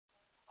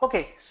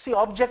Okay, see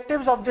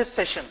objectives of this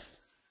session.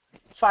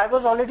 So I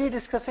was already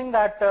discussing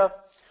that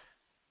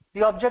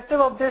the objective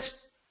of this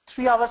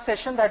 3-hour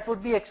session, that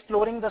would be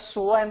exploring the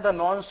SOA and the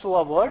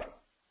non-SOA world.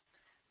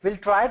 We'll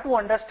try to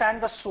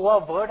understand the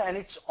SOA word and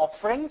its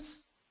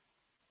offerings.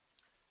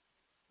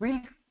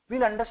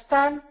 We'll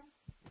understand,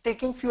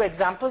 taking few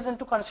examples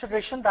into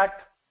consideration,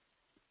 that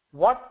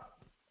what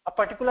a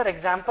particular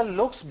example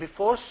looks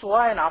before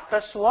SOA and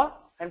after SOA,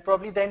 and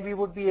probably then we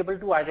would be able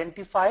to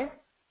identify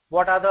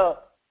what are the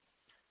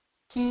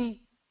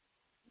key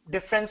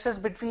differences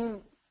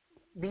between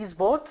these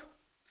both.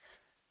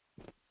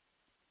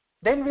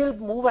 Then we'll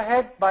move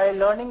ahead by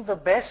learning the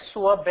best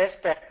SOA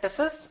best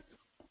practices,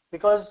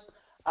 because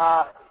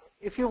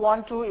if you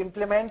want to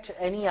implement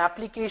any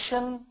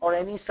application or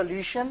any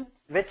solution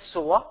with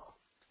SOA,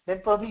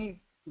 then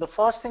probably the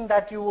first thing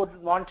that you would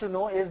want to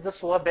know is the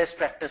SOA best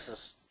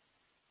practices.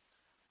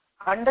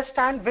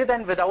 Understand with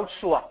and without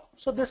SOA.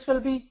 So this will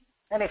be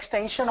an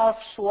extension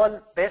of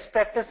SOA best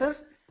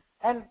practices,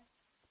 and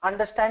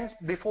understand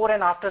before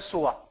and after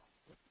SOA.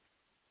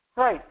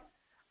 Right.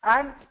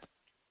 And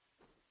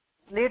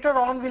later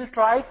on we'll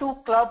try to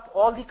club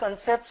all the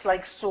concepts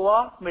like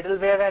SOA,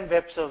 middleware and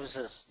web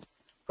services.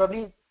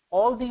 Probably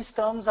all these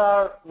terms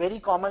are very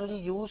commonly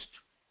used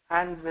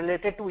and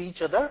related to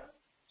each other.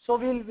 So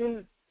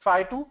we'll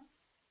try to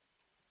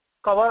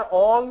cover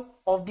all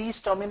of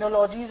these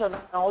terminologies and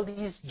all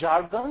these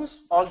jargons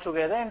all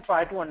together and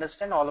try to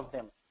understand all of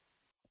them.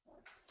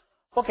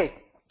 Okay,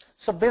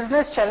 so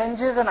business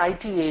challenges and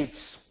IT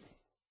aids.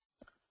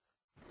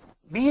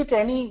 Be it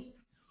any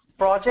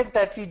project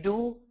that we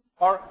do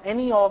or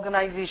any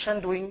organization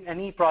doing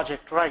any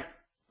project, right?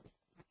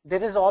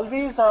 There is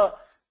always a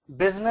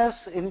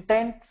business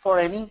intent for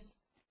any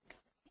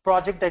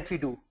project that we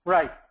do,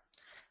 right?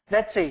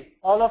 Let's say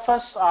all of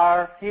us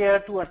are here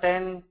to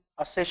attend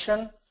a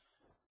session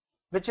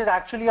which is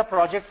actually a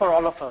project for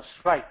all of us,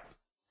 right?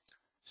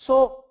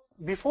 So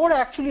before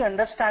actually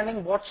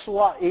understanding what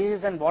SOA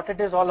is and what it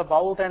is all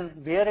about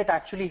and where it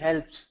actually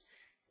helps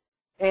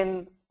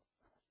in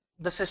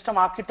the system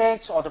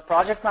architects or the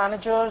project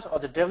managers or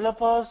the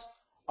developers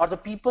or the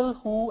people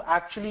who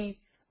actually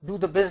do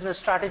the business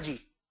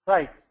strategy,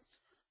 right?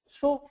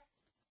 So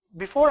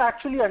before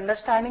actually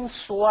understanding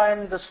SOA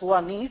and the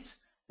SOA needs,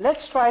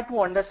 let's try to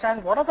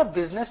understand what are the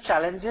business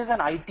challenges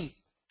and IT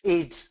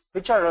aids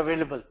which are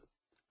available,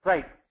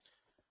 right?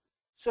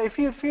 So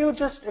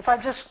if I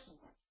just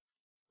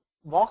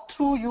walk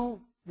through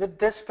you with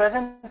this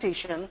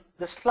presentation,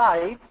 the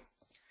slide,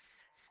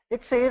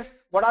 it says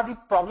what are the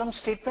problem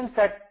statements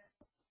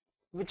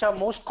which are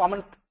most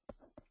common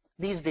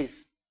these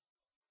days.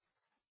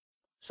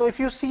 So if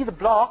you see the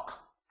block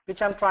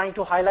which I'm trying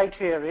to highlight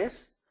here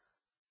is,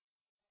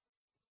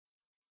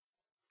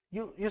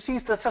 you see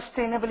the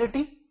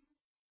sustainability,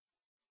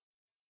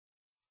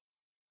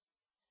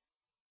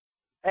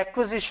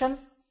 acquisition,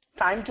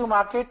 time to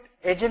market,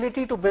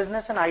 agility to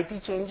business and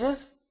IT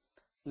changes,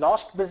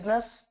 lost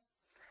business,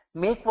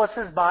 make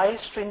versus buy,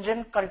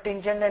 stringent,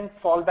 contingent and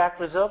fallback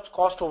reserves,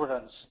 cost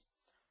overruns.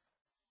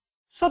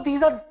 So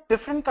these are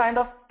different kind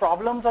of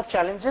problems or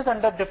challenges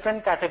under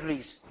different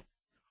categories.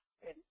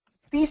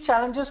 These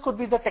challenges could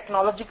be the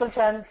technological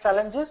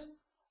challenges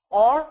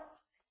or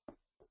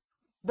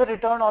the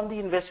return on the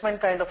investment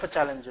kind of a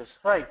challenges,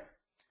 right?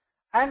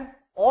 And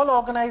all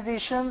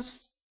organizations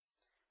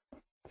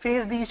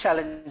face these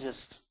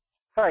challenges,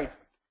 right?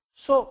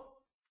 So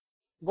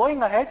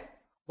going ahead,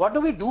 what do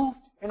we do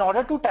in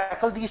order to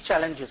tackle these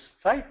challenges,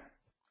 right?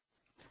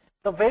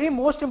 The very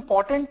most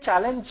important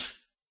challenge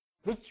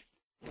which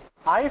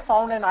I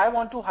found and I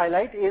want to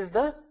highlight is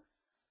the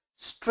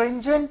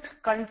stringent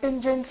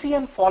contingency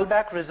and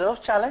fallback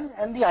reserve challenge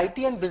and the IT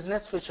and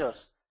business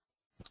features.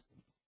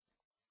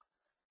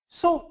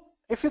 So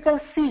if you can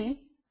see,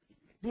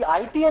 the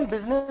IT and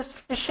business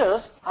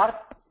features are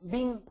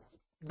being,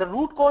 the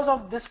root cause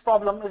of this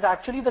problem is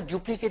actually the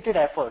duplicated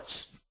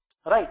efforts,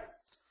 right?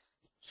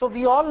 So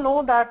we all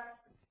know that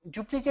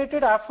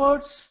duplicated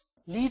efforts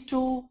lead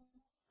to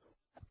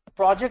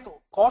project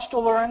cost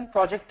overrun,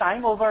 project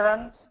time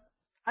overrun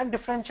and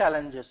different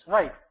challenges,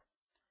 right?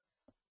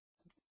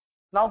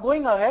 Now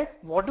going ahead,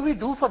 what do we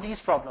do for these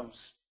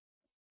problems?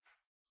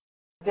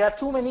 There are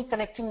too many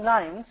connecting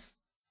lines.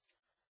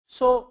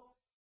 So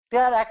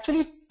there are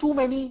actually too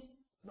many,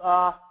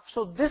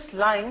 so this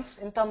lines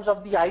in terms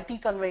of the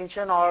IT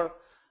convention or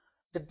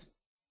the,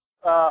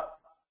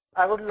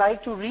 I would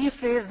like to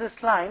rephrase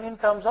this line in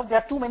terms of there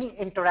are too many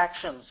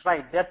interactions,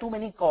 right? There are too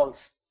many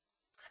calls.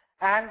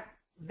 And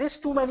these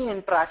too many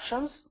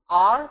interactions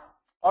are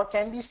or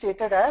can be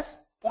stated as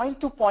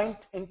point-to-point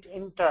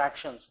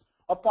interactions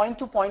or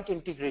point-to-point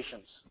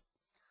integrations.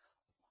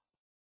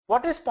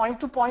 What is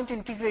point-to-point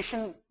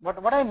integration?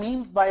 What I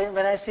mean by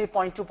when I say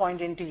point-to-point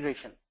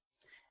integration?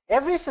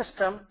 Every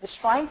system is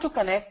trying to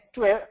connect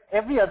to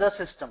every other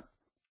system,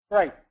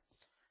 right?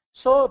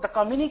 So the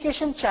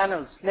communication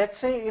channels, let's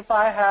say if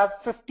I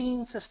have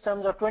 15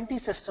 systems or 20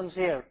 systems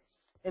here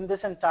in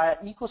this entire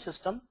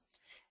ecosystem,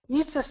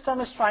 each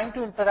system is trying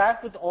to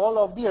interact with all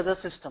of the other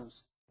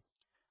systems,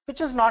 which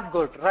is not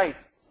good, right?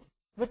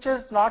 which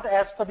is not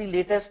as per the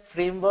latest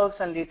frameworks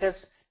and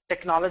latest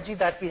technology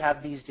that we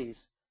have these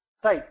days,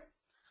 right?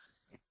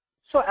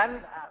 So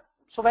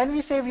so when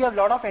we say we have a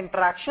lot of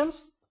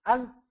interactions,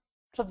 and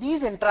so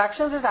these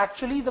interactions is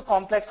actually the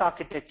complex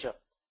architecture.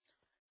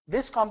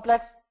 This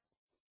complex,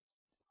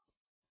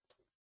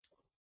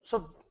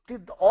 so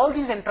all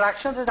these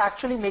interactions is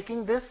actually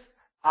making this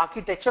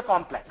architecture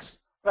complex,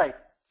 right?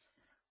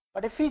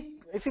 But if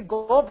we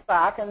go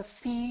back and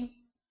see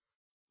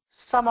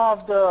some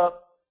of the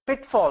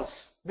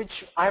pitfalls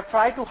which I have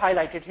tried to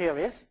highlight it here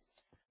is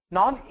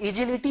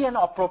non-agility and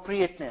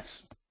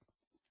appropriateness.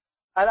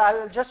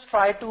 I'll just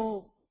try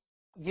to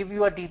give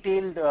you a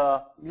detailed,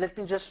 let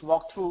me just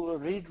walk through,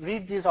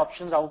 read these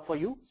options out for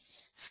you.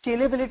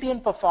 Scalability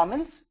and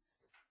performance,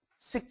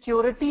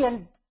 security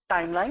and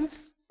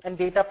timelines and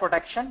data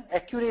protection,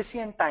 accuracy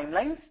and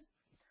timelines,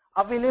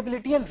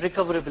 availability and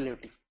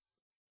recoverability,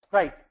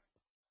 right?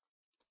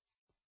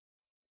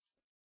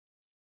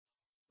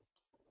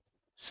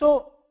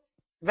 So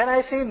when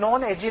I say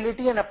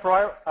non-agility and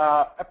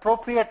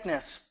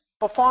appropriateness,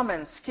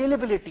 performance,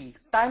 scalability,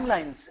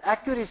 timelines,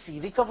 accuracy,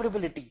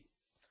 recoverability.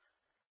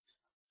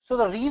 So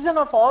the reason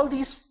of all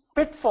these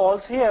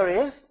pitfalls here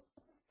is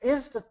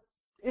that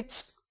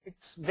it's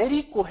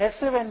very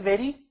cohesive and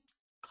very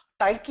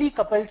tightly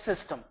coupled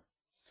system.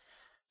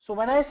 So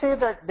when I say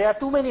that there are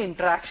too many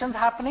interactions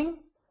happening,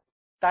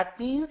 that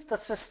means the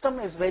system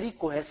is very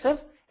cohesive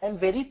and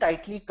very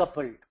tightly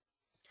coupled.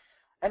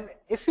 And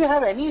if you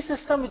have any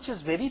system which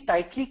is very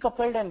tightly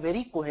coupled and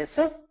very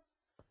cohesive,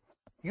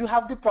 you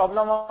have the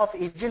problem of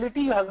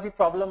agility, you have the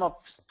problem of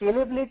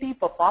scalability,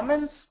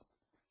 performance.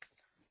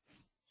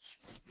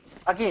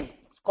 Again,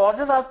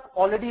 causes I've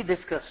already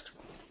discussed.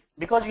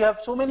 Because you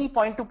have so many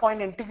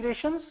point-to-point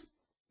integrations,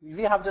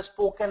 we have the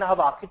spoke and hub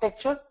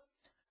architecture.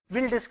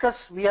 We'll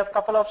discuss, we have a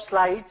couple of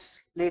slides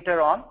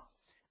later on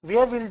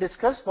where we'll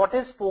discuss what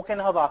is spoke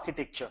and hub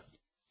architecture.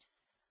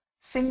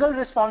 Single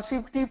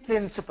responsibility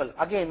principle.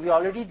 Again, we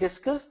already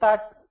discussed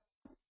that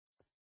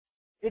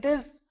it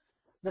is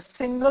the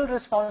single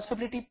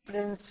responsibility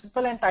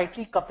principle and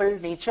tightly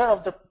coupled nature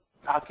of the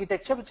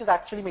architecture which is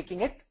actually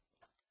making it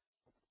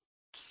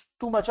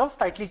too much of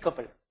tightly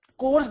coupled.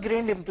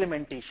 Coarse-grained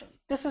implementation.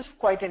 This is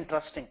quite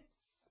interesting.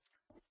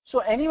 So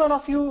any one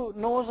of you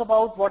knows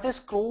about what is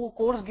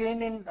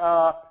coarse-grained in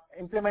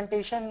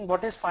implementation,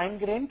 what is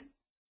fine-grained?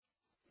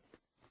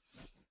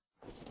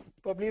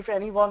 Probably if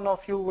any one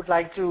of you would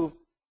like to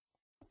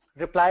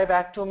reply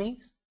back to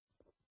me.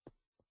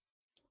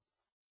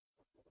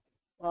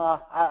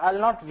 I'll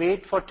not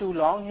wait for too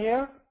long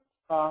here.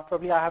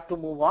 Probably I have to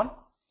move on.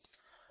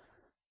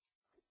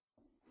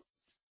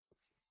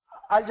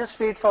 I'll just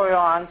wait for your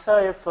answer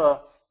if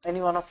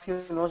any one of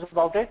you knows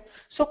about it.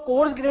 So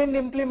coarse-grained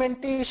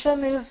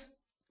implementation is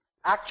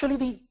actually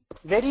the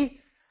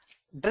very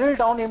drilled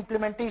down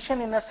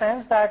implementation in a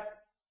sense that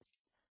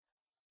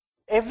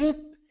every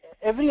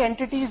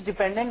entity is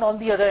dependent on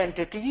the other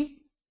entity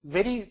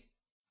very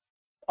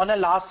on a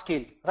large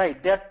scale,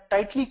 right? They are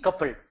tightly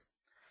coupled.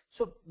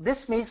 So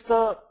this makes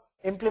the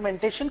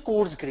implementation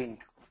coarse-grained.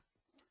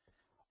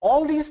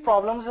 All these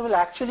problems will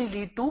actually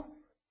lead to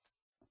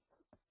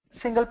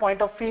single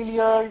point of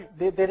failure.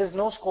 There is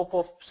no scope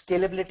of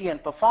scalability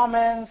and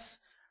performance.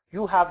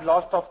 You have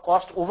lots of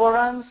cost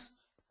overruns.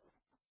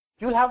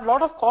 You'll have a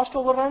lot of cost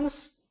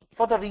overruns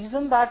for the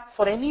reason that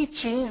for any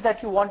change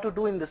that you want to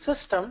do in the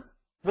system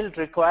will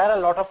require a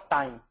lot of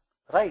time,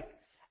 right?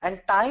 And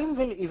time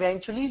will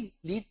eventually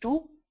lead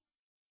to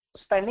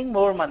spending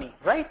more money,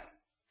 right?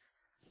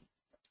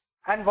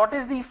 And what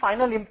is the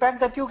final impact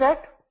that you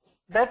get?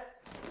 That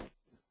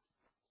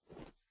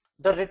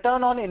the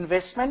return on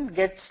investment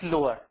gets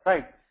lower,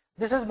 right?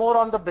 This is more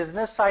on the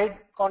business side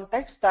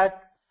context,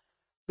 that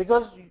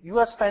because you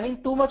are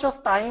spending too much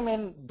of time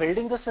in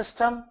building the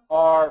system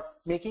or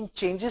making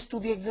changes to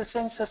the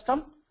existing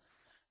system.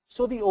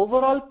 So the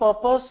overall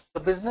purpose, the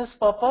business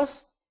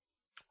purpose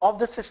of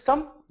the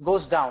system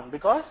goes down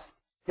because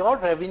your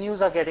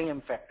revenues are getting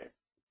affected.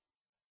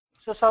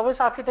 So service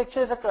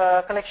architecture is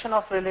a collection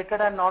of related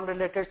and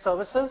non-related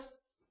services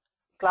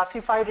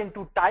classified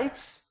into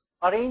types,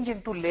 arranged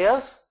into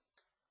layers.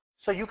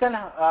 So you can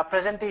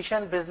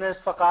presentation, business,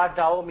 FACAR,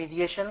 DAO,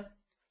 mediation.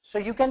 So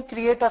you can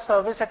create a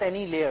service at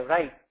any layer,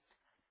 right?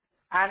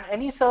 And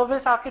any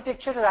service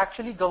architecture is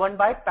actually governed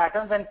by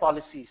patterns and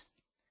policies.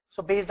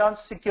 So based on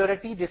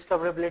security,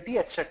 discoverability,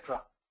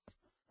 etc.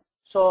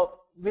 So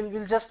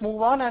we'll just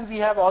move on, and we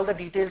have all the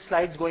detailed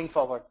slides going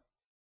forward.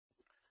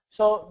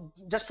 So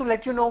just to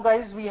let you know,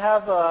 guys, we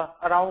have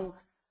around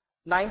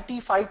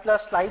 95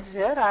 plus slides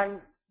here,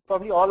 and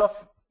probably all of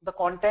the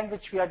content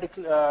which we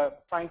are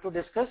trying to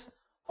discuss,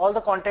 all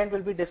the content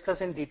will be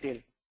discussed in detail.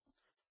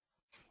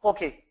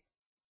 Okay.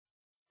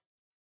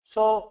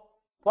 So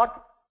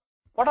what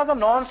are the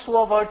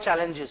non-SOA word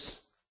challenges?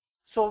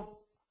 So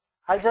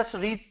I'll just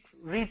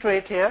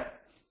reiterate here.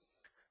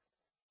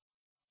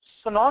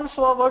 So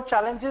non-SOA word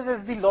challenges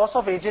is the loss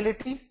of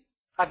agility,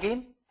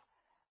 again,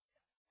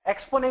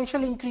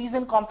 exponential increase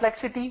in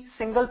complexity,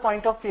 single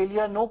point of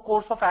failure, no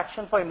course of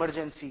action for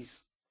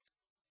emergencies.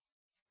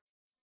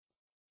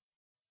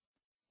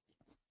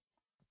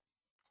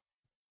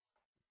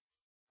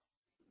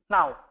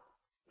 Now,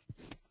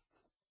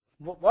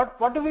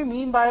 what do we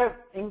mean by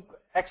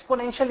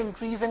exponential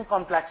increase in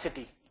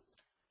complexity?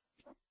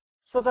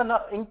 So the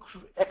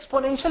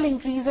exponential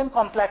increase in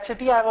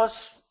complexity I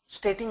was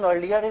stating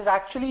earlier is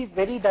actually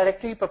very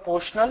directly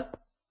proportional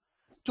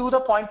to the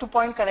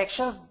point-to-point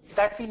connections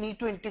that we need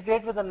to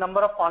integrate with the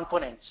number of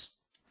components.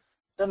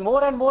 The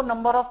more and more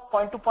number of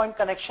point-to-point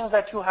connections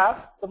that you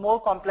have, the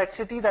more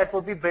complexity that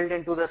would be built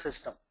into the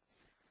system.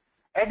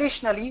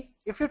 Additionally,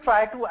 if you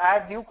try to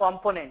add new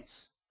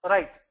components,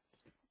 right,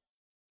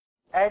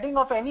 adding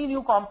of any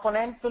new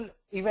component will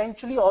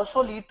eventually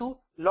also lead to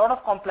a lot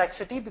of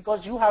complexity,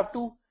 because you have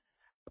to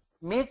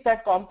make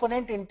that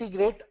component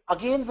integrate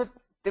again with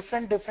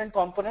different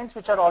components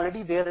which are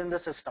already there in the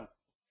system.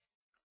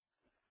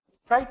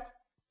 Right?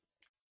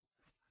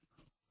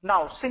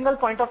 Now, single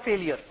point of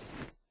failure.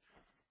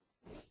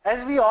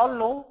 As we all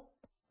know,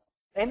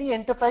 any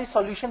enterprise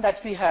solution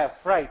that we have,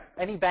 right,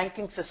 any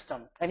banking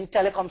system, any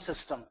telecom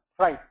system,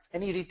 right,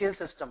 any retail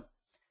system,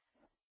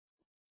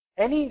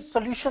 any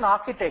solution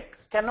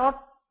architect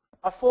cannot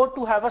afford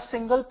to have a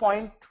single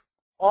point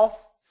of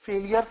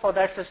failure for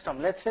that system.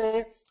 Let's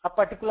say a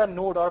particular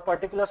node or a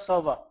particular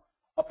server,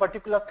 a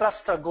particular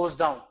cluster goes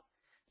down.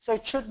 So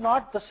it should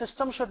not, the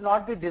system should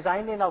not be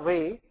designed in a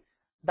way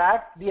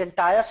that the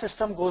entire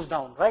system goes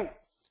down, right?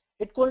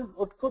 It could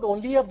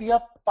only be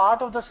a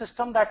part of the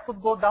system that could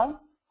go down,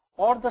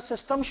 or the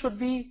system should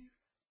be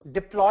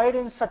deployed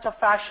in such a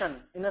fashion,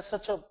 in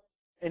such a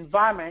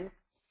environment,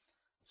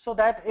 so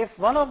that if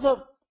one of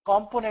the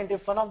component,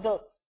 if one of the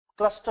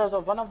clusters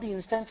or one of the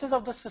instances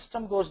of the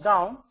system goes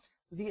down,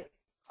 the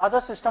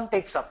other system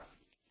takes up.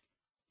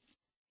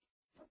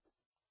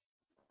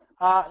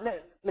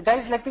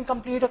 Guys, let me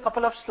complete a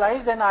couple of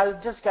slides, then I'll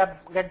just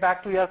get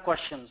back to your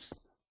questions.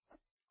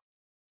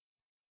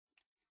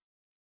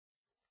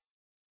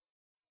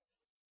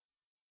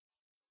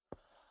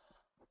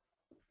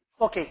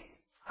 Okay,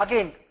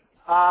 again,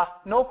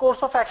 no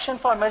course of action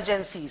for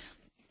emergencies.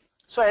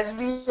 So as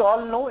we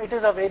all know, it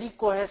is a very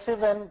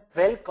cohesive and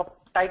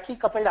tightly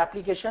coupled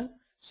application.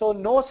 So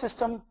no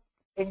system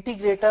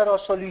integrator or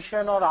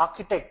solution or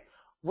architect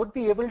would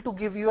be able to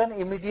give you an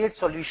immediate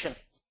solution,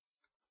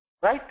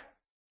 right?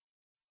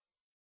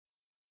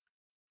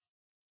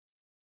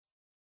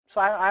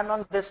 So I'm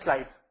on this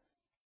slide.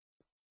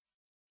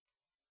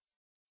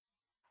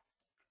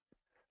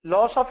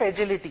 Loss of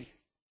agility.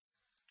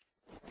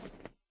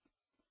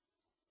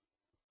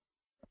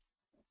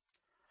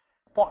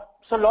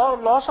 So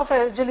loss of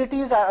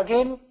agility is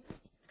again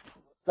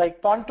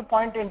like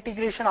point-to-point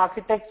integration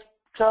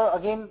architecture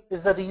again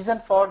is the reason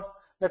for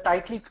the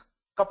tightly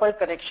coupled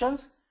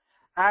connections,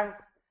 and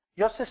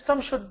your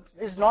system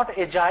is not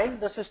agile,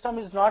 the system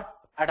is not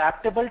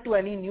adaptable to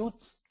any new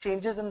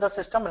changes in the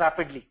system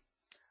rapidly.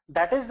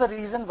 That is the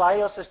reason why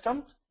your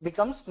system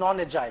becomes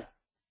non-agile.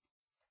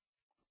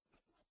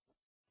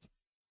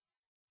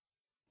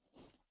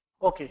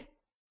 Okay.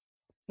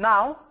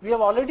 Now we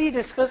have already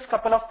discussed a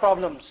couple of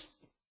problems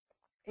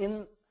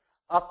in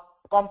a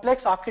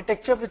complex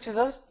architecture which is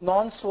a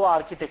non-SOA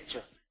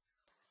architecture.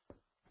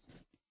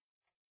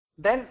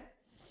 Then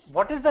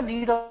what is the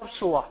need of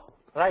SOA,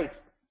 right?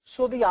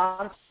 So the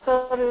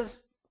answer is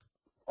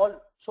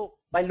so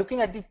by looking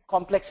at the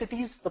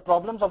complexities, the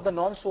problems of the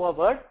non-SOA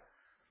world,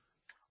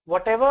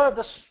 whatever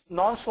the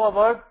non-SOA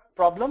world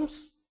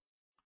problems,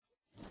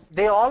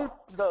 they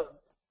all,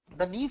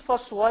 the need for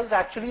SOA is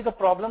actually the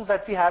problems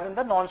that we have in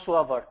the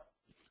non-SOA world,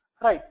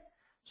 right?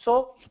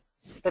 So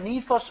the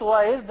need for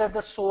SOA is that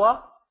the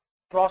SOA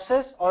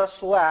process or a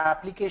SOA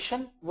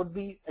application would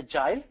be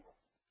agile.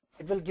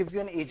 It will give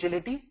you an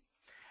agility.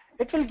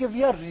 It will give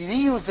you a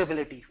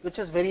reusability, which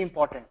is very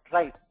important,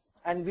 right?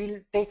 And we'll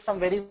take some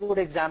very good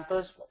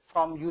examples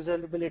from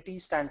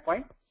usability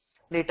standpoint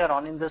later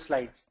on in the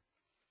slides.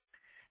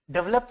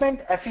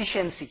 Development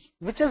efficiency,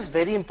 which is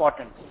very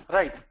important,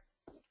 right?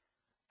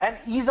 And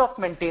ease of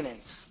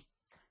maintenance.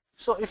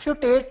 So if you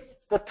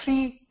take the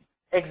three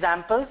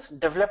examples,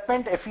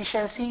 development,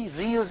 efficiency,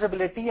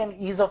 reusability, and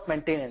ease of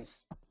maintenance,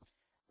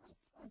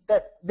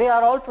 that they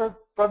are all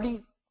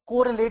probably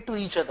correlate to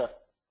each other.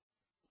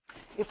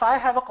 If I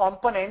have a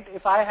component,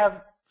 if I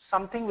have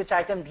something which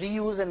I can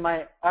reuse in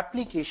my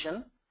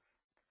application,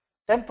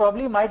 then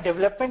probably my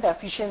development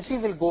efficiency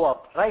will go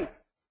up, right?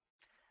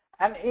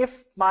 And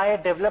if my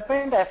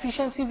development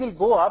efficiency will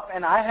go up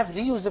and I have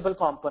reusable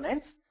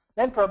components,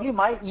 then probably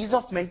my ease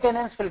of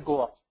maintenance will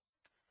go up,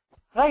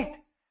 right?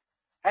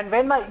 And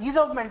when my ease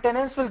of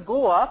maintenance will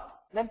go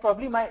up, then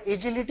probably my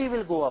agility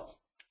will go up,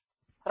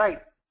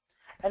 right?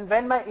 And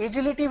when my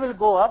agility will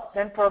go up,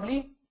 then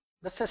probably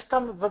the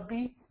system will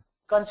be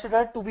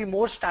considered to be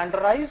more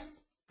standardized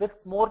with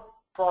more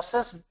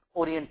process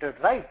oriented,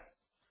 right?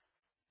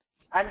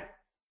 And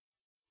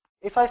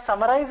if I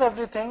summarize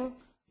everything,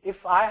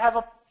 if I have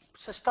a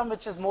system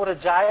which is more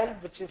agile,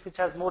 which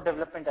has more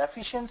development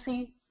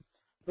efficiency,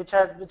 which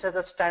has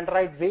a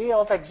standardized way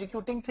of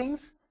executing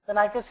things, then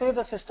I can say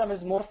the system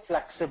is more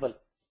flexible.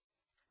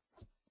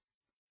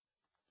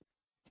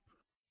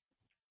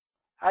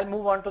 I'll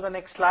move on to the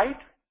next slide.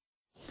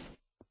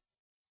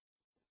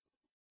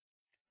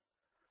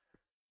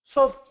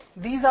 So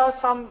these are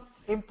some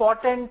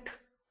important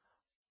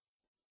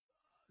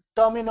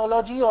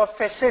terminology or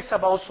facets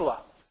about SOA.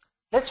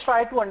 Let's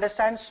try to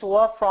understand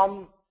SOA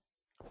from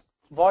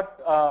what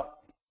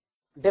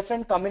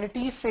different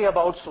communities say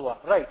about SOA,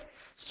 right?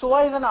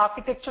 SOA is an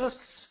architectural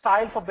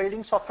style for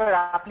building software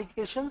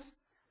applications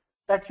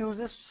that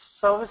uses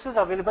services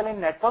available in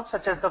networks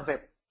such as the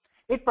web.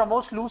 It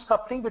promotes loose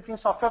coupling between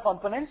software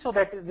components so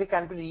that they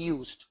can be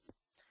reused.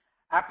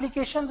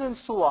 Applications in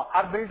SOA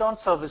are built on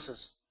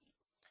services.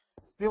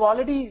 We've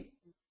already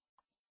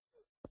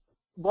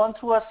gone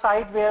through a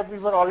site where we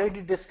were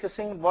already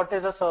discussing what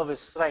is a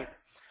service, right?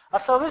 A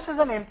service is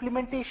an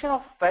implementation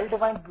of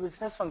well-defined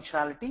business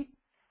functionality,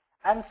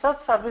 and such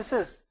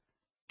services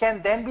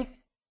can then be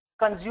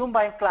consumed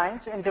by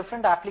clients in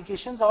different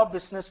applications or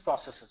business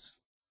processes.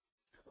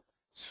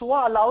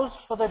 SOA allows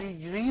for the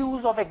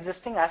reuse of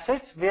existing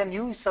assets where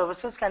new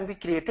services can be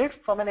created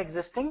from an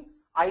existing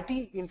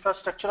IT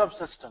infrastructure of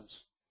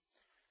systems.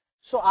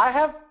 So I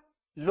have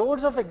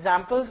loads of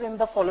examples in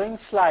the following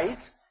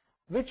slides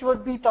which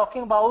would be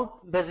talking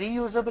about the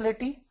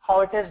reusability,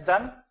 how it is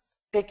done,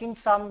 taking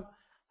some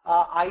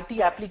IT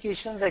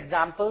applications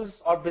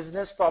examples or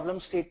business problem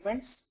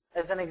statements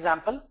as an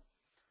example.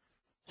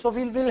 So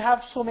we'll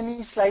have so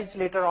many slides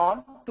later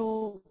on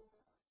to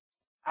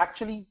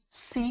actually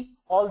see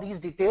all these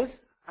details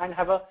and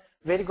have a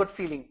very good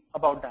feeling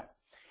about them.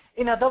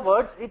 In other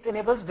words, it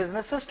enables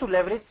businesses to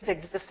leverage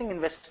existing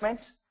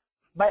investments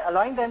by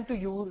allowing them to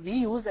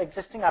reuse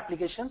existing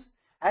applications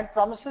and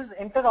promises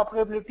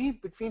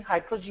interoperability between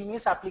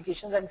heterogeneous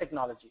applications and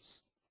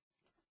technologies.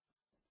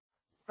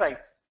 Right.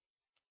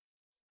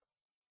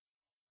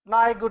 Now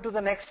I go to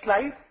the next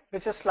slide,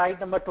 which is slide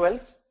number 12,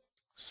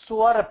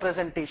 SOA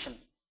representation.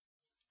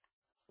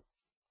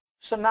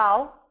 So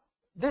now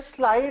this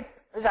slide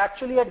is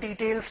actually a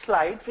detailed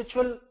slide which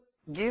will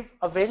give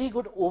a very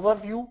good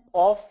overview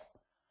of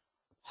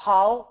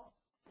how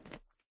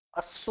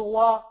a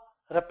SOA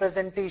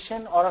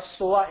representation or a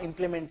SOA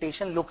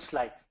implementation looks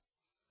like.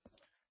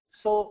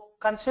 So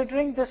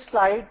considering this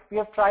slide, we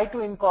have tried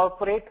to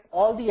incorporate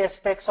all the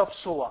aspects of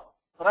SOA,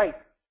 right?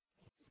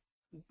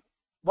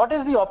 What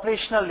is the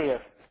operational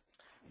layer?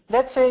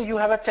 Let's say you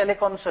have a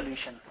telecom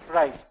solution,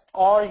 right?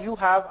 Or you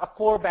have a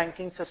core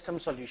banking system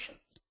solution.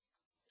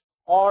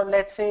 Or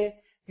let's say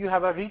you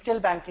have a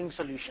retail banking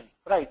solution,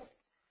 right?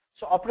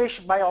 So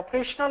by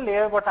operational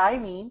layer, what I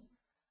mean,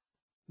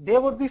 there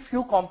would be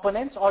few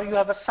components, or you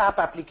have a SAP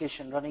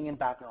application running in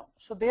background.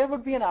 So there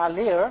would be a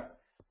layer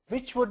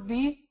which would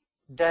be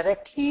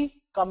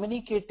directly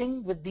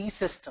communicating with these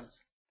systems.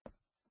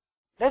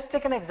 Let's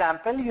take an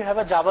example. You have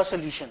a Java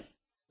solution,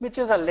 which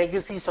is a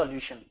legacy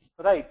solution,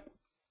 right?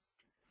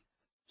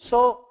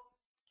 So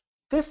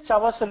this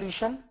Java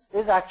solution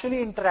is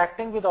actually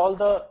interacting with all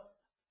the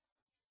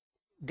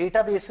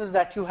databases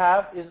that you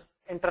have, is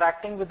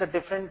interacting with the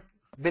different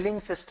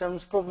billing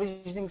systems,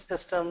 provisioning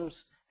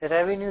systems,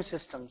 revenue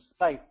systems,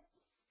 right?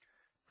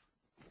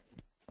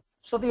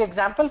 So the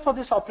example for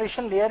this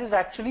operation layer is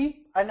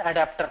actually an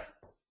adapter,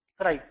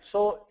 right?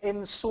 So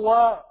in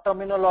SOA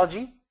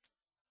terminology,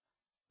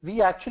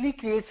 we actually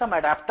create some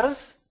adapters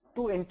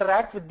to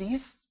interact with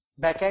these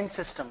backend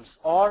systems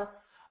or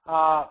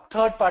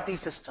third-party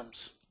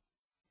systems.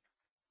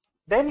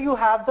 Then you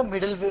have the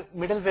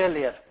middleware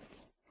layer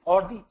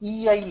or the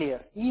EI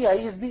layer.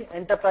 EI is the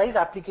Enterprise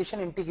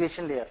Application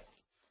Integration layer.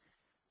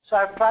 So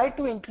I've tried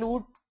to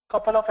include a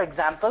couple of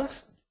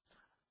examples,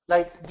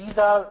 like these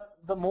are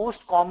the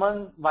most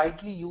common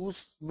widely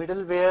used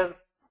middleware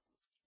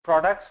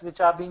products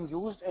which are being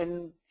used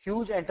in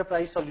huge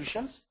enterprise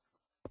solutions.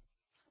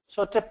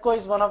 So TIBCO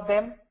is one of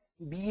them.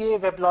 BA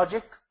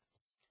WebLogic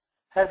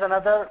has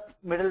another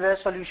middleware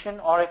solution.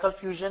 Oracle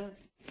Fusion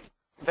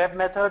Web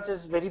Methods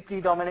is very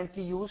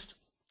predominantly used,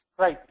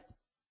 right?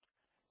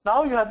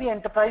 Now you have the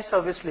enterprise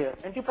service layer.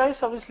 Enterprise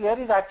service layer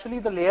is actually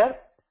the layer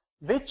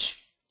which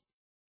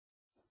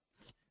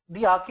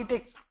the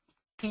architect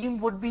team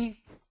would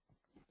be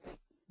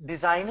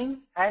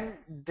designing and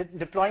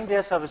deploying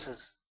their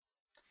services.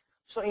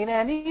 So in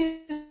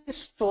any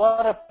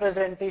SOA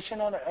representation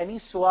or any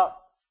SOA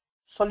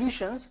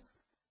solutions,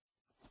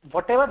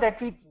 whatever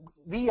that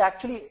we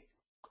actually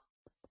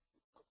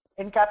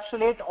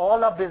encapsulate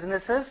all our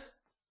businesses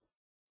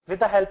with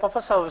the help of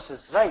our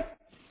services, right?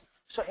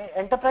 So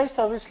enterprise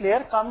service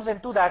layer comes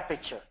into that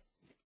picture.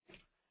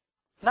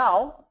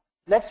 Now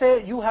let's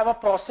say you have a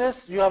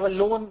process, you have a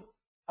loan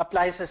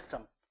apply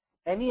system.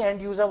 Any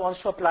end user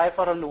wants to apply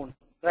for a loan,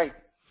 right?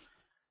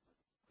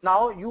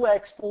 Now you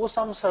expose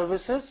some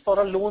services for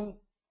a loan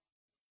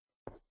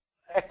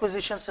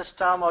acquisition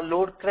system or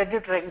loan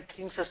credit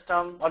ranking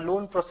system or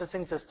loan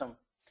processing system.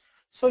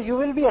 So you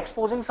will be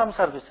exposing some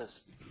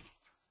services.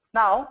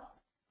 Now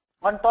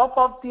on top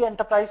of the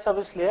enterprise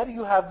service layer,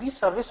 you have the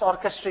service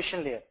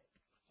orchestration layer,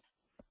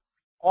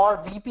 or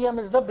BPM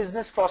is the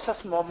business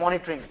process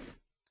monitoring.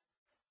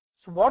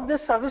 So what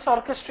this service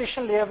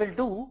orchestration layer will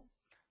do,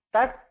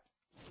 that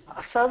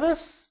a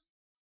service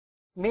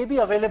may be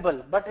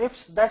available, but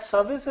if that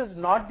service is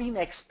not being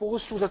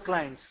exposed to the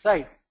clients,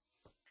 right,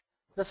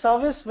 the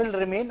service will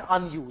remain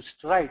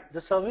unused, right?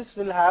 The service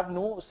will have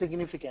no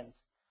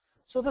significance.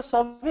 So the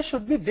service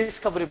should be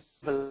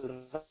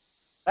discoverable,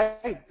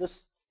 right?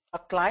 A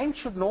client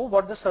should know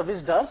what the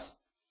service does,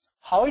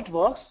 how it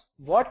works,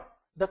 what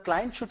the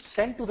client should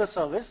send to the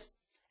service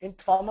in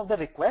form of the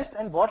request,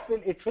 and what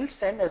it will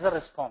send as a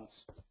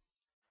response.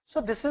 So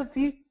this is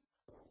the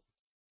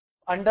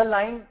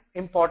underlying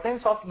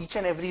importance of each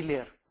and every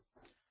layer.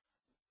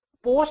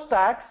 Post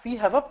that, we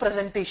have a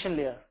presentation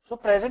layer. So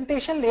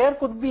presentation layer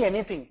could be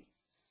anything.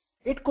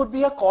 It could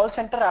be a call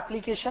center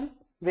application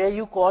where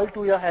you call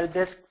to your help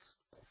desk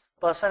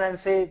person and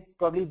say,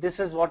 probably this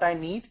is what I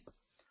need.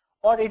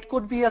 Or it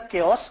could be a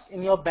kiosk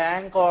in your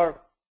bank,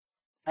 or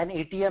an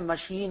ATM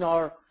machine,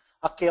 or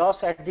a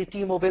kiosk at the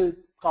T-Mobile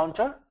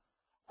counter.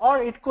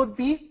 Or it could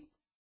be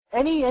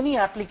any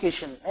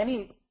application,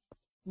 any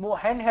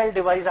handheld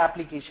device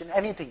application,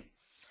 anything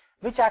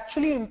which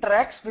actually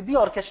interacts with the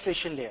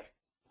orchestration layer,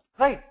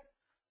 right?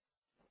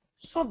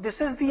 So this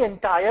is the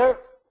entire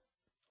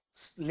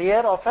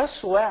layer of a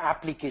SOA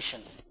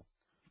application.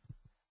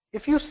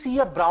 If you see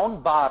a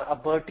brown bar, a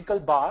vertical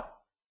bar,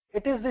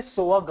 it is the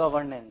SOA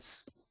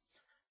governance.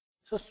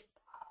 So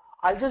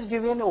I'll just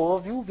give you an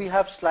overview. We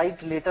have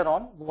slides later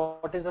on.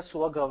 What is the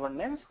SOA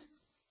governance?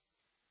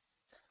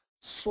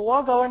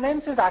 SOA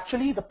governance is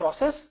actually the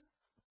process,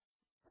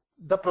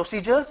 the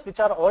procedures which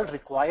are all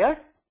required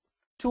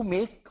to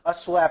make a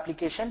SOA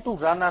application, to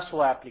run a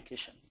SOA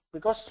application.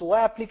 Because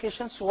SOA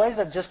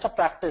is just a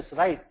practice,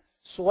 right?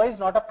 SOA is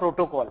not a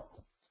protocol.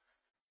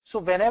 So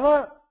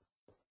whenever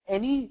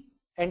any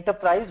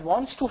enterprise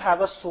wants to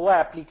have a SOA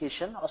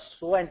application or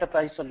SOA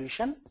enterprise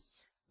solution,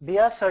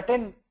 there are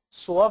certain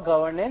SOA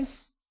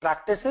governance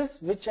practices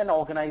which an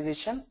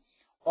organization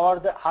or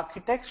the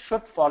architects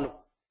should follow.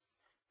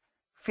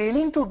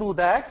 Failing to do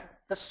that,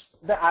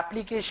 the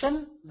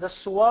application, the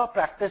SOA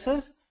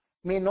practices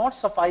may not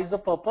suffice the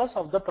purpose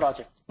of the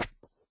project,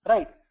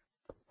 right?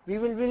 We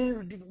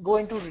will go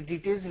into the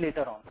details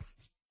later on.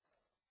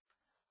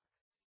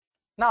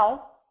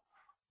 Now,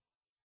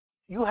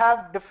 you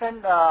have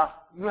different,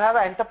 you have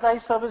an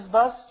enterprise service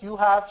bus, you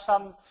have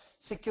some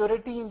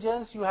security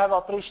engines, you have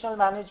operational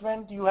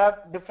management, you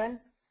have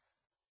different.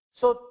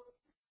 So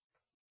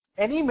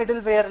any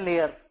middleware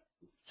layer,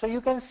 so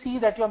you can see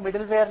that your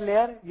middleware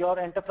layer, your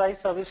enterprise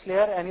service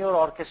layer, and your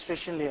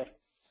orchestration layer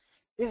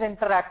is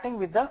interacting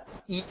with the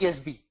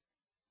ESB.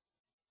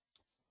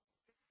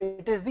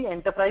 It is the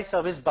enterprise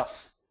service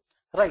bus,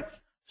 right?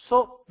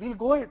 So we'll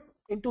go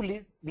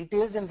into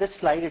details in this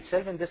slide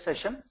itself, in this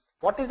session.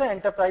 What is the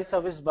enterprise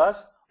service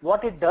bus,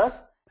 what it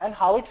does, and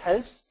how it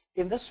helps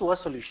in the SOA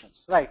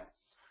solutions, right?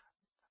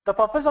 The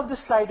purpose of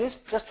this slide is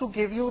just to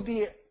give you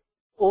the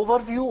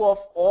overview of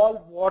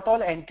what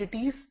all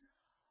entities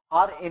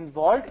are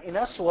involved in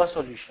a SOA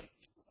solution,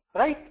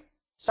 right?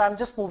 So I'm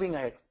just moving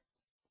ahead.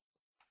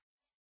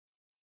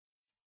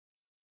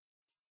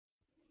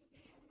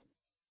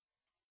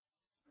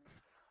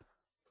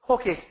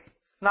 Okay,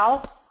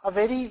 now a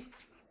very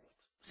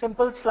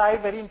simple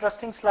slide, very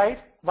interesting slide.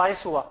 Why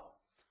SOA?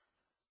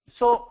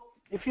 So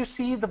if you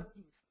see the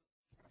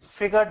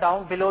figure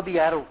down below the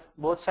arrow,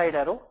 both side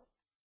arrow,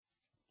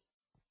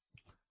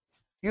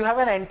 you have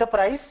an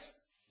enterprise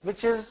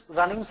which is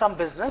running some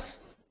business.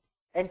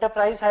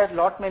 Enterprise has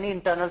many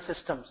internal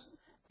systems.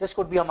 This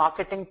could be a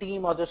marketing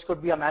team, or this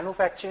could be a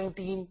manufacturing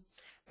team,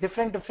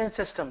 different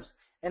systems.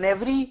 And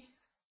every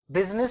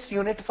business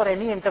unit for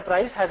any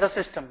enterprise has a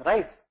system,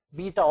 right?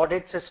 Be it an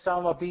audit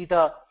system, or be it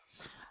a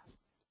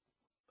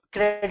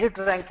credit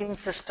ranking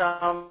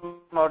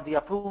system, or the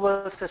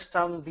approval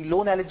system, the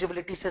loan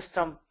eligibility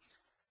system.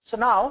 So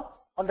now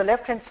on the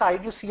left hand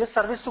side you see a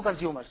service to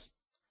consumers.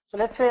 So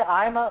let's say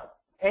I'm an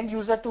end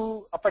user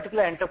to a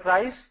particular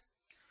enterprise.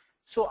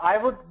 So I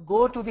would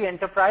go to the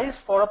enterprise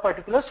for a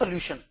particular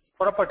solution,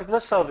 for a particular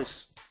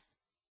service.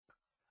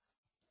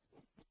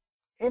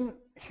 In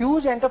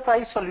huge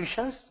enterprise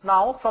solutions,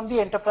 now from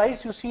the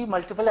enterprise you see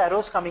multiple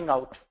arrows coming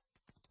out.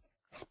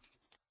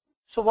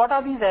 So what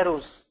are these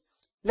arrows?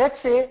 Let's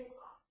say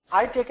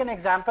I take an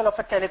example of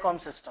a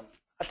telecom system,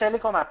 a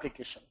telecom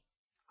application.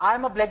 I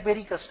am a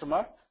BlackBerry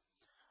customer.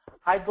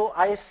 I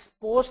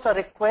post a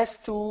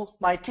request to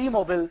my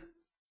T-Mobile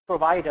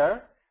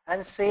provider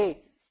and say,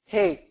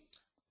 hey,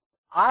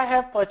 I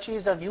have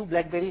purchased a new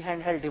BlackBerry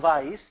handheld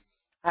device,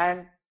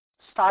 and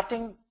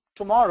starting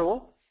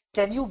tomorrow,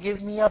 can you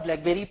give me a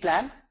BlackBerry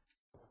plan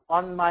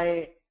on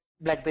my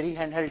BlackBerry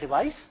handheld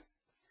device?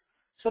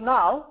 So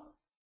now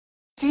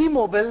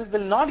T-Mobile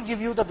will not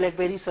give you the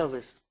BlackBerry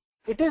service.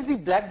 It is the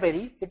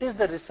BlackBerry, it is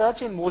the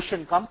research in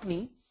motion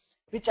company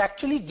which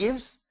actually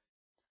gives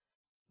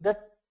the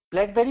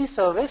BlackBerry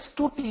service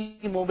to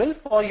T-Mobile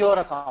for your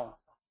account.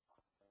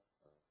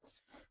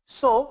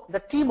 So the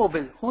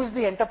T-Mobile, who is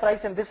the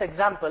enterprise in this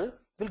example,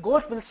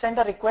 will send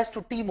a request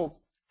to T-Mobile,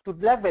 to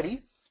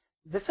BlackBerry.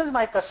 This is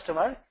my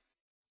customer.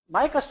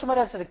 My customer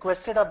has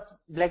requested a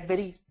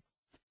BlackBerry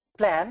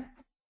plan,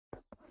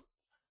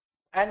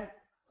 and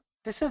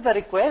this is the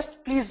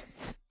request. Please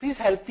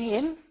help me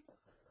in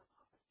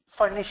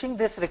furnishing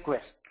this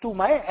request to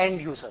my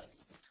end user.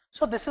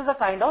 So this is a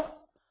kind of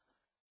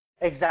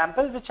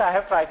example which I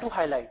have tried to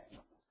highlight.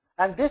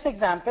 And this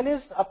example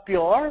is a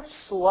pure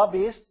SOA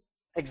based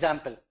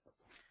example,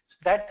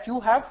 that you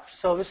have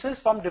services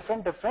from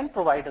different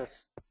providers.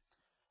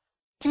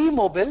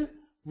 T-Mobile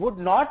would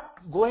not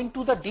go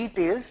into the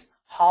details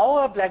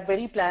how a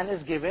BlackBerry plan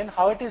is given,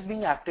 how it is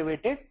being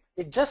activated.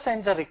 It just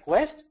sends a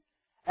request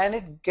and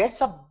it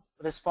gets a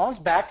response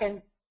back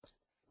and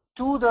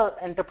to the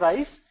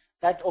enterprise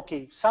that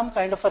okay, some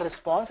kind of a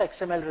response,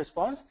 XML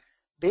response.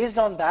 Based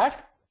on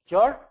that,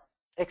 your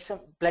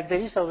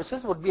BlackBerry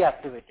services would be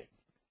activated.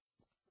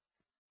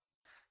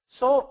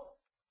 So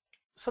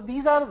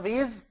these are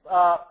ways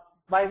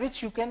by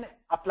which you can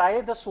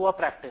apply the SOA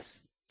practice.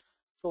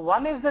 So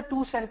one is the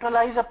two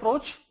centralized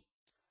approach,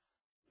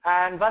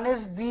 and one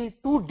is the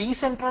two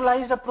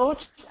decentralized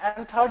approach,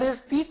 and third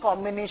is the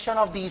combination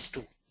of these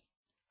two,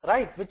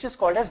 right, which is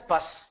called as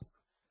bus.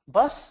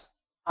 Bus,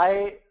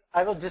 I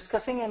was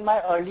discussing in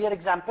my earlier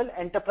example,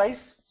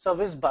 enterprise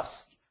service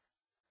bus.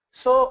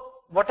 So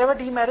whatever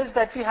demerits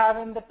that we have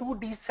in the two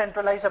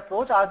decentralized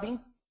approach are being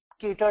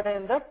catered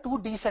in the two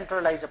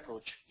decentralized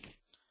approach.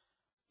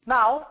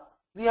 Now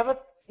we have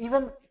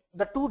even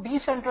the two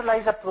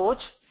decentralized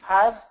approach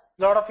has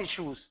a lot of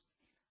issues,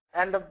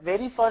 and the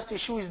very first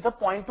issue is the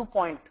point to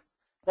point,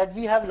 that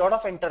we have a lot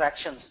of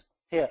interactions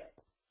here.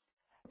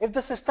 If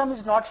the system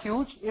is not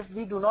huge, if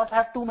we do not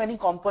have too many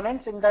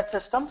components in that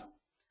system,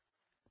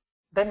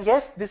 then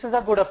yes, this is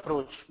a good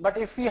approach. But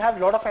if we have a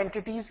lot of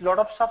entities, a lot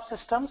of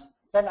subsystems,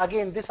 then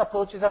again this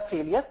approach is a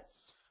failure,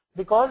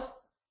 because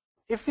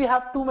if we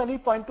have too many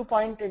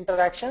point-to-point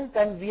interactions,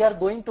 then we are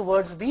going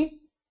towards the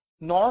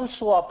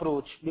non-SOA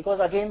approach, because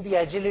again the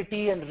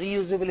agility and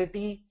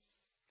reusability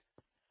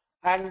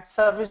and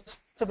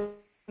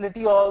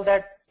serviceability, all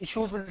that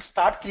issues will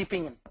start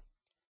creeping in.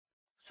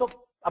 So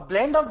a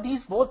blend of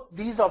both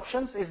these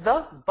options is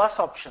the bus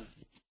option,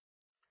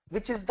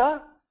 which is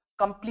the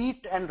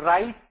complete and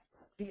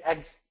the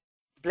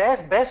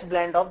best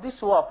blend of the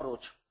SOA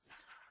approach.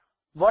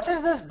 What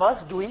is this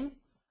bus doing?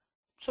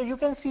 So you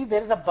can see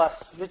there is a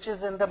bus which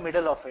is in the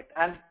middle of it,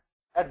 and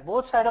at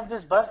both sides of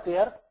this bus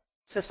there are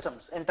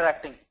systems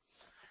interacting.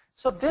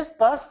 So this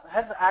bus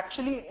has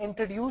actually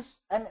introduced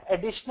an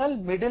additional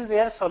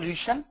middleware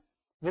solution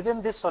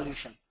within this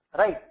solution,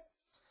 right?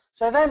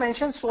 So as I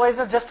mentioned, SOA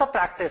is just a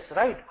practice,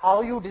 right?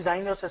 How you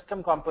design your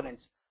system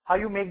components, how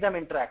you make them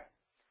interact.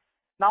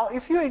 Now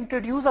if you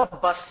introduce a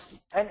bus,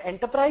 an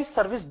enterprise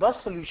service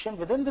bus solution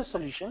within this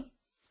solution,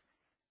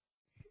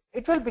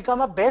 it will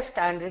become a best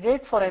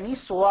candidate for any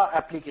SOA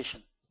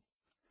application.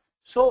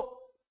 So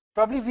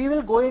probably we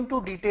will go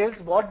into details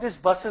what this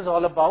bus is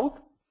all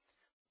about.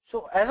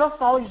 So as of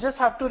now, you just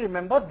have to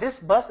remember this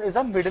bus is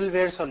a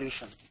middleware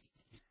solution.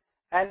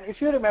 And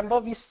if you remember,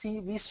 we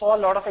saw a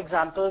lot of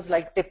examples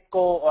like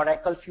TIBCO,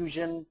 Oracle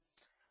Fusion,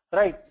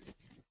 right?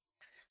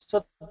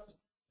 So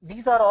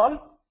these are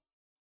all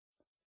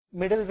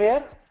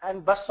middleware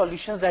and bus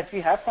solutions that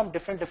we have from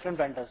different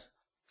vendors.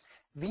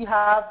 We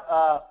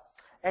have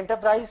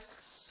enterprise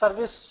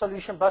service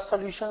solution bus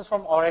solutions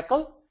from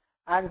Oracle,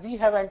 and we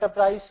have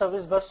enterprise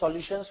service bus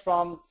solutions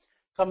from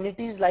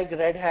communities like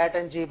Red Hat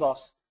and JBoss,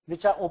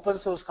 which are open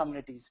source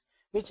communities,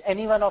 which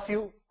any one of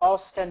you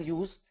us can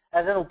use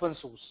as an open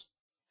source.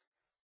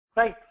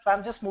 Right, so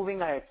I'm just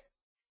moving ahead.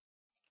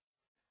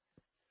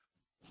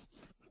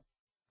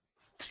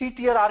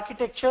 3-tier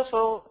architecture.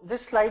 So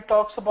this slide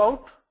talks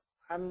about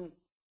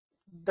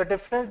the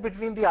difference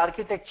between the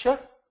architecture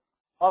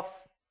of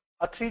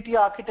a 3-tier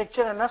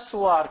architecture and a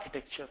SOA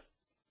architecture.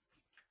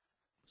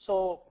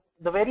 So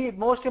the very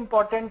most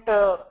important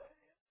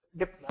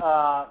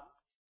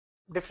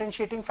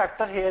differentiating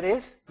factor here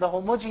is the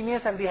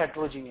homogeneous and the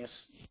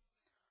heterogeneous.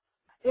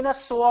 In a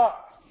SOA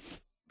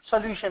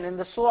solution, in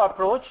the SOA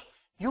approach,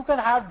 you can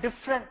have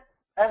different,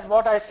 as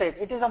what I said,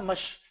 it is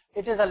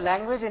a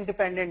language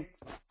independent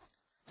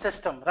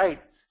system,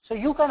 right? So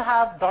you can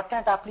have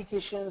 .NET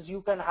applications,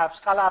 you can have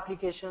Scala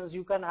applications,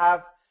 you can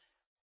have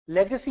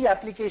legacy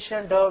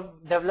application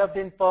developed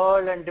in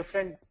Perl and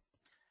different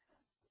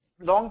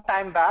long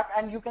time back,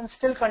 and you can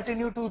still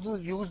continue to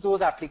use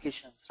those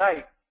applications,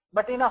 right?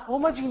 But in a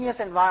homogeneous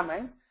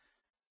environment,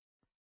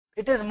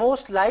 it is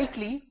most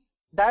likely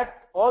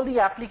that all the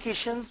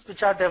applications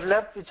which are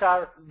developed,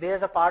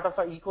 there's a part of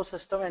an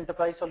ecosystem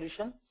enterprise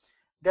solution,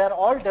 they are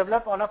all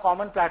developed on a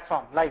common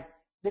platform. Like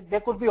they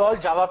could be all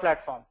Java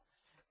platform,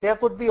 there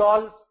could be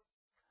all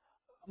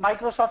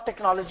Microsoft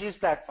Technologies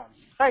platforms,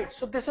 right?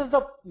 So this is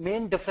the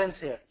main difference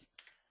here.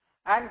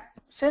 And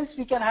since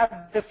we can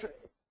have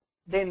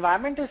the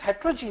environment is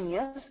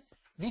heterogeneous,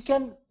 we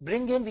can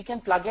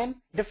plug in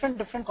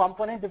different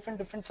components,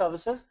 different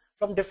services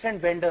from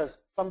different vendors,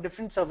 from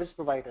different service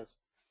providers.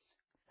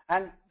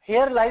 And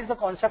here lies the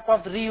concept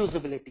of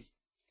reusability,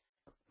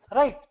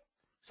 right?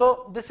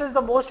 So this is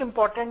the most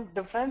important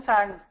difference,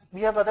 and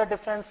we have other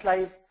difference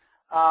like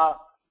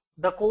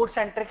the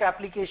code-centric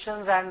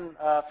applications and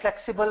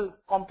flexible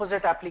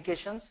composite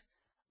applications,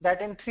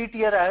 that in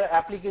 3-tier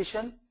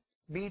application,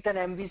 be it an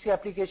MVC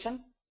application,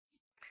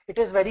 It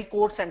is very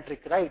code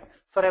centric, right?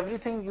 For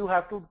everything you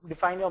have to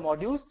define your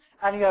modules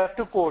and you have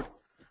to code.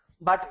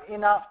 But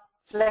in a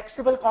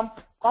flexible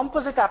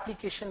composite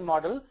application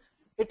model,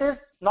 it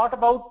is not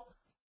about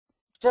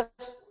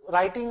just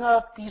writing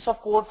a piece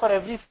of code for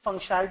every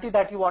functionality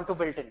that you want to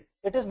build in.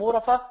 It is more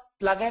of a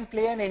plug and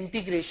play and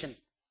integration,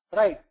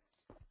 right?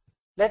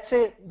 Let's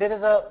say there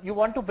is you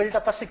want to build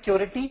up a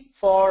security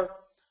for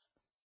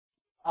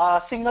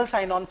a single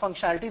sign-on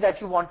functionality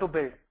that you want to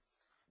build.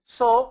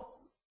 So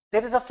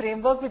there is a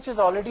framework which is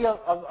already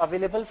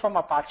available from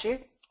Apache,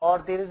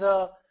 or there is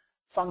a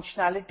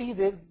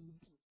functionality.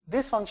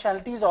 This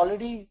functionality is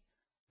already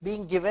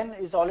being given,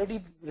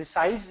 already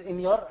resides in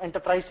your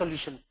enterprise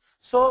solution.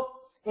 So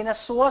in a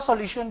SOA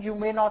solution, you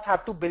may not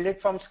have to build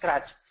it from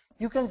scratch.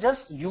 You can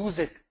just use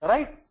it,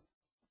 right?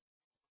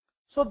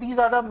 So these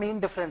are the main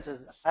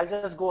differences. I'll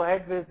just go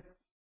ahead with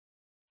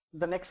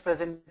the next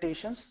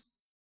presentations.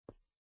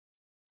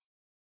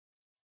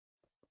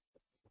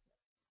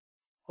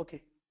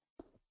 Okay.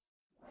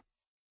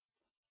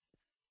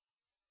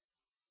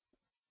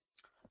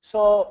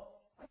 So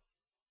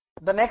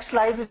the next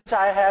slide which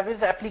I have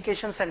is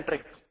application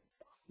centric.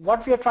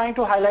 What we are trying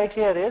to highlight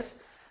here is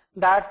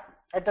that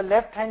at the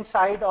left hand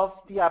side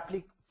of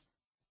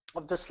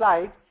the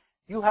slide,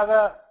 you have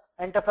a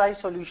enterprise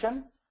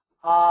solution,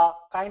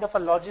 kind of a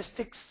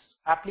logistics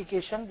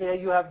application where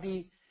you have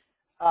the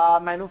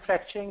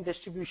manufacturing,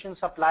 distribution,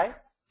 supply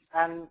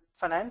and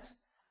finance,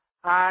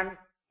 and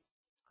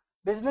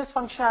business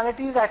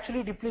functionality is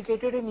actually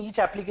duplicated in each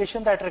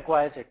application that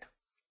requires it.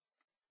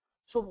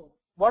 So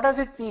what does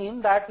it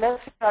mean? That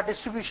let's say our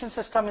distribution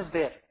system is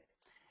there.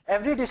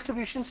 Every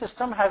distribution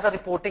system has a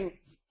reporting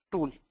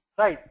tool,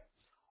 right?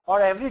 Or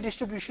every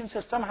distribution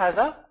system has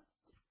a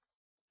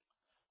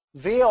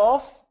way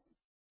of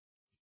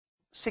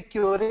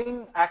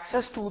securing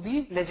access to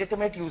the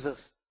legitimate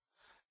users.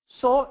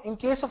 So in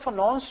case of a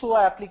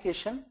non-SOA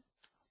application,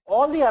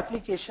 all the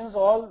applications,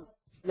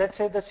 let's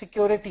say the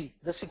security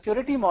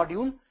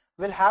module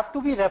will have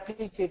to be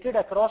replicated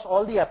across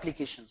all the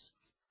applications,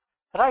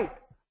 right?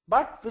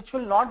 But which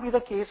will not be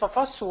the case of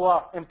a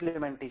SOA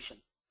implementation.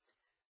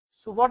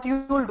 So what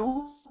you will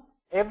do,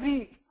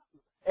 every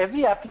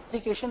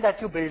application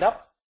that you build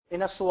up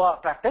in a SOA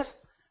practice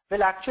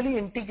will actually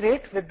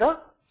integrate with the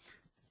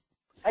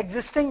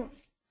existing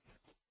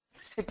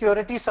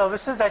security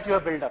services that you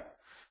have built up.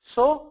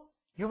 So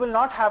you will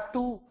not have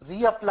to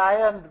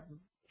reapply and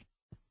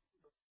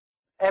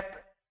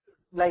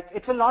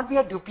it will not be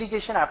a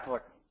duplication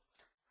effort,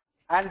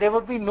 and there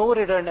would be no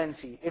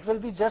redundancy. It will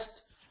be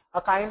just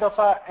a kind of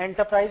a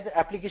enterprise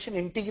application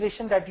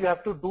integration that you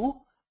have to do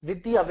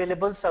with the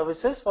available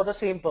services for the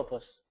same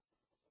purpose,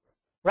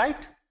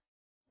 right?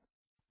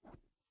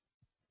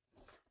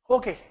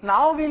 Okay,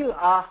 now we'll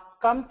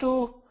come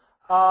to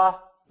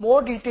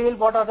more detail.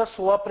 What are the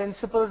SOA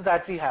principles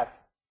that we have,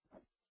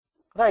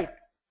 right?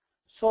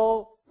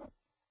 So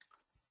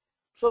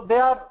they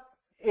are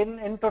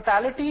in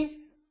totality,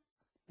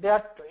 there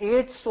are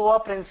 8 SOA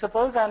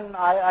principles, and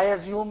I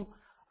assume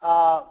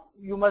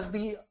you must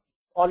be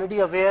already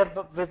aware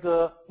with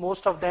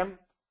most of them.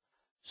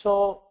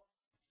 So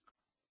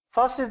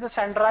first is the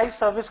standardized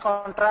service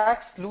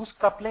contracts, loose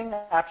coupling,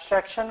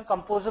 abstraction,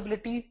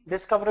 composability,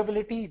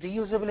 discoverability,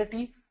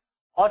 reusability,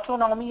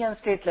 autonomy and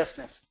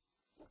statelessness.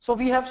 So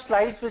we have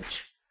slides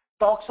which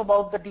talks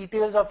about the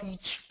details of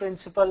each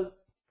principle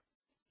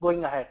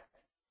going ahead.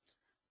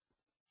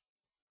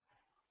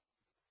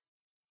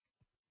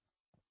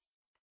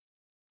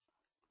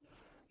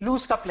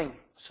 Loose coupling.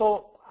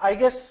 So I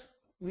guess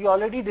we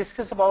already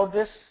discussed about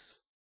this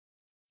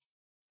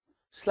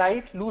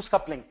slide, loose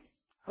coupling,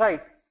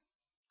 right?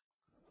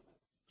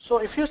 So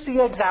if you see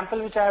an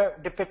example which I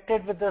have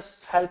depicted with the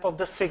help of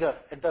the figure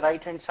at the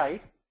right hand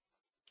side,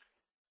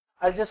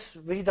 I'll just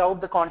read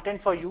out the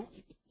content for you.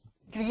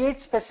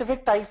 Create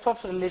specific types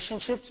of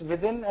relationships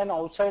within and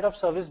outside of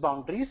service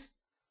boundaries.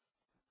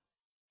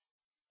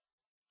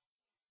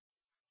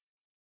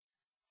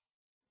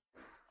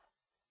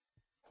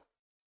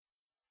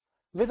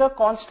 With a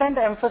constant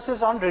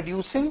emphasis on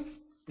reducing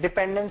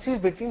dependencies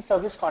between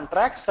service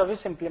contracts,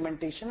 service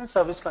implementation and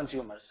service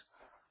consumers.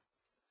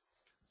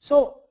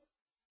 So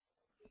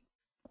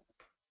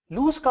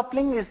loose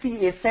coupling is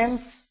the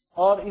essence,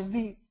 or is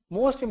the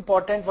most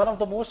important, one of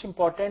the most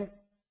important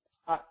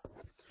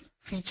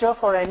feature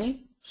for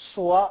any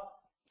SOA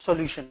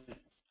solution,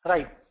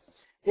 right?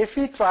 If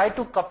we try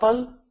to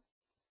couple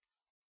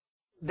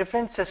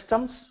different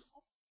systems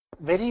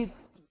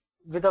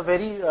with a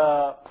very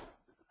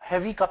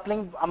heavy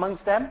coupling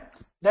amongst them,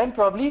 then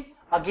probably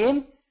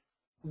again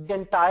the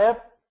entire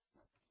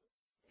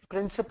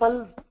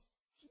principle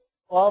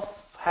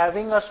of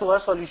having a SOA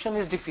solution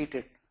is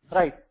defeated,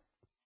 right?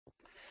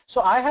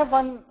 So I have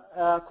one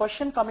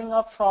question coming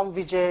up from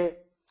Vijay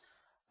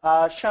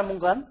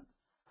Shamugan.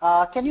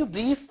 Can you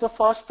brief the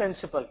first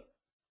principle?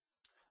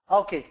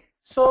 Okay,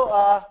 so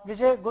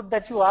Vijay, good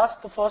that you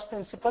asked the first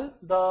principle,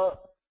 the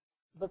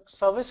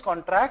service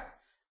contract.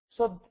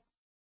 So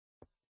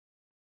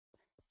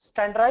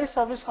standardized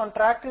service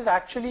contract is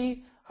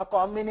actually a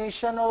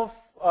combination of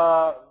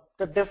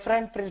the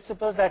different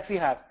principles that we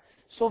have.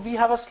 So we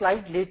have a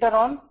slide later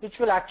on which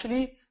will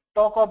actually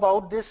talk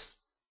about this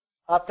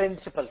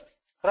principle,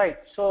 right?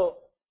 So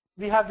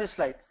we have this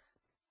slide.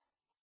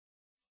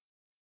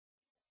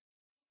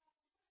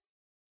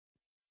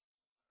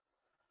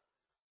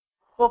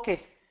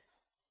 Okay,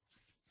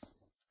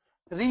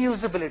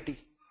 reusability.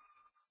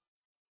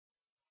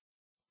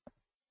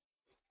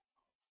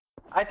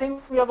 I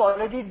think we have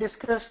already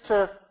discussed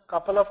a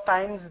couple of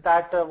times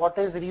that what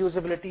is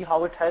reusability,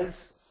 how it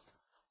helps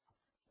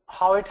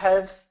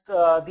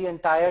the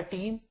entire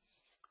team.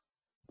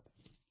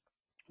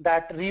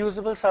 That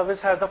reusable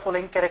service has the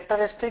following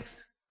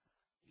characteristics: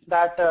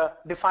 that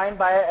defined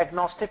by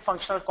agnostic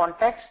functional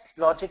context,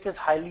 logic is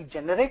highly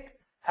generic,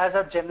 has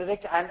a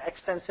generic and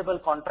extensible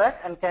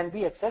contract, and can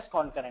be accessed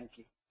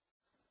concurrently.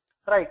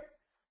 Right.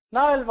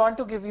 Now I'll want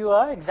to give you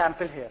an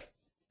example here.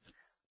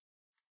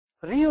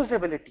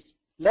 Reusability.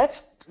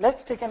 Let's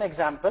take an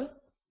example.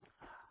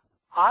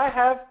 I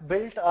have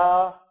built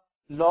a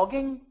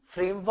logging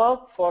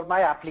framework for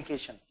my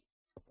application.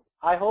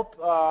 I hope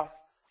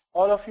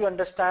all of you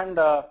understand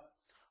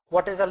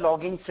what is a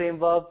logging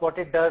framework, what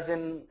it does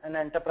in an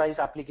enterprise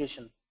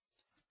application.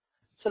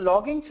 So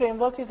logging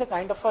framework is a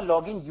kind of a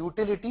logging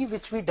utility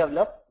which we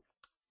develop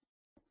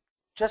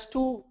just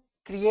to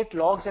create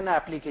logs in an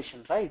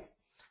application, right?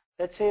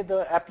 Let's say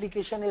the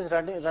application is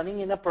running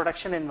in a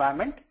production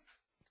environment,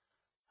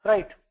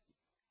 right?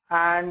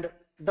 And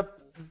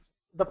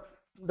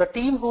the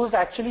team who is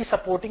actually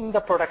supporting the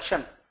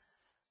production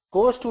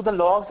goes to the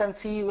logs and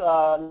see,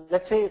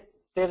 let's say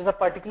there is a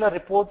particular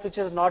report which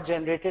is not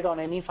generated on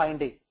any fine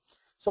day.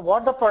 So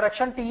what the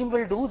production team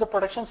will do, the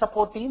production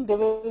support team, they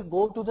will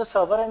go to the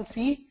server and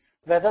see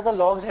whether the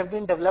logs have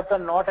been developed or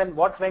not and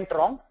what went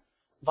wrong,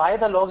 why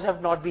the logs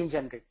have not been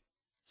generated.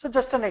 So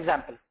just an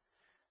example.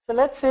 So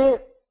let's say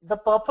the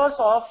purpose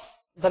of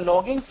the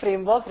logging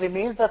framework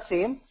remains the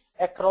same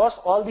across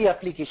all the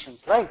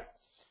applications, right?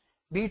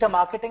 Be it a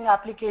marketing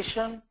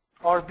application,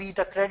 or be it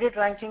a credit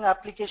ranking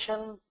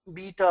application,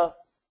 be it a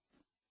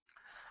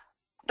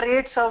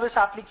trade service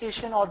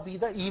application, or be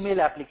the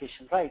email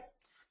application, right?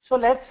 So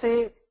let's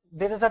say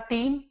there is a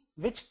team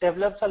which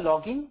develops a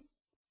logging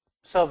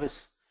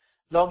service,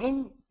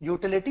 logging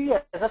utility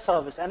as a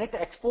service, and it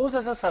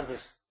exposes as a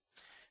service.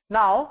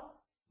 Now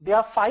there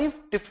are 5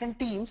 different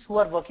teams who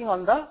are working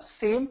on the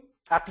same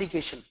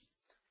application.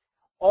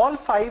 All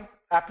 5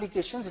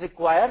 applications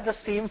require the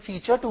same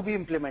feature to be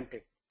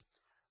implemented.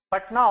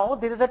 But now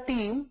there is a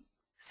team,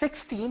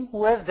 6 team,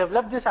 who has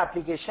developed this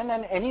application,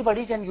 and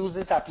anybody can use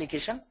this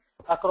application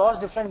across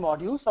different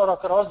modules or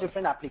across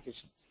different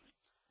applications.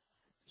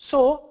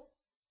 So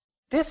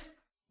this,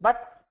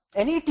 but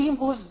any team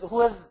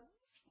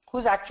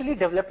who's actually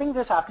developing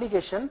this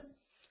application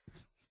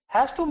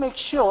has to make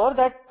sure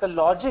that the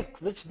logic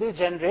which they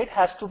generate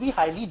has to be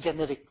highly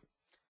generic.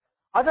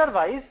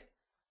 Otherwise,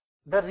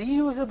 the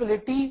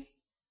reusability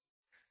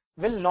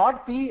will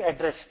not be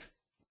addressed.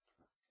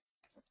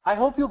 I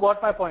hope you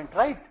got my point,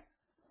 right?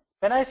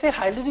 When I say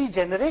highly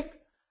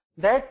generic,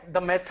 that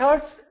the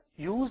methods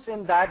used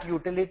in that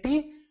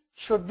utility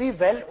should be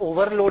well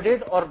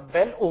overloaded or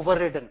well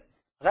overridden,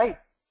 right?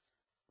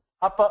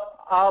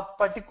 A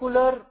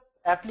particular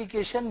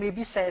application may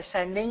be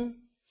sending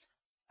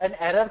an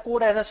error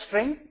code as a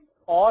string,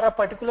 or a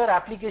particular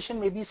application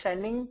may be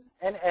sending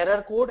an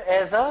error code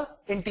as a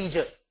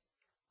integer,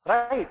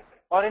 right?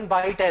 Or in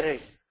byte array.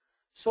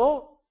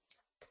 So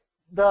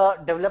the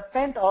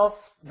development of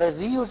the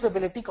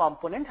reusability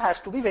component has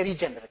to be very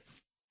generic.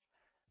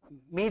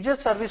 Major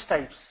service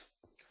types.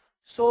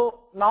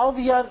 So now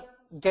we are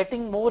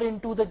getting more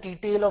into the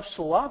detail of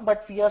SOA,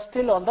 but we are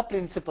still on the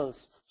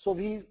principles. So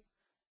we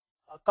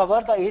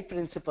cover the 8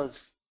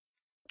 principles.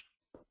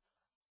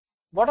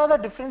 What are the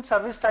different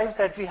service types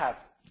that we have?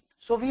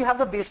 So we have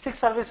the basic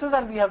services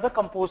and we have the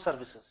compose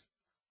services,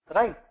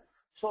 right?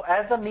 So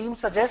as the name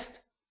suggests,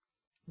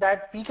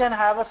 that we can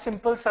have a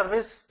simple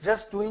service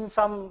just doing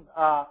some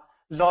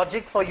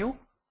logic for you,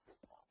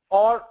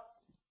 or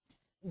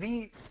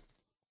we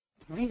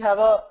have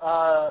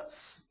a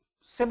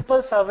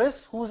simple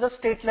service who's a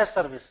stateless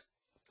service.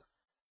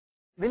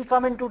 We'll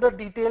come into the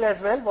detail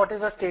as well, what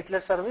is a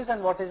stateless service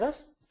and what is a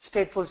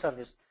stateful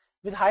service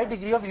with high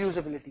degree of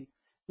usability.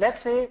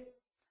 Let's say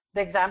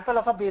the example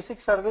of a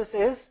basic service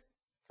is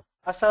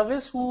a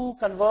service who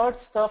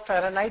converts the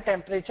Fahrenheit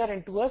temperature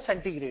into a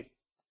centigrade,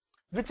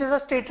 which is a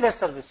stateless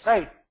service,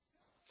 right?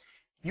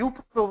 You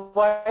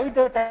provide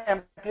the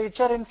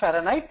temperature in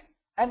Fahrenheit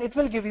and it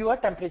will give you a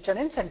temperature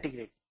in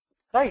centigrade,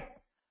 right?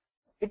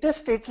 It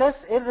is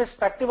stateless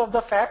irrespective of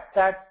the fact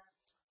that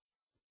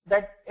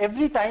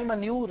every time a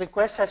new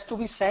request has to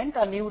be sent,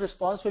 a new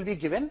response will be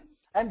given,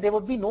 and there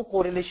would be no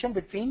correlation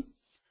between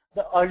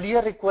the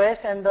earlier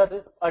request and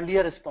the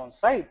earlier response,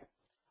 right?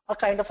 A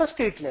kind of a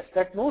stateless,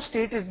 that no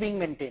state is being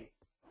maintained.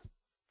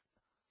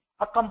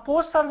 A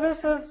compose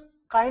service is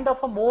kind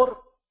of a more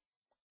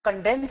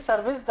condensed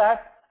service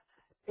that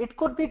it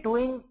could be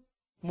doing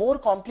more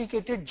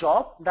complicated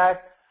job,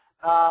 that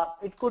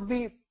it could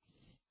be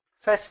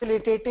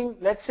facilitating,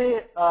 let's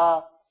say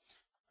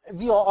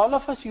we all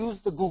of us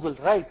use the Google,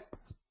 right?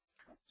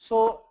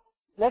 So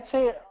let's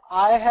say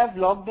I have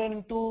logged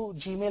into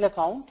Gmail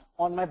account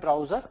on my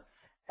browser,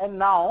 and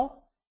now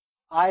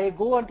I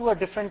go into a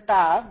different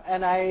tab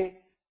and I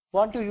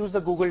want to use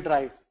the Google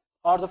Drive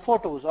or the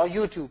photos or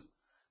YouTube.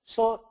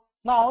 So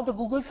now the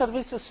Google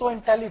service is so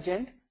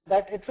intelligent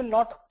that it will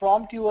not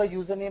prompt you a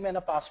username and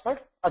a password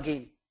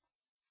again,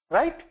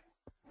 right?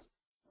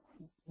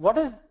 What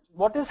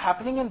is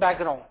happening in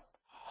background?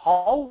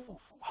 How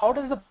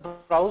does the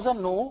browser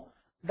know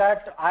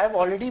that I have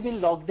already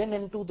been logged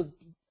into the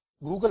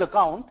Google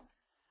account,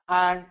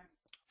 and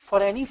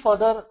for any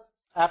further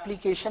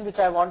application which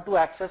I want to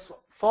access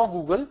for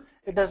Google,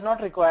 it does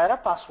not require a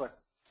password?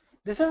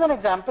 This is an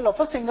example of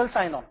a single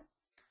sign-on,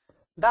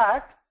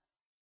 that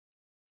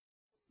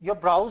your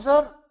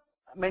browser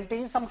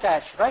maintains some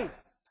cache, right?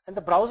 And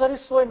the browser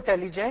is so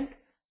intelligent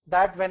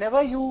that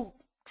whenever you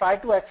try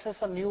to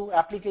access a new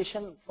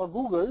application for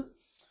Google,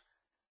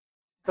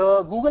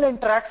 the Google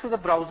interacts with the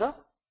browser,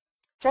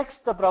 checks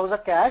the browser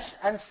cache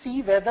and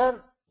see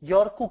whether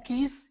your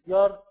cookies,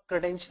 your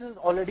credentials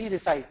already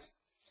resides.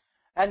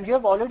 And you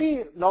have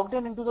already logged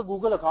into the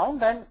Google account,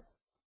 then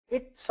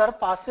it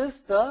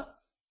surpasses the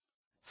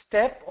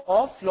step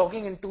of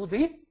logging into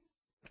the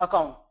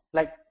account,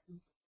 like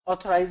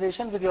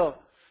authorization with your.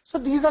 So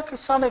these are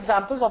some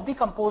examples of the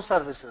compose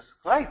services,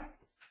 right?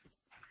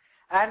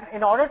 And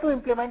in order to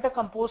implement a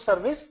compose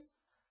service,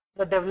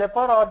 the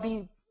developer or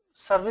the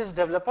service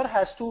developer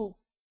has to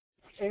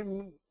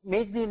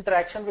make the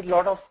interaction with a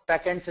lot of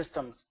backend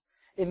systems.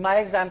 In my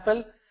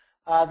example,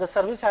 the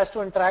service has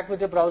to interact with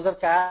the browser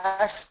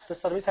cache, the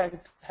service has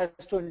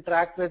to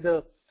interact with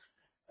the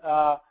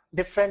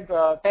different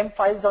temp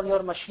files on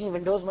your machine,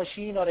 Windows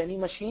machine or any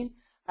machine,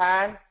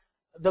 and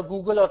the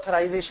Google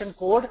authorization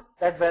code,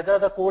 that whether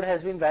the code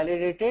has been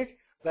validated,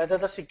 whether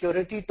the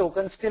security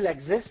token still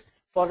exists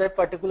for that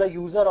particular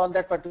user on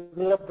that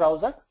particular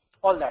browser,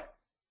 all that.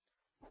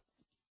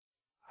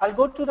 I'll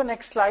go to the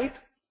next slide.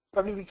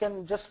 Probably we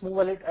can just move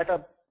a little at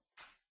a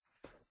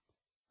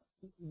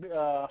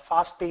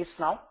fast pace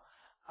now.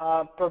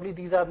 Probably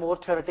these are more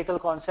theoretical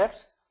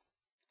concepts.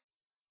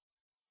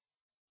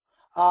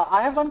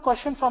 I have one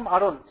question from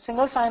Arun.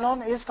 Single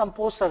sign-on is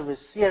compose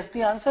service? Yes,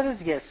 the answer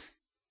is yes.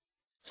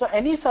 So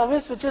any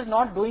service which is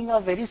not doing a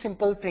very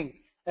simple thing,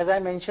 as I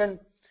mentioned,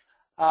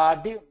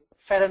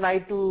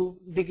 Fahrenheit to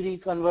degree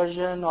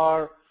conversion,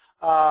 or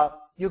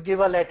you give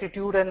a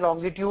latitude and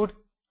longitude,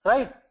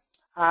 right?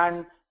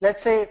 And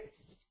let's say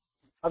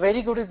a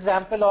very good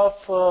example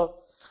of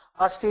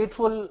a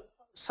stateful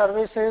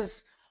service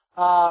is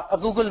a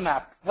Google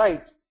map,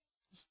 right?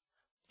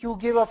 You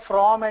give a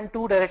from and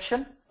to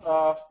direction,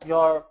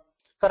 your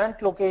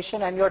current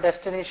location and your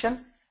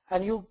destination,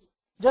 and you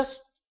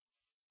just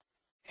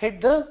hit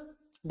the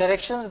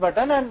directions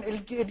button and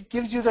it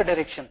gives you the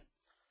direction.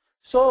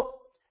 So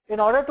in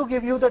order to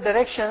give you the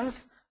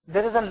directions,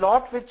 there is a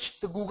lot which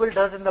the Google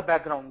does in the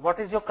background. What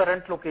is your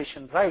current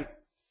location, right?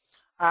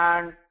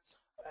 And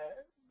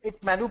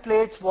it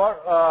manipulates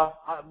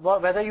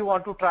whether you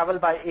want to travel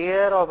by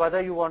air or whether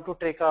you want to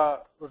take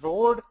a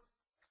road.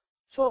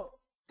 So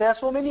there are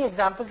so many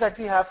examples that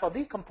we have for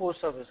the compose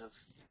services.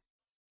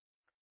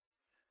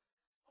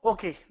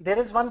 Okay, there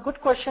is one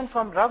good question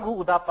from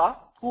Raghu Udapa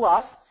who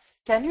asks,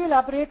 can you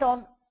elaborate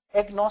on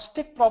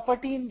agnostic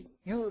property in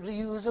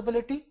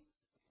reusability?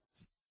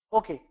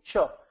 Okay,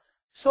 sure.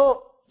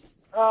 So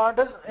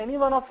does any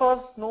one of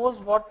us knows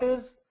what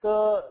is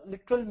the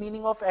literal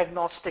meaning of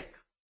agnostic?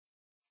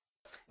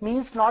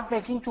 Means not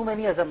making too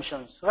many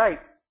assumptions,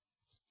 right?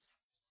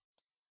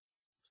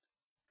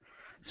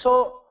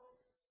 So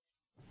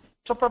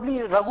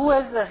probably Raghu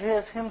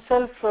has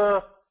himself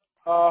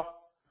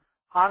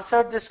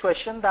answered this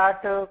question,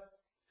 that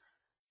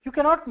you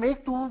cannot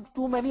make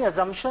too many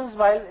assumptions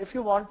while if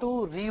you want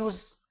to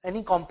reuse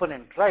any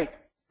component, right?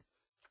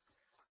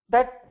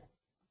 That,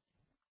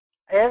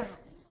 as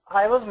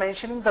I was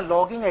mentioning the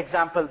logging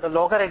example, the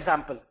logger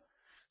example.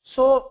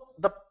 So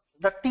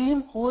the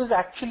team who is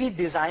actually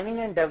designing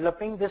and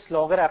developing this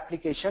logger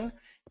application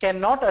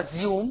cannot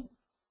assume,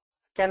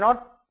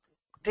 cannot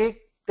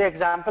take the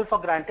example for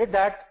granted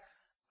that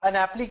an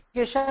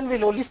application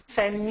will only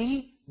send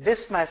me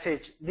this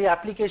message. The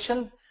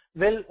application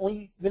will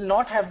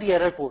not have the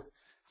error code.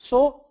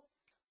 So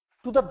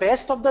to the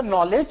best of the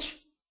knowledge,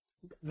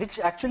 which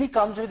actually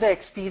comes with the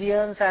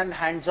experience and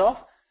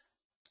hands-off,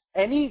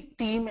 any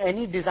team,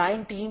 any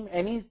design team,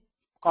 any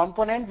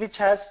component which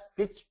has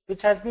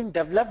been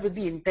developed with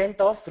the intent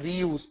of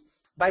reuse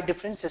by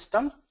different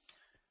systems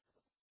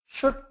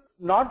should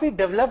not be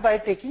developed by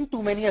taking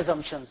too many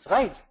assumptions,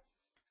 right?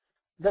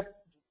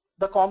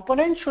 The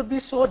component should be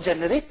so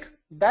generic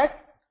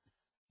that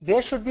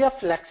there should be a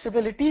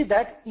flexibility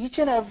that each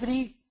and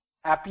every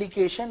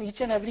application,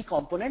 each and every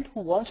component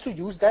who wants to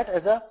use that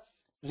as a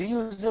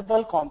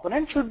reusable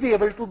component should be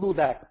able to do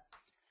that.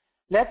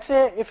 Let's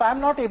say if I'm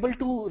not able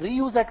to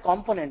reuse that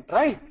component,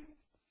 right?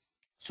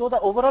 So the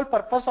overall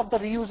purpose of the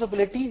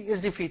reusability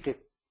is defeated.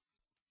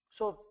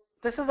 So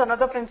this is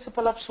another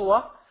principle of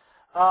SOA.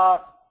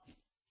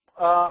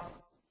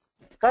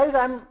 Guys,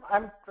 I'm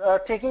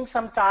taking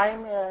some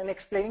time in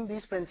explaining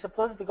these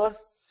principles,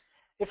 because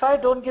if I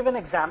don't give an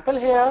example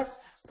here,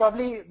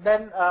 probably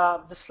then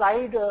the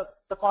slide,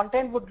 the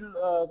content would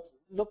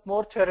look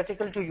more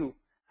theoretical to you,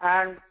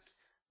 and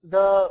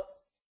the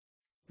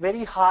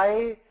very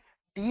high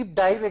deep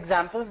dive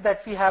examples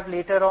that we have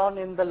later on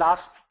in the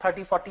last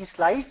 30-40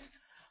 slides,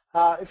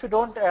 if you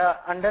don't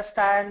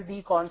understand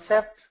the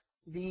concept,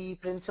 the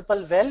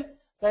principle well,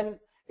 then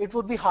it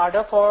would be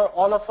harder for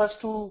all of us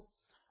to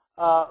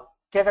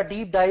get a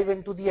deep dive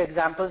into the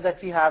examples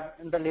that we have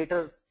in the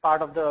later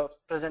part of the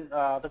present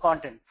the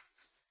content.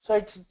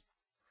 So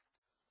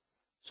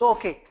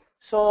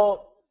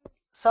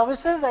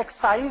services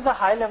exercise a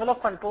high level of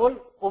control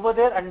over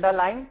their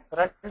underlying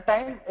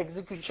runtime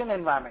execution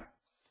environment.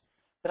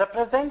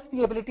 Represents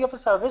the ability of a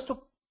service to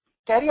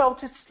carry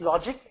out its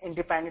logic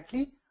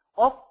independently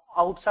of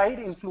outside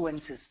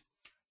influences.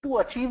 To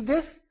achieve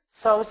this,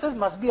 services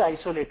must be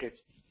isolated.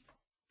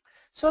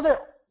 So the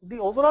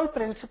overall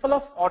principle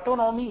of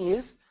autonomy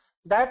is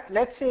that,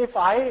 let's say if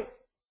I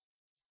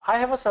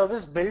have a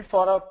service built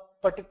for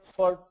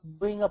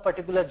doing a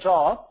particular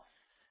job,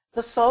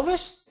 the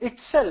service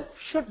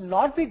itself should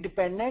not be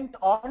dependent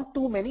on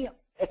too many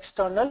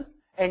external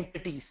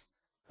entities,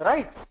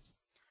 right?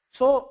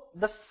 So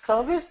the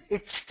service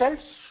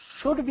itself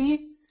should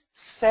be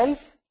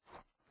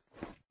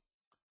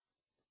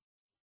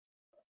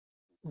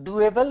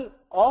self-doable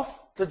of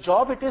the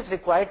job it is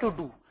required to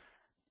do.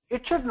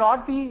 It should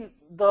not be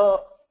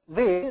the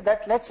way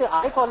that, let's say,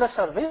 I call a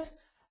service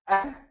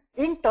and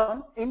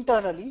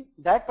internally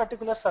that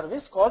particular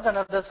service calls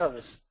another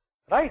service,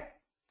 right?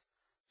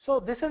 So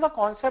this is a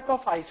concept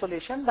of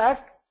isolation,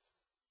 that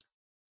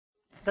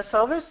the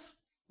service,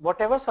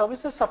 whatever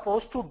service is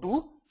supposed to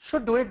do,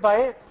 should do it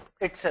by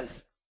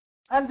itself.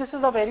 And this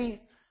is a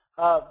very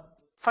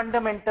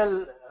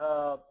fundamental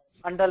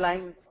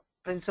underlying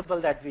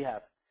principle that we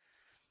have.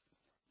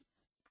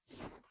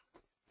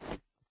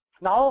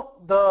 Now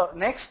the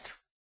next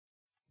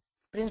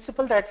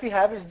principle that we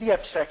have is the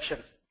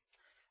abstraction,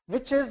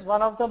 which is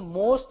one of the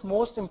most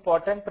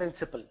important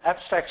principle,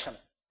 abstraction.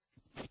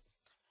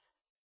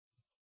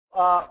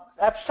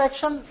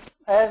 Abstraction,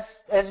 as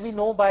we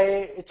know by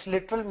its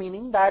literal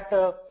meaning, that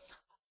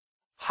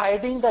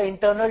hiding the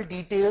internal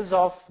details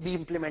of the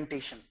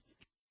implementation.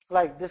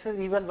 Like this is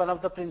even one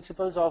of the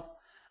principles of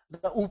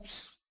the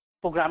OOPS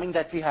programming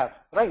that we have,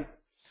 right?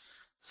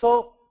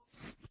 So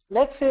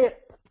let's say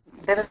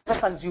there is a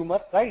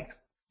consumer, right?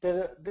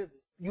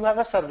 You have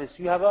a service,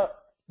 you have a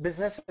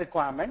business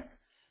requirement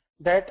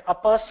that a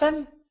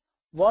person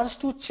wants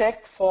to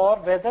check for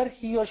whether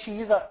he or she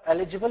is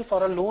eligible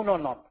for a loan or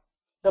not.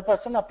 The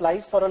person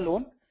applies for a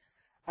loan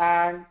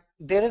and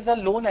there is a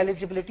loan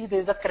eligibility,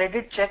 there is a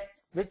credit check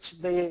which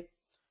the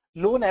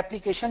loan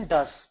application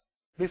does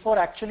before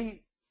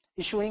actually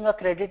issuing a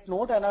credit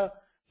note and a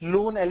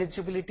loan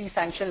eligibility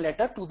sanction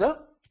letter to the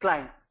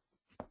client.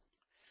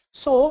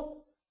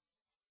 So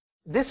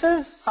this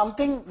is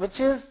something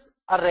which is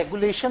a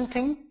regulation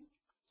thing.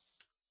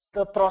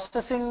 The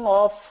processing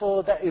of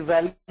the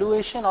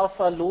evaluation of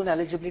a loan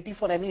eligibility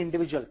for any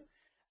individual.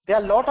 There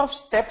are a lot of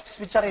steps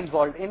which are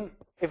involved in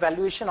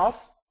evaluation of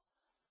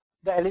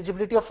the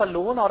eligibility of a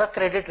loan or a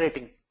credit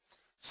rating.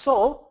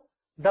 So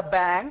the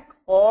bank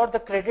or the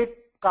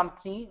credit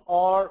company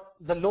or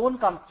the loan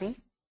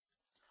company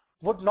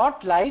would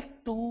not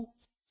like to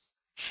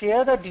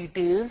share the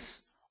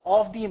details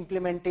of the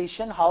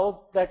implementation,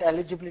 how that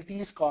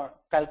eligibility is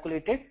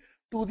calculated,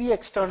 to the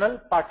external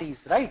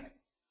parties, right?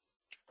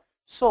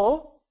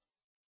 So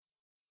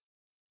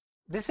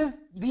this is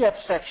the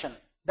abstraction,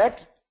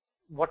 that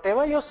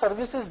whatever your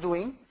service is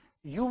doing,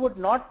 you would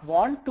not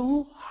want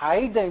to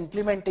hide the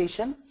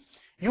implementation.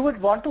 You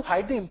would want to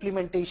hide the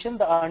implementation,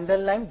 the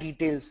underlying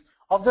details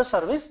of the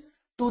service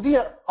to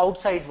the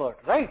outside world,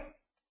 right?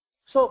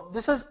 So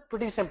this is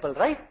pretty simple,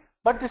 right?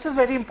 But this is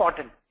very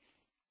important.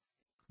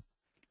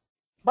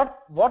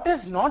 But what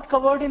is not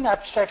covered in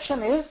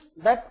abstraction is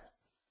that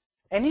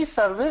any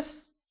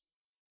service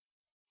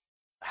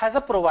has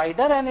a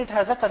provider and it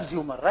has a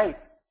consumer, right?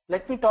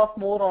 Let me talk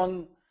more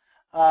on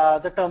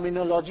the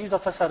terminologies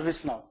of a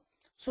service now.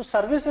 So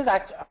service is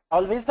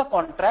always the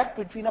contract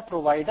between a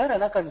provider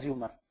and a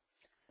consumer.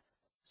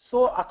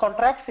 So a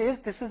contract says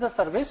this is the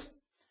service.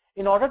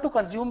 In order to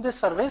consume this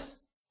service,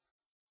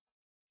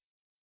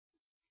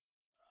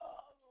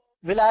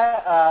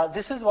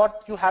 this is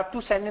what you have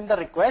to send in the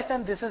request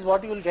and this is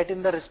what you will get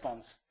in the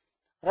response,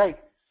 right?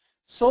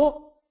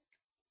 So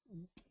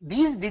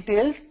these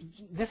details,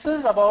 this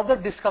is about the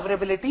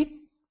discoverability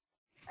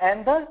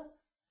and the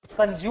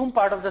consume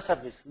part of the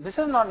service. This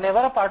is never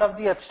a part of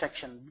the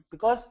abstraction,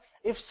 because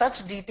if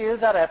such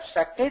details are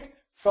abstracted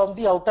from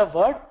the outer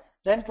world,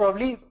 then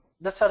probably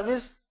the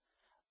service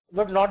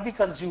would not be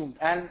consumed,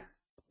 and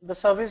the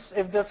service,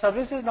 if the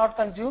service is not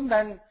consumed,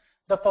 then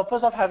the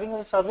purpose of having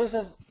a service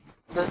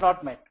does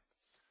not met.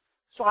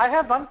 So I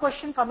have one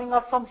question coming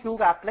up from Hugh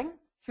Appling.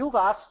 Hugh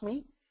asked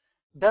me,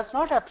 does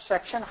not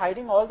abstraction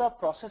hiding all the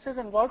processes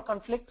involved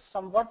conflict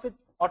somewhat with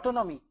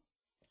autonomy?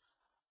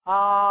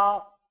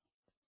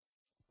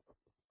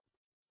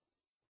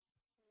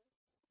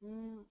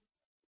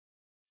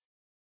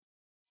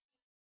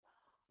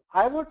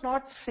 I would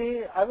not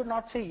say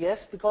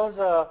yes, because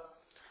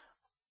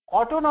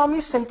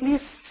autonomy simply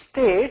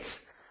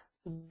states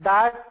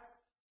that,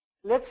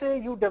 let's say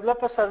you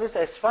develop a service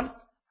S1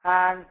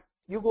 and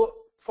you go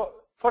for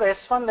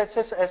S1, let's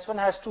say S1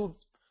 has to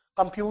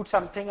compute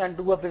something and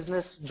do a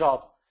business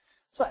job.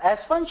 So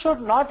S1 should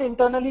not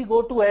internally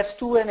go to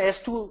S2 and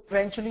S2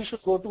 eventually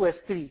should go to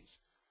S3.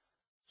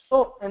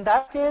 So in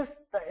that case,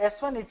 the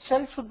S1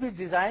 itself should be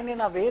designed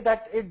in a way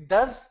that it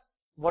does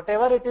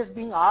whatever it is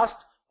being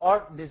asked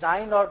or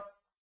designed or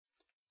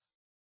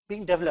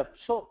being developed.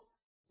 So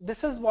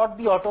this is what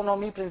the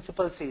autonomy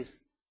principle says.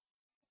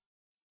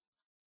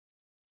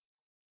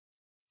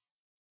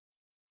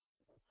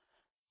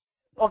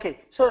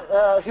 Okay,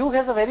 so Hugh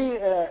has a very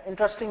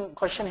interesting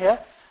question here.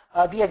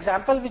 The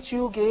example which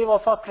you gave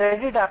of a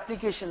credit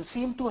application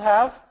seemed to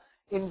have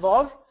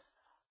involved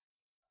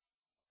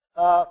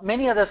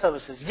many other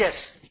services.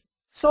 Yes.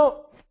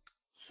 So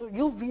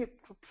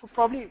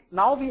probably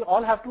now we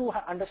all have to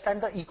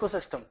understand the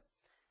ecosystem.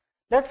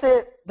 Let's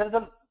say there's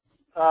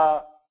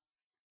a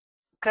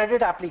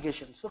credit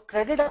application. So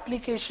credit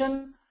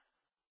application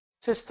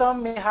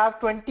system may have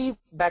 20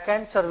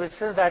 backend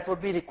services that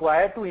would be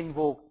required to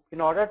invoke in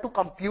order to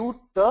compute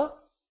the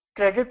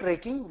credit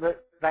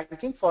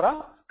ranking for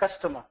a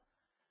customer.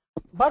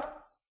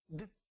 But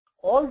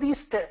all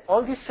these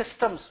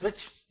systems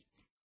which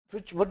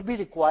would be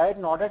required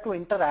in order to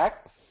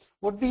interact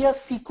would be a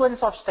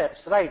sequence of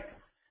steps, right?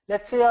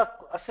 Let's say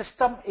a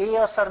system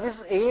A, a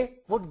service A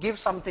would give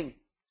something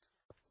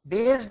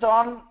based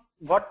on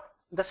what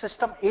the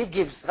system A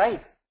gives,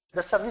 right?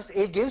 The service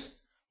A gives,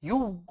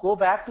 you go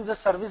back to the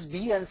service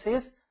B and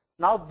says,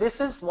 now this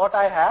is what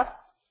I have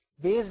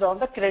based on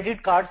the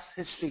credit card's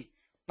history.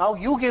 Now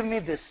you give me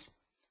this.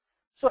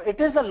 So it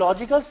is a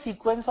logical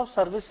sequence of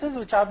services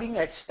which are being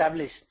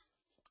established.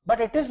 But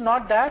it is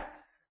not that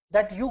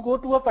you go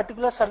to a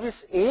particular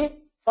service A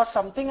for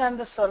something and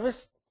the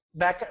service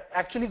back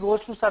actually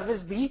goes to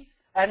service B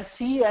and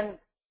C and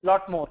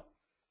lot more.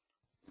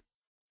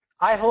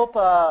 I hope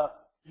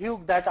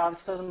Hugh, that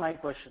answers my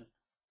question.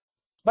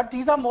 But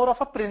these are more of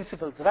a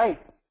principles, right?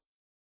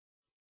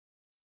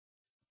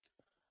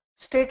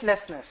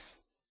 Statelessness.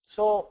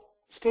 So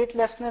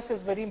statelessness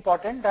is very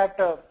important, that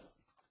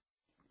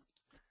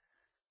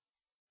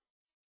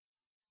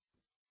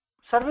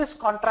service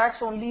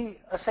contracts only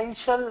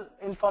essential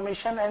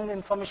information, and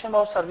information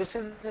about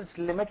services is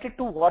limited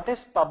to what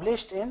is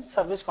published in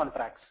service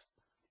contracts.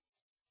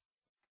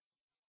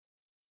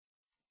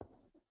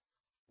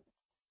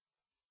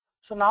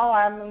 So now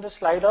I am in the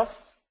slide of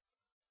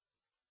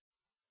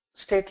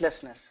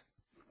statelessness.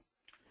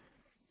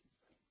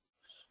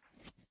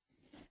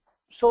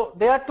 So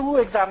there are two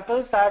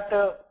examples,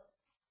 that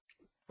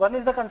one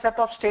is the concept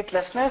of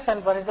statelessness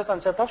and one is the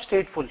concept of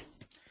stateful.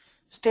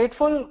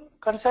 Stateful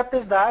concept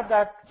is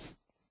that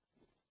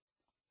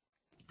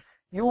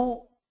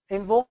you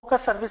invoke a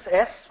service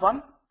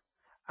S1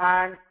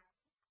 and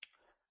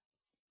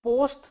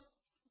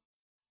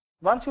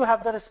once you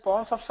have the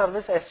response of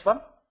service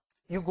S1,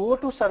 you go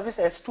to service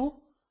S2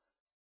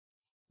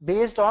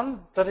 based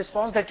on the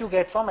response that you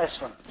get from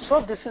S1.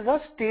 So this is a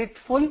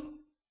stateful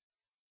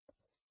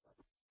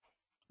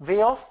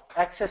way of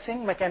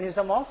accessing,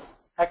 mechanism of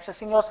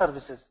accessing your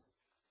services.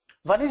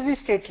 One is the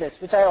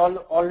stateless, which I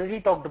already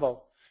talked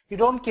about. You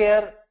don't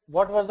care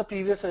what was the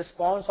previous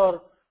response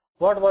or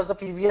what was the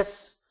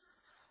previous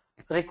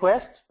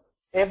request.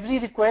 Every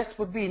request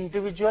would be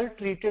individual,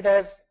 treated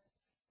as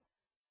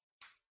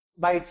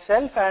by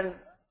itself, and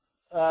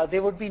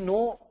there would be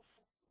no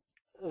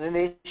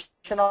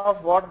relation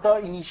of what the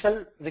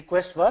initial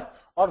requests were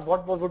or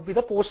what would be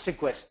the post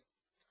request.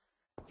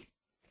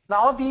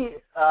 Now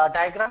the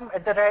diagram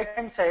at the right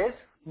hand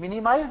says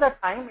minimize the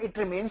time it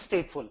remains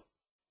stateful.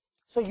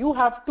 So you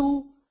have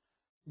to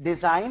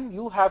design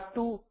your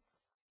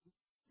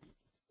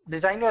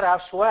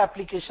SOA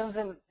applications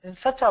in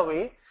such a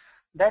way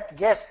that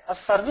yes, a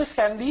service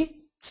can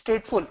be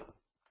stateful.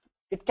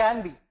 It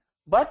can be,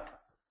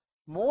 but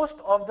most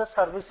of the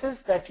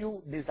services that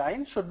you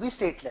design should be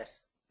stateless,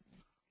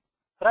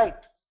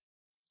 right?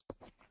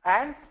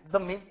 And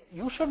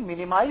you should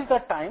minimize the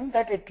time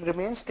that it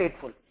remains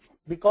stateful,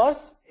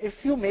 because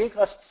if you make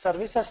a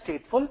service as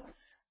stateful,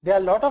 there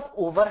are a lot of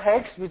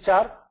overheads which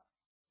are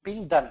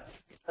being done,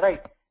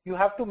 right? You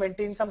have to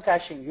maintain some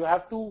caching, you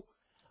have to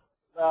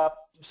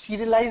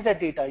serialize that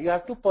data, you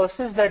have to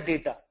persist that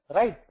data,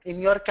 right?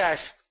 In your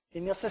cache,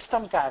 in your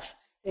system cache,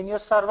 in your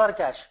server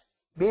cache,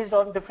 based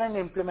on different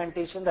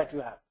implementation that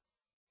you have,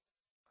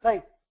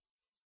 right?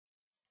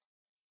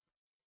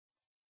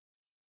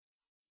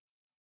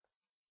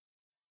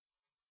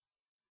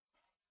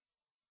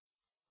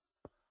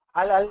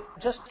 I'll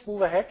just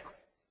move ahead.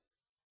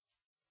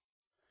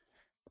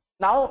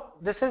 Now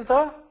this is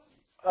the,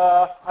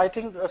 I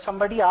think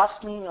somebody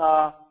asked me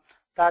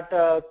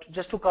that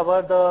just to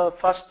cover the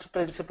first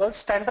principle,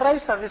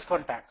 standardized service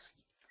contacts.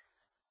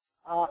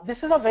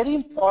 This is a very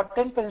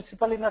important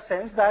principle in a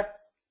sense that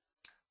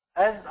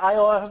as I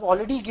have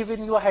already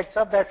given you a heads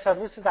up, that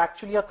service is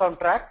actually a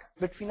contract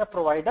between a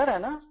provider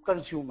and a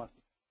consumer,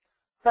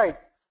 right?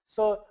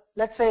 So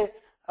let's say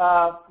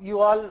you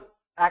all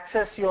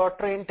access your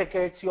train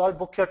tickets, you all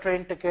book your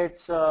train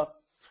tickets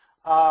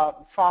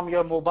from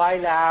your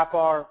mobile app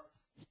or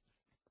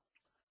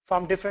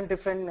from different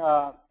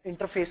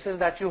interfaces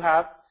that you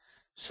have.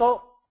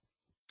 So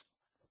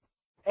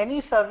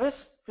any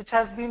service which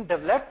has been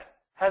developed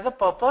has a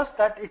purpose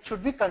that it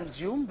should be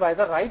consumed by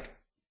the right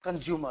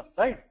consumer,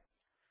 right?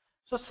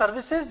 So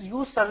services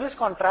use service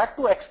contract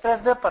to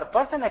express their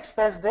purpose and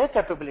express their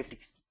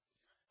capabilities.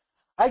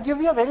 I give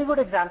you a very good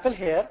example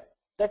here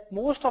that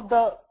most of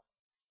the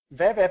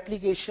web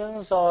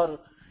applications or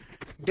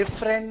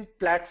different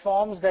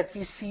platforms that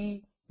we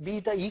see, be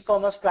it the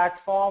e-commerce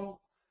platform,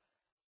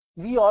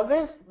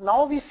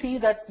 now we see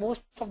that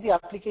most of the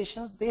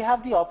applications, they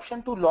have the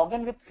option to log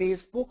in with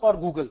Facebook or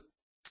Google.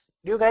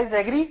 Do you guys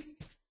agree?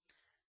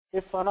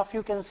 If one of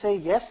you can say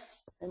yes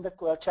in the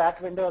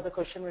chat window or the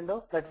question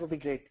window, that would be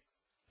great.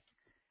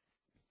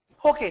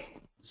 Okay,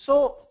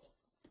 so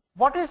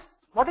what is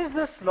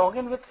this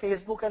login with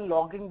Facebook and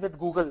login with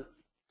Google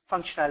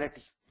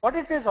functionality? What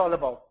it is all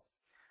about?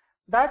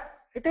 That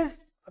it is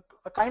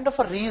a kind of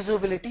a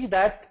reusability,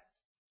 that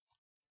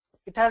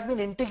it has been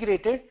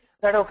integrated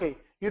that okay,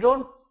 you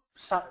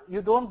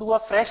don't do a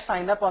fresh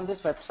sign up on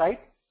this website.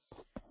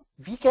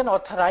 We can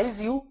authorize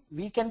you,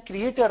 we can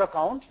create your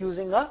account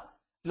using a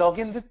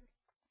login with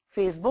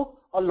Facebook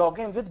or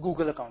login with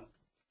Google account.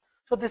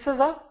 So this is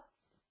a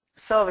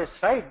service,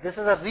 right? This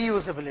is a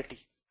reusability,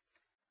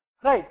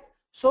 right?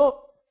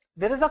 So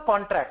there is a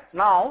contract.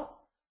 Now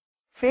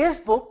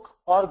Facebook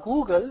or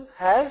Google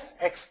has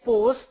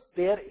exposed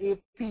their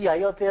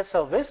API or their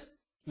service,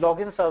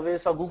 login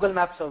service or Google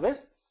Map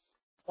service,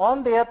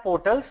 on their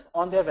portals,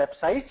 on their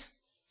websites,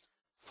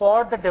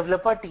 for the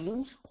developer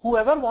teams.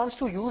 Whoever wants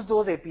to use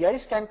those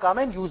APIs can come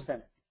and use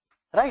them,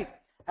 right?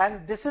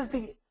 And this is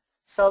the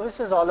service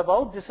is all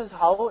about. This is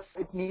how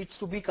it needs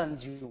to be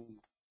consumed.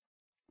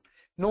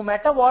 No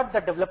matter what the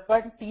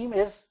development team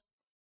is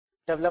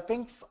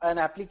developing an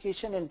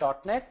application in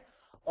 .NET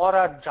or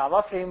a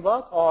Java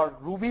framework or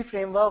Ruby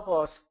framework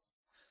or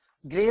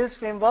Grails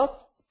framework,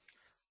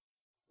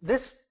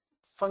 this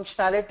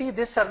functionality,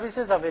 this service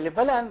is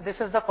available and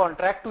this is the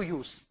contract to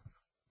use.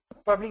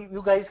 Probably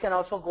you guys can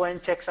also go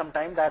and check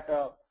sometime that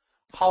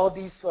how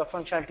these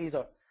functionalities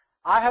are.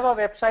 I have a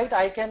website,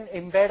 I can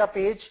embed a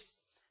page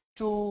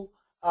to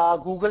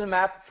Google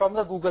Map, from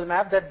the Google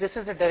Map, that this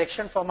is the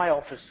direction for my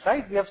office,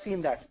 right? We have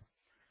seen that.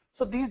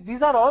 So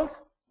these are all,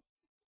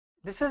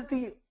 this is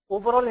the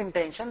overall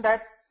intention,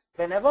 that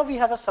whenever we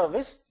have a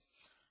service,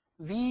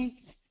 we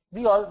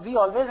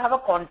always have a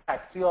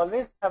contract, we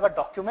always have a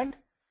document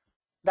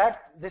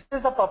that this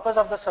is the purpose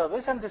of the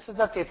service and this is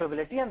the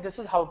capability and this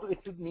is how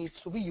it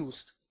needs to be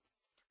used.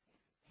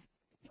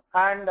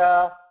 And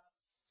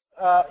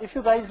if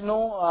you guys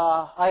know,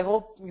 I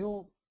hope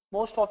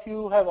most of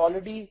you have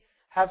already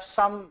have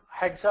some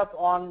heads up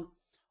on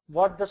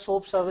what the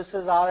SOAP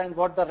services are and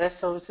what the REST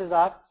services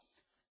are.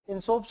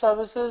 In SOAP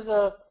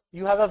services,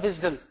 you have a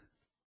WSDL,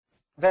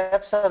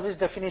 Web Service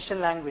Definition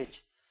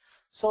Language.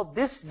 So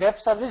this Web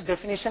Service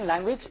Definition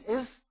Language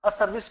is a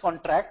service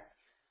contract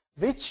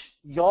which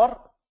your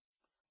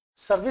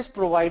service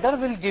provider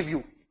will give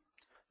you.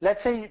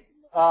 Let's say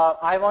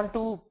I want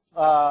to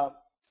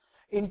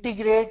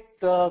integrate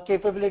the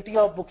capability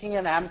of booking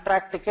an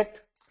Amtrak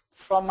ticket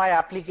from my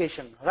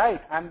application,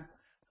 right? I'm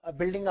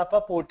building up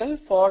a portal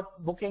for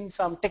booking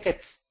some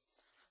tickets.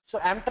 So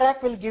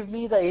Amtrak will give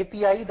me the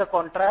API, the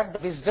contract,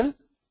 the WSDL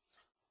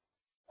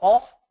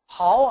of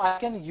how I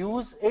can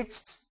use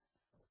its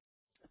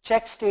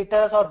check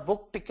status or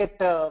book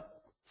ticket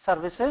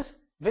services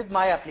with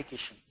my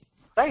application,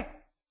 right?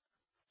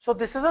 So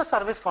this is a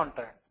service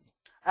contract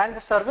and the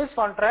service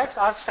contracts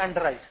are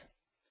standardized.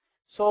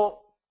 So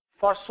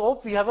for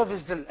SOAP we have a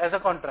WSDL as a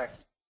contract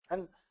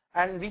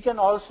and we can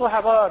also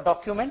have a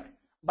document,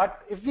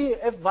 but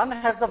if one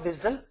has the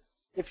WSDL,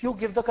 if you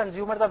give the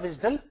consumer the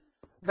WSDL,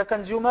 the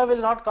consumer will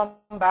not come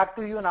back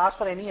to you and ask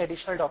for any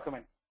additional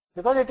document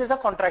because it is a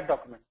contract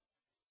document.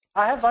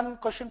 I have one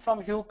question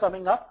from Hugh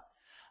coming up.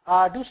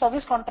 Do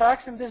service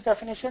contracts in this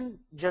definition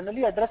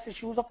generally address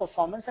issues of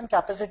performance and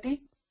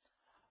capacity?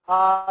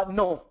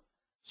 No.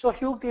 So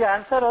Hugh, the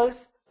answer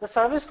is the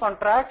service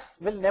contracts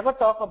will never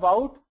talk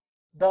about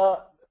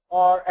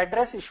or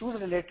address issues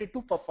related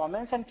to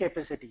performance and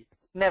capacity.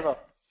 Never.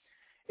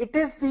 It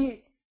is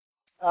the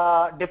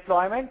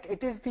deployment.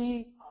 It is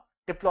the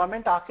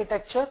deployment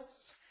architecture.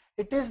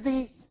 It is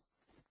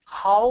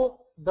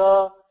how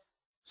the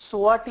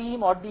SOA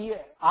team or the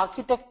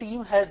architect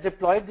team has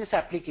deployed this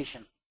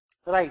application.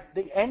 Right.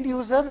 The end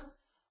user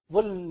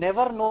will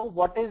never know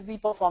what is the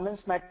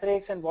performance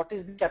metrics and what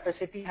is the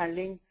capacity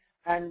handling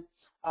and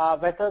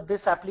whether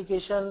this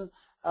application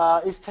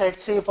is thread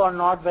safe or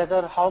not,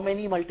 whether how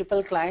many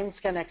multiple clients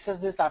can access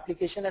this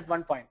application at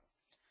one point.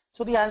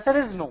 So the answer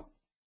is no.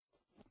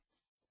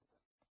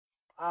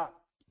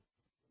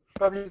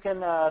 Probably you can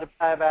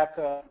reply back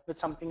with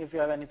something if you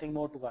have anything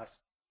more to ask.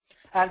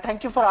 And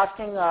thank you for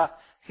asking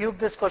Hugh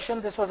this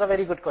question. This was a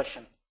very good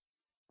question.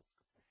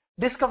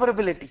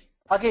 Discoverability.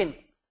 Again,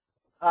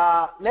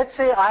 let's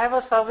say I have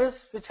a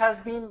service which has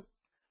been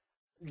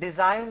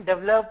designed,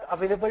 developed,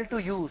 available to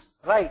use,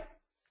 right?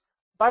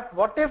 But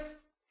what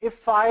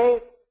if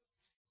I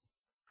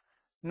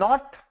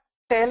not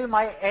tell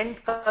my end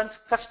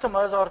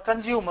customers or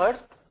consumers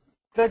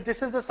that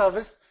this is the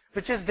service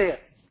which is there?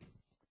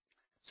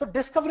 So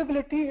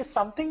discoverability is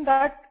something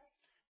that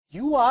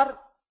you are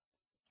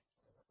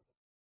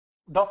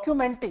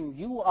documenting,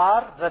 you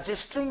are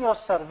registering your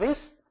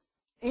service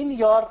in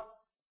your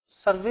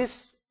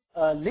service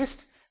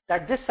list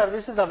that this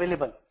service is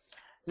available.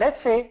 Let's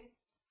say,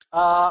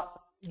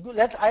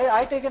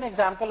 I take an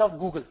example of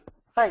Google,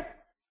 right?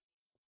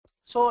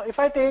 So if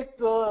I take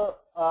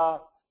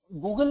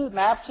Google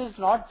Maps is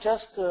not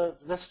just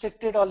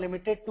restricted or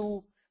limited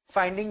to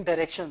finding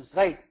directions,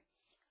 right?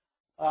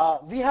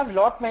 We have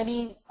lot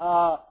many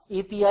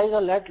APIs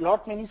or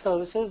lot many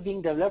services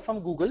being developed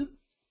from Google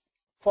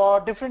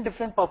for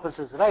different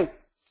purposes, right?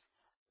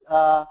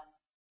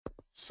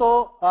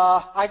 So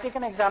I take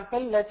an example.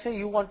 Let's say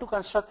you want to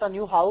construct a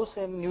new house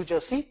in New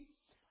Jersey,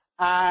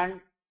 and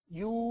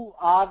you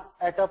are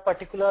at a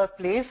particular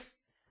place,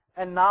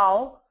 and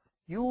now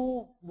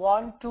you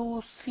want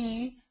to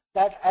see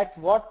that at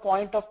what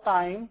point of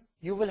time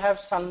you will have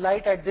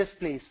sunlight at this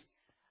place,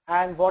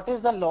 and what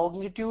is the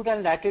longitude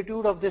and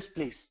latitude of this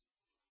place,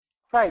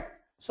 right?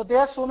 So there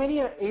are so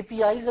many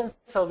APIs and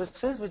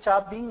services which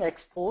are being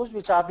exposed,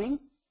 which are being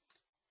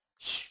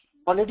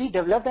already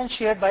developed and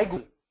shared by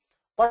Google.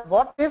 But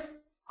what if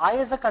I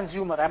as a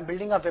consumer, I'm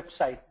building a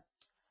website,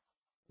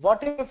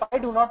 what if I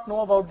do not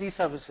know about these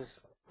services?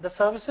 The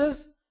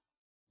services,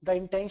 the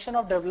intention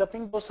of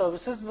developing those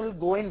services will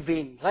go in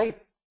vain,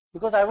 right?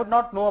 Because I would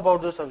not know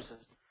about those services.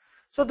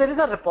 So there is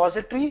a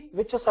repository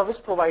which a service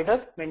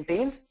provider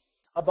maintains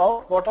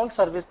about what all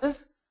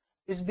services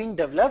is being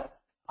developed,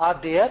 are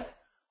there,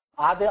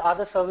 are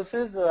the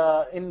services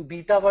in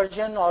beta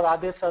version, or are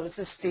their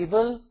services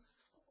stable,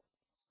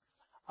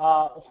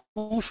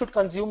 who should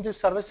consume these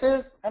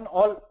services, and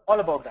all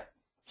about that.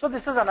 So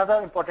this is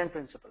another important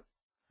principle.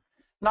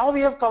 Now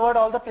we have covered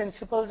all the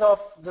principles of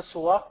the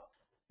SOA.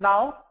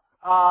 Now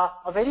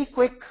a very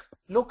quick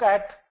look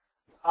at,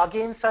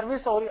 again,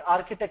 service or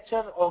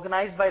architecture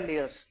organized by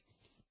layers,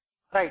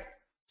 right?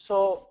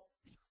 So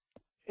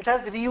it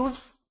has reuse,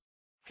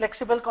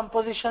 flexible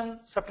composition,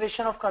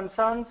 separation of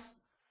concerns,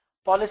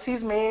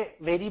 policies may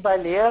vary by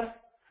layer,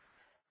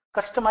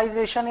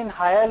 customization in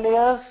higher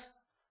layers,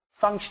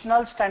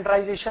 functional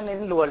standardization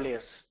in lower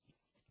layers.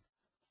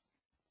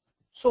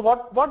 So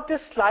what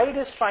this slide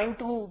is trying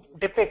to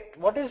depict,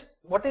 what is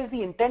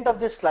the intent of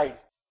this slide?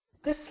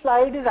 This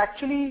slide is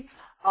actually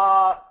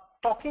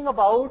talking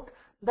about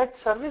that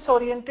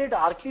service-oriented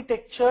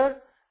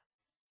architecture,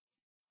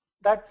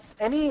 that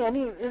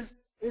is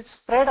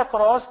spread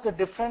across the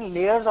different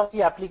layers of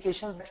the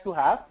applications that you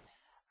have,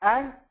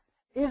 and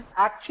is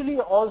actually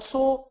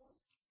also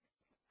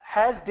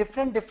has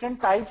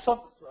different types of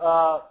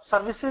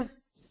services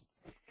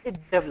it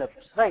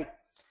develops, right?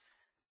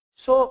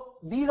 So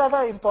these are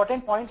the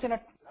important points in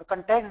a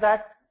context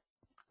that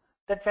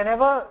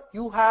whenever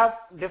you have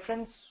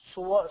different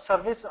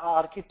service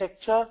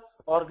architecture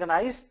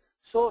organized,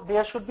 so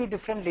there should be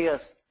different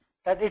layers,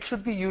 that it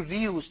should be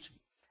reused,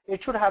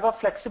 it should have a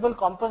flexible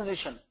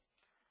composition,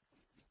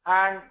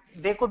 and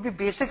there could be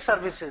basic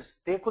services,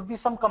 there could be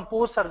some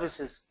composed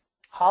services.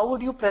 How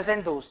would you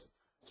present those?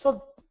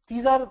 So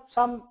these are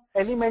some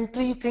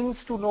elementary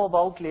things to know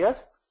about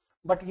layers,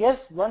 but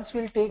yes, once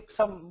we'll take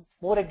some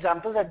more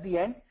examples at the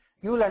end,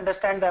 you will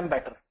understand them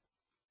better.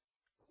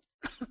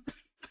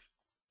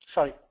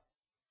 Sorry.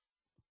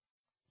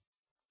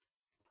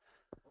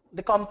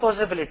 The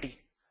composability.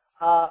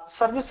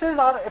 Services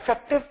are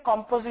effective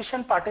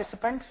composition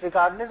participants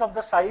regardless of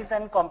the size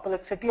and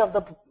complexity of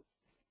the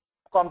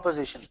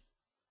composition.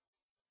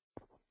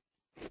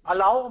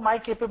 Allow my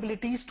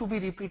capabilities to be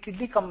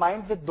repeatedly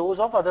combined with those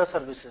of other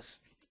services.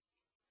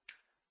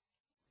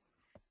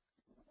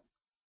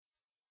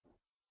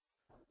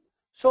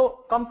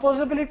 So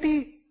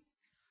composability,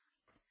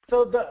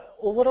 so the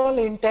overall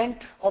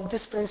intent of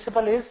this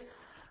principle is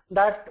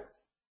that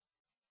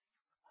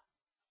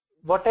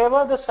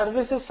whatever the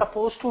service is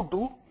supposed to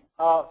do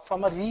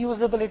from a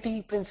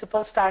reusability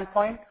principle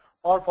standpoint,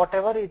 or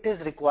whatever it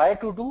is required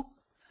to do,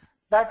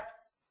 that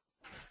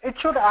it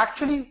should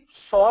actually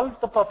solve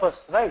the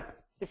purpose, right?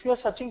 If you are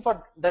searching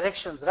for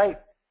directions, right,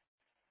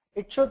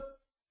 it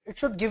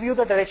should give you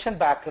the direction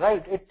back,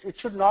 right? It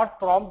should not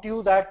prompt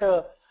you that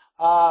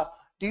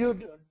do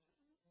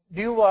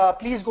you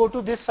please go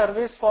to this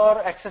service for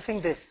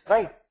accessing this,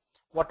 right?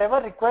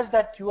 Whatever request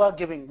that you are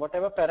giving,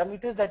 whatever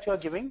parameters that you are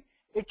giving,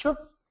 it should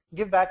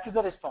give back to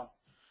the response.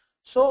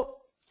 So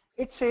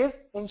it says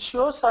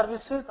ensure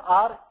services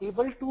are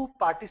able to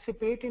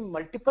participate in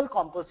multiple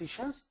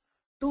compositions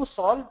to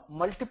solve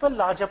multiple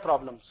larger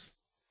problems,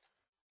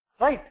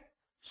 right?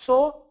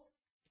 So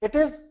it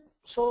is,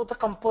 so the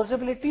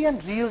composability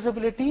and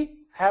reusability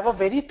have a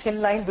very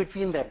thin line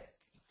between them.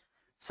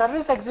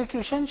 Service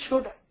execution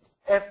should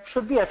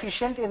should be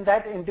efficient in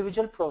that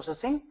individual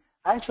processing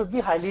and should be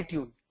highly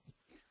tuned.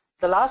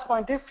 The last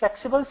point is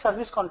flexible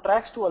service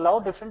contracts to allow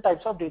different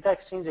types of data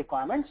exchange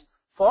requirements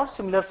for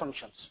similar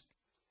functions.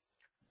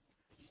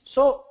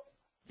 So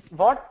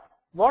what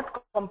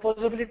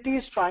composability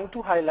is trying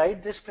to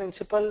highlight, this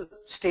principle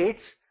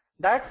states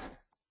that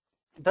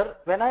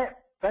when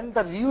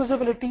the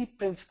reusability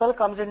principle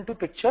comes into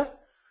picture,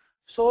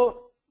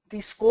 so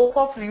the scope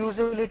of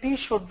reusability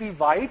should be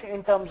wide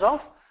in terms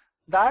of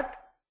that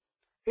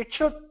it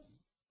should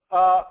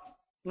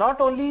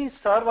not only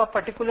serve a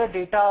particular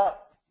data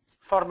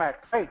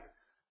format, right?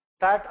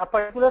 That a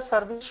particular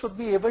service should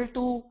be able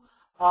to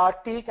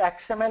take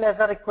XML as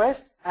a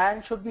request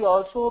and should be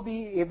also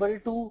be able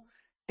to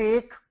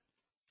take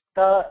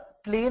the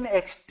plain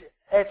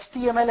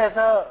HTML as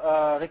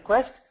a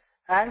request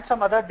and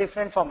some other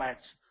different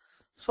formats.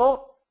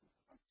 So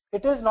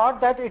it is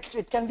not that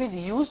it can be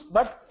reused,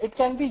 but it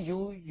can be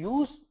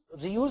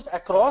reused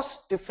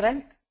across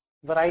different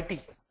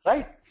variety,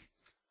 right?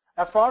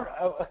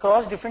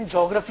 Across different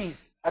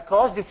geographies,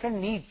 across different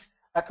needs.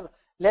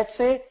 Let's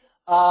say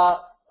a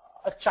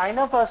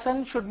China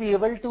person should be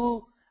able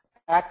to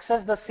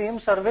access the same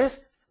service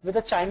with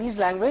a Chinese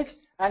language,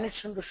 and it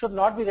should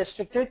not be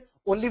restricted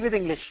only with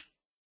English,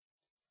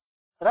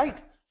 right?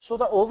 So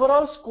the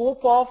overall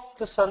scope of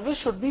the service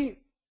should be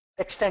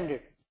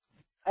extended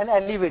and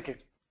elevated.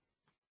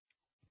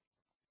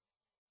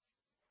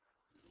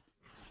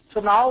 So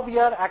now we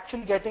are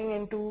actually getting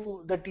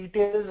into the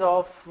details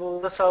of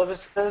the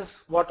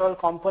services, what all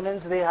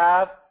components they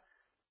have.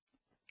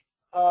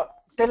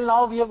 Till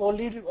now we have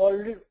only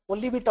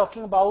been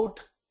talking about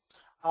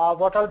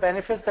what all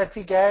benefits that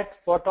we get,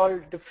 what all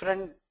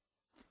different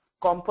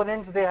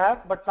components they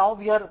have, but now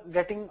we are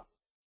getting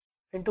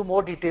into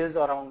more details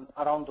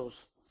around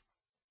those.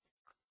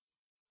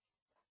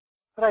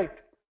 Right.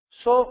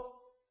 So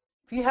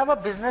we have a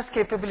business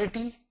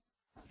capability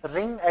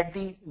ring at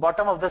the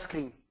bottom of the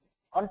screen.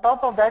 On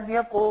top of that, we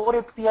have core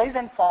APIs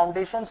and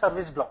foundation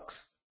service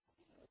blocks.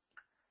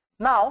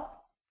 Now,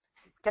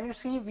 can you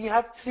see we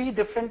have three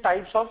different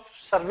types of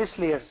service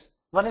layers.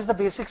 One is the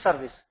basic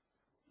service,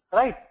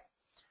 right?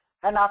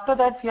 And after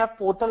that, we have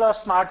portal or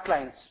smart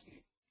clients.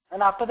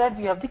 And after that,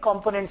 we have the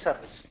component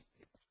service.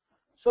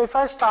 So if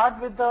I start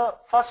with the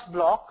first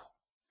block,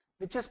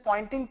 which is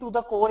pointing to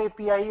the core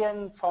API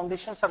and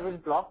foundation service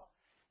block,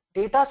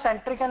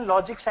 data-centric and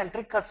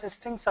logic-centric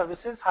consisting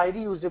services,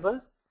 highly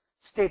usable,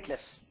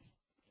 stateless.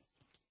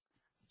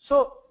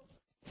 So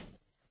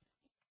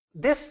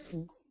this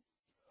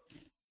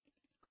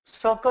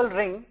circle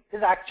ring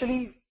is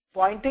actually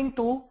pointing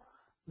to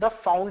the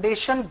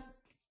foundation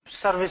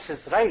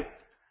services, right?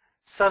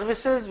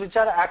 Services which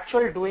are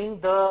actually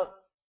doing the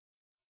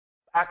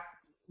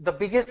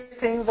biggest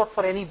things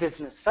for any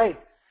business, right?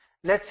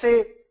 Let's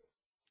say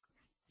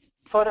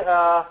for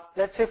a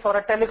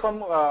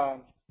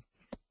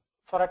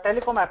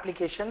telecom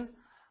application,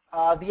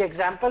 the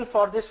example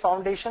for this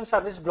foundation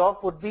service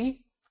block would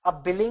be a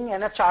billing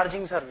and a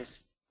charging service.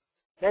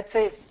 Let's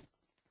say,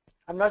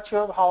 I'm not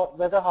sure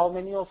whether how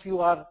many of you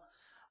are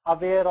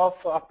aware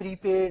of a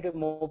prepaid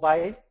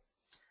mobile,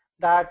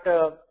 that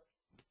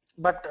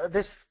but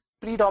this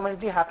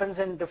predominantly happens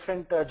in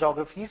different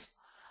geographies,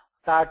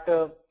 that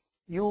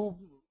you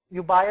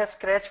buy a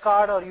scratch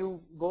card or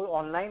you go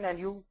online and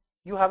you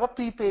have a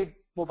prepaid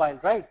mobile,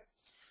 right?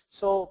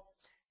 So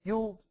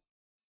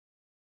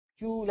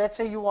let's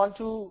say you want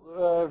to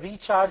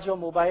recharge your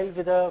mobile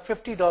with a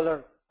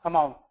 $50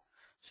 amount.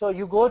 So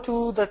you go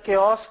to the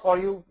kiosk or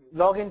you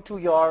log into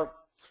your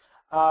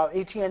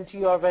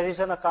AT&T or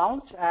Verizon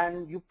account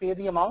and you pay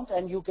the amount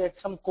and you get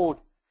some code.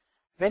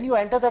 When you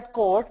enter that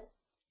code,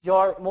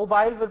 your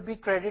mobile will be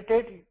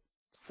credited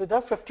with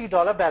a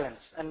 $50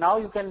 balance, and now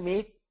you can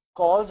make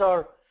calls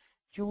or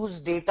use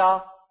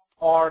data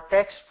or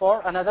text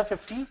for another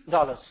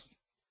 $50,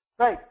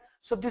 right?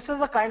 So this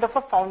is a kind of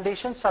a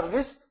foundation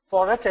service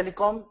for a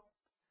telecom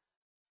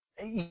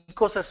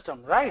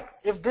ecosystem, right?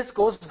 If this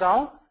goes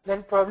down,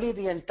 then probably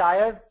the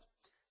entire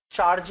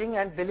charging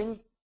and billing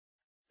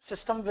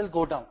system will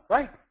go down,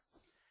 right?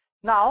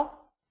 Now,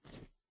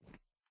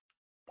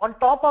 on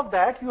top of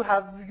that,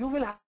 you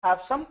will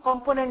have some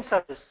component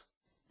service.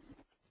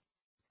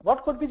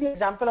 What could be the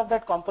example of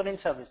that component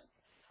service?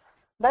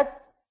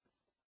 That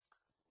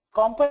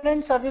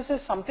component service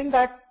is something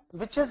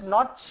which is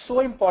not so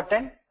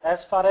important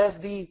as far as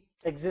the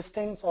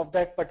existence of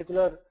that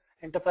particular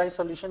enterprise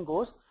solution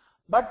goes,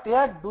 but they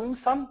are doing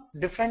some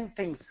different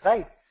things,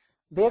 right?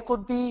 There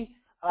could be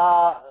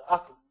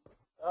a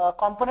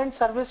component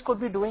service could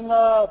be doing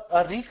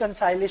a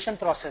reconciliation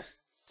process,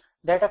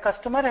 that a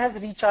customer has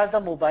recharged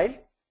the mobile,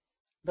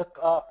 the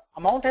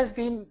amount has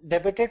been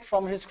debited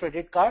from his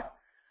credit card,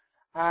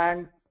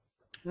 and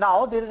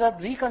now there is a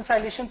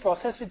reconciliation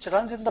process which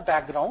runs in the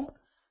background,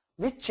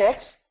 which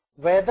checks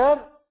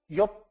whether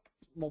your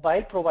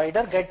mobile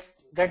provider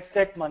gets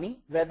that money,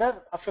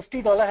 whether a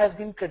 $50 has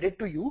been credited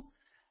to you,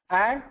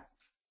 and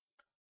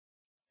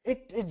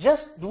it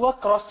just do a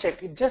cross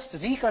check. It just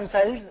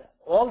reconciles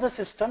all the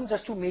system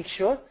just to make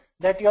sure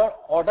that your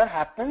order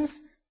happens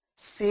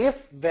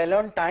safe, well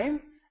on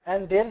time,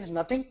 and there is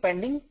nothing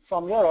pending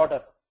from your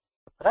order,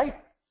 right?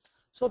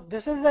 So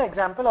this is the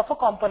example of a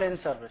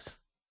component service.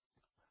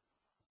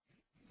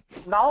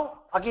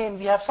 Now again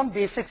we have some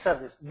basic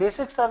service.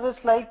 Basic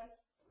service like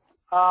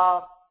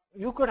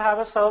you could have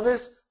a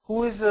service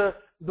who is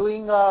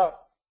doing a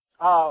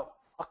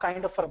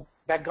kind of a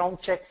background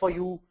check for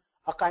you,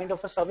 a kind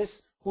of a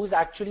service who is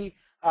actually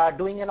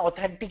doing an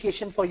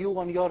authentication for you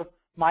on your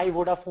My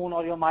Vodafone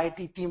or your My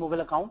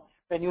T-Mobile account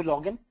when you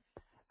log in.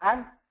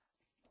 And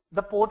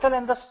the portal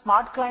and the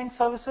smart client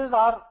services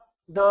are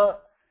the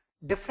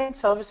different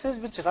services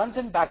which runs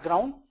in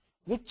background,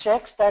 which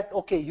checks that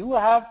okay, you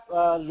have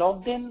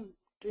logged in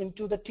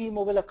into the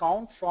T-Mobile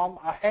account from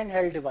a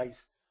handheld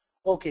device.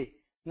 Okay,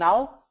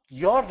 now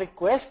your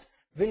request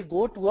will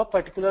go to a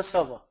particular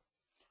server.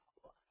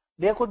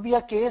 There could be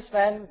a case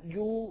when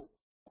you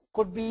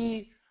could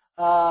be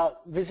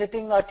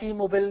visiting a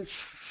T-Mobile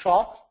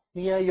shop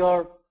near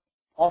your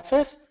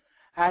office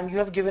and you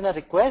have given a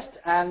request,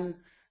 and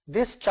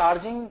this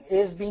charging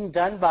is being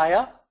done by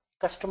a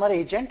customer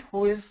agent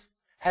who is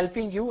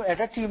helping you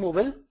at a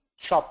T-Mobile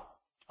shop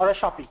or a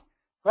Shopee,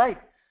 right?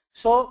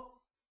 So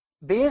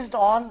based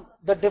on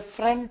the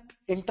different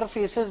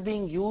interfaces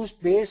being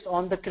used, based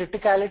on the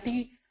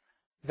criticality,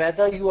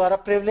 whether you are a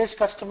privileged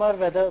customer,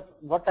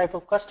 what type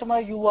of customer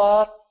you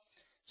are.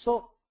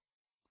 So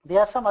there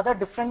are some other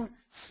different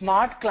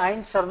smart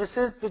client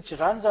services which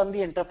runs on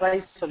the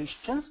enterprise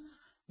solutions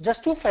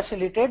just to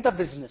facilitate the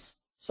business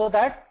so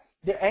that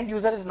the end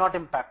user is not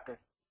impacted,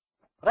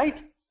 right?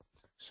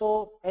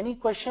 So any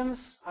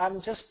questions? I'm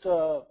just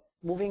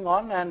moving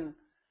on, and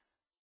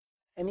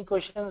any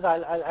questions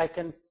I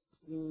can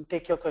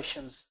take your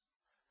questions.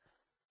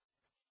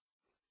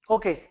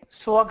 Okay,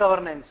 SOA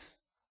governance.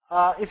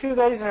 If you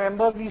guys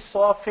remember, we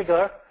saw a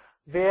figure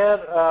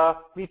where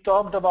we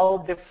talked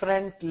about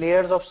different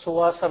layers of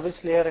SOA: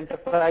 service layer,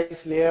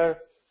 enterprise layer,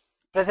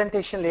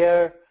 presentation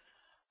layer,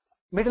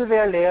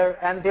 middleware layer,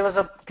 and there was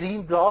a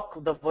green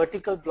block, the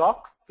vertical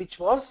block, which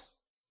was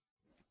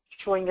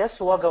showing as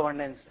SOA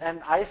governance.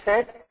 And I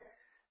said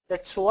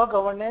that SOA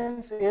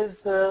governance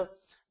is the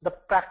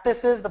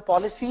practices, the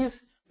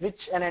policies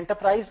which an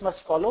enterprise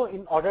must follow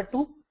in order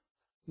to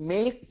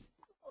make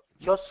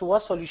your SOA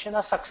solution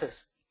a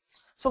success.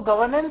 So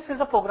governance is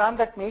a program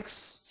that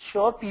makes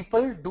sure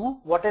people do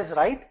what is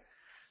right.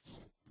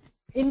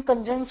 In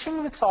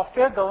conjunction with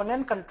software,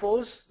 governance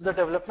controls the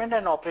development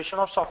and operation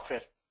of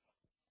software.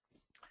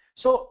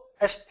 So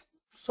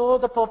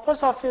the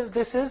purpose of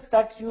this is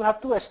that you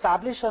have to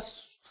establish a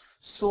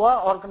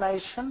SOA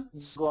organization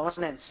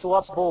governance,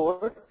 SOA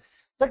board,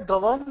 that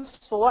governs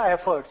SOA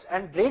efforts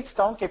and breaks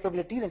down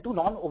capabilities into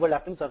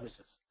non-overlapping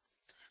services.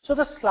 So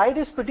the slide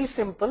is pretty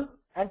simple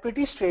and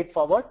pretty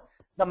straightforward.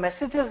 The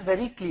message is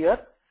very clear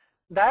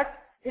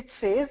that it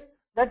says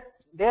that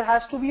there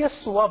has to be a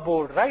SOA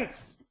board, right?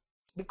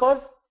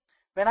 Because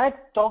when I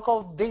talk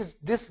of these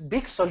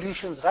big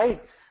solutions,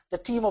 right, the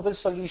T-Mobile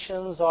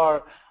solutions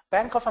or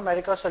Bank of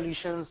America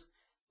solutions,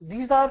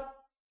 these are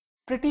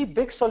pretty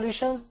big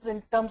solutions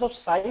in terms of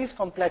size,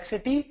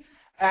 complexity,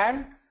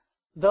 and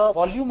the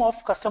volume of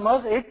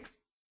customers it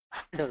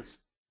handles.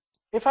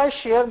 If I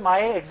share my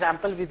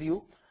example with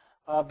you,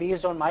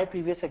 based on my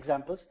previous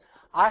examples,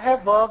 I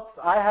have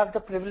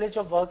the privilege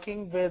of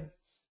working with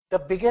the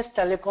biggest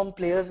telecom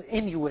players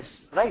in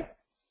US, right?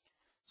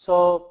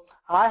 So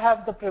I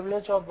have the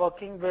privilege of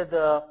working with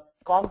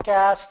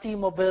Comcast,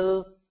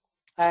 T-Mobile,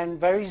 and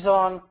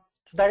Verizon.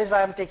 So that is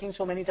why I'm taking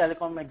so many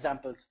telecom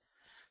examples.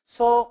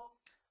 So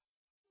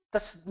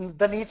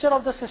the nature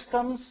of the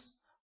systems,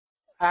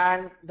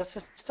 and the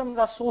systems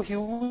are so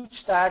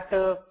huge that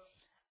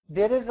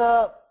there is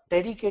a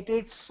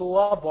dedicated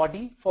SOA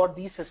body for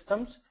these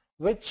systems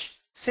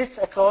which sits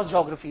across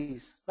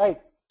geographies,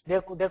 right?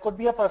 There could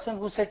be a person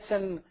who sits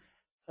in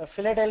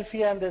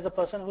Philadelphia and there's a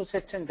person who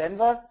sits in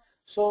Denver.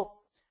 So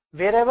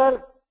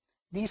wherever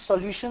these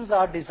solutions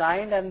are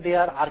designed and they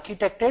are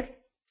architected,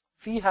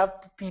 we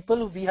have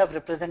people, we have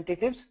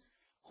representatives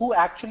who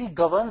actually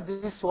governs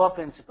these SOA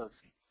principles.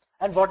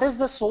 And what is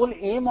the sole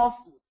aim of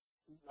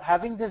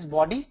having this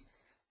body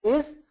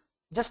is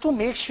just to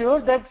make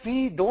sure that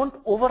we don't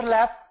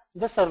overlap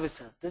the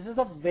services. This is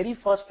the very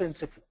first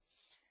principle,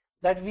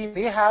 that we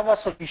may have a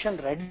solution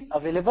ready,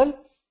 available,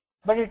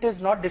 but it is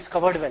not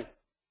discovered well.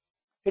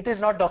 It is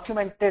not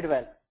documented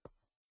well.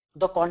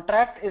 The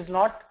contract is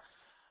not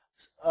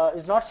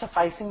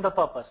sufficing the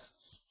purpose.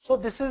 So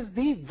this is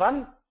the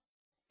one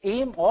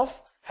aim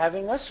of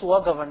having a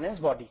SOA governance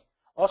body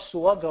or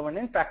SOA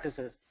governance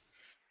practices.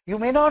 You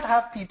may not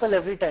have people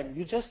every time.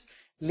 You just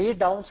lay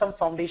down some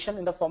foundation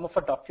in the form of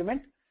a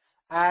document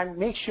and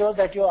make sure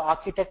that your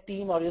architect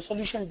team or your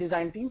solution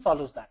design team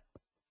follows that.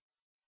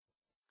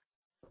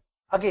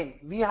 Again,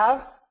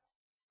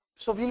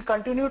 we'll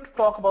continue to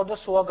talk about the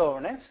SOA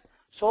governance.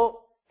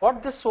 So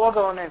what this SOA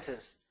governance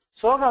is?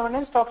 SOA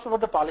governance talks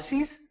about the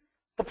policies,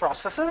 the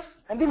processes,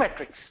 and the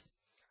metrics,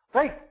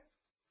 right?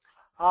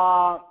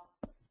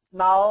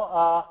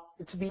 Now,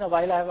 it's been a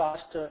while I have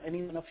asked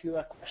any one of you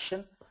a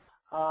question.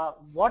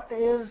 What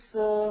is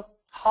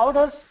how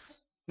does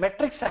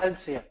metrics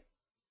helps here?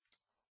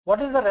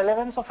 What is the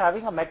relevance of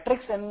having a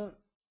metrics in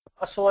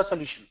a SOA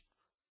solution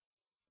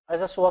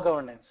as a SOA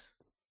governance?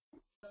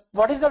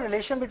 What is the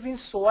relation between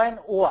SOA and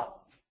OA?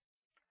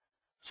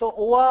 So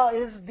OA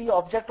is the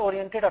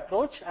object-oriented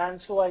approach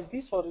and SOA is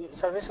the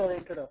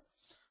service-oriented approach.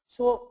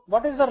 So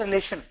what is the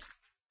relation?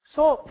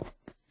 So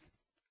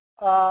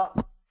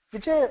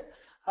Vijay,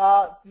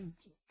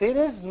 there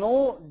is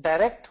no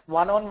direct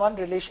one-on-one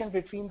relation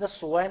between the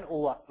SOA and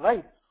OA,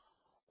 right?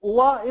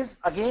 OA is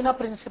again a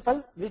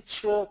principle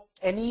which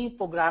any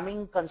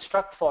programming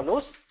construct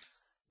follows,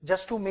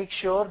 just to make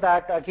sure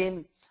that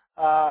again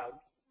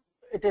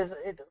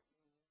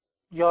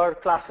your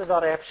classes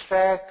are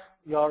abstract,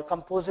 your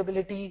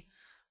composability.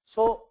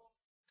 So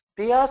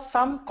there are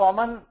some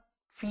common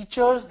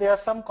features, there are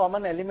some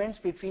common elements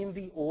between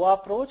the OA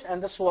approach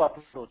and the SOA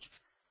approach.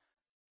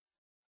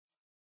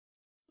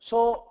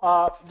 So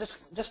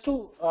just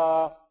to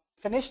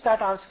finish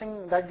that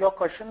answering that your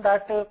question,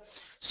 that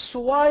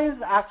SOA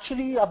is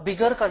actually a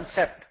bigger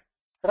concept,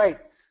 right?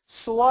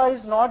 SOA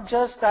is not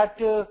just that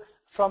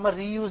from a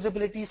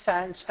reusability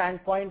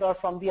standpoint or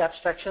from the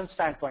abstraction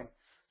standpoint.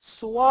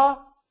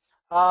 SOA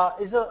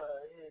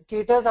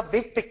caters a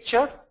big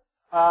picture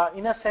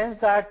in a sense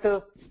that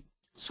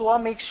SOA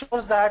makes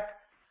sure that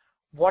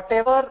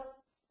whatever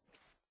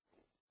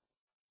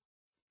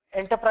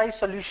enterprise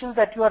solutions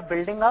that you are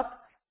building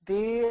up,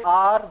 they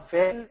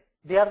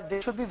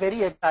should be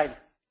very agile.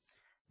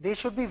 They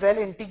should be well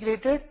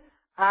integrated,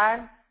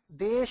 and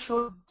they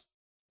should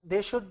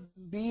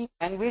be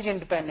language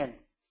independent,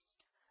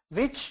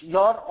 which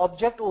your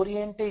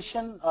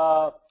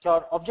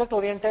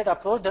object-oriented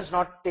approach does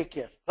not take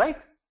care, right?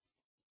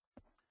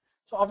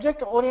 So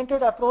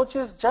object-oriented approach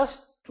is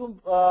just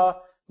to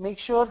make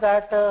sure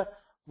that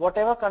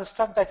whatever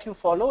construct that you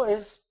follow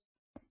is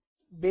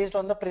based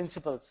on the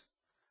principles.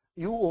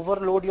 You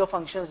overload your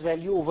functions well,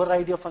 you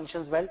override your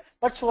functions well,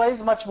 but SOA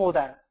is much more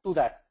than to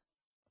that.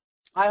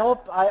 I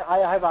hope I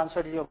have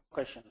answered your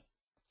question.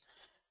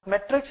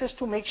 Metrics is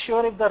to make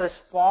sure if the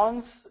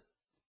response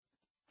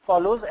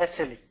follows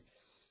SLA.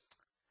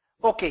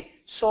 Okay,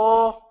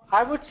 so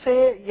I would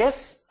say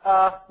yes,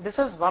 this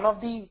is one of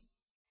the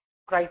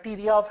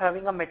criteria of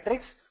having a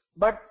metrics,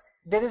 but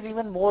there is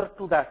even more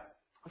to that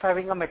of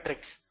having a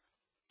metrics.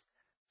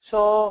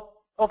 So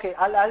okay,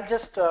 I'll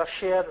just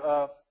share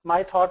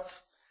my thoughts.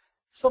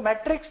 So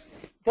metrics,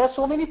 there are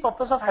so many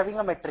purposes of having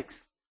a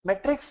metrics.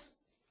 Metrics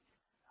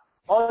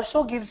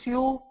also gives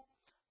you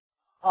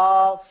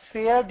a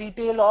fair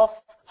detail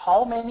of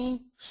how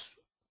many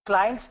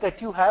clients that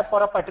you have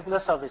for a particular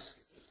service,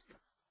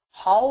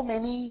 how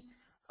many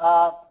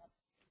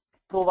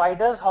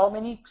providers, how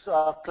many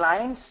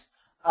clients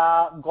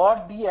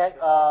got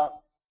the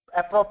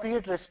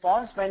appropriate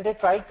response when they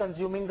tried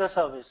consuming the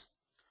service,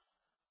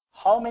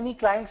 how many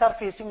clients are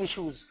facing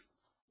issues,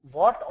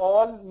 what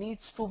all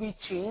needs to be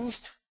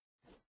changed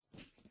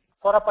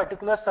for a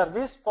particular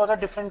service for the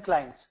different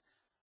clients,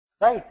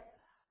 right?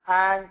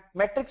 And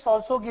metrics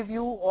also give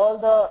you all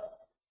the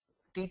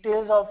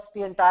details of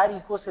the entire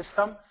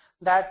ecosystem,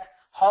 that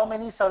how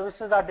many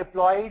services are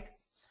deployed.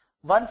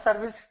 One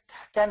service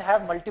can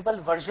have multiple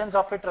versions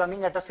of it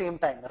running at the same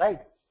time,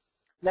 right?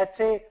 Let's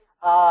say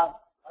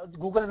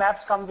Google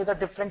Maps come with a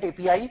different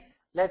API.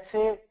 Let's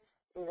say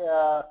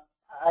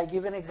I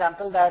give an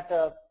example that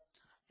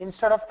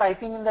instead of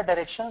typing in the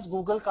directions,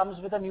 Google comes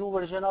with a new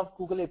version of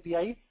Google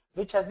API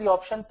which has the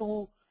option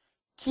to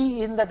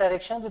key in the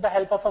directions with the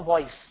help of a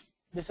voice.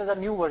 This is a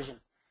new version.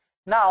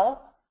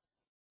 Now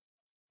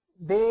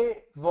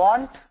they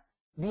want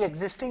the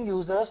existing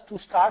users to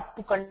start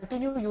to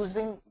continue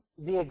using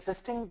the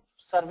existing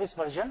service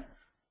version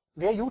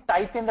where you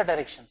type in the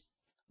directions,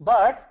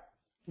 but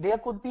there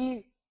could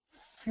be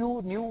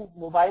few new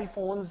mobile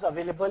phones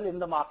available in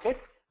the market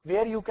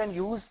where you can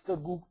use the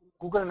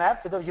Google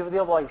Map with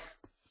your voice.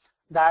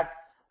 That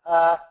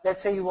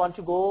let's say you want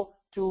to go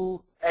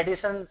to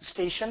Edison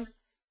station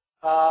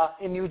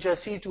in New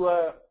Jersey to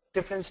a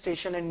different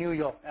station in New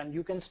York, and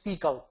you can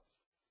speak out,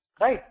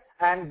 right?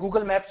 And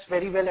Google Maps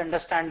very well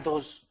understand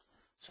those.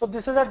 So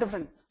this is a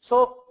different.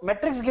 So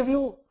metrics give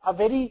you a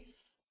very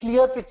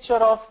clear picture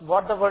of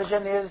what the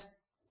version is,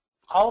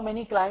 how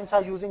many clients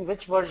are using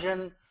which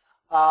version,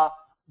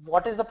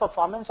 what is the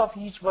performance of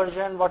each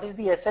version, what is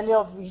the SLA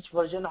of each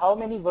version, how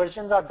many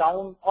versions are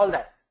down, all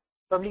that.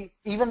 Probably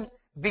even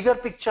bigger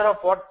picture of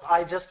what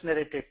I just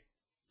narrated.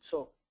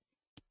 So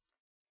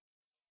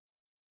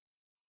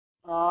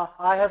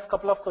I have a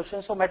couple of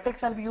questions. So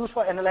metrics can be used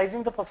for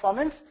analyzing the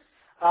performance.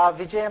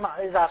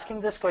 Vijay is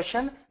asking this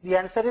question. The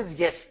answer is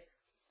yes.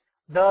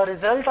 The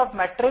result of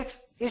metrics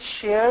is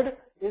shared,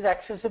 is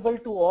accessible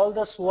to all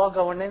the SOA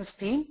governance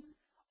team,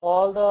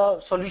 all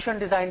the solution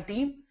design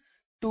team,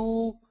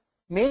 to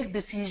make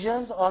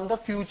decisions on the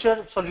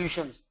future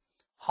solutions.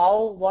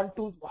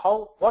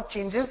 What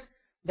changes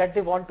that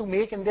they want to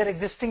make in their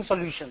existing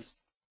solutions.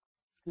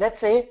 Let's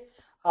say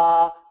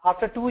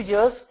after 2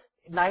 years,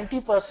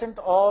 90%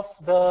 of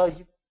the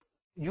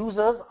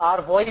users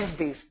are voice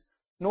based.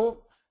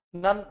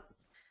 None.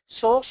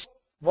 So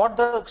what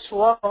the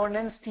SOA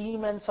governance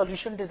team and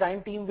solution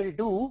design team will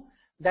do,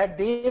 that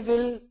they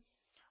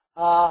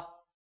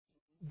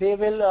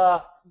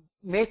will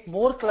make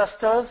more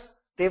clusters.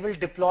 They will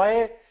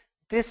deploy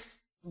this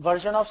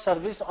version of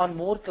service on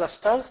more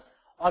clusters,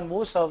 on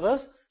more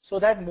servers, so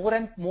that more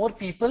and more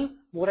people,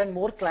 more and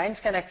more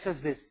clients can access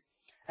this.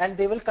 And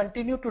they will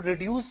continue to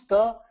reduce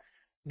the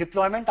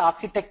deployment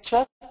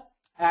architecture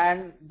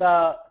and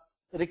the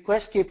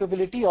request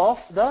capability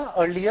of the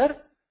earlier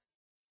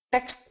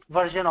text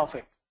version of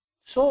it.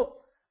 So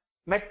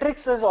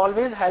metrics is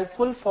always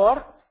helpful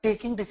for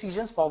taking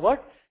decisions forward,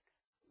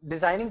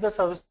 designing the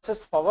services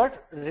forward,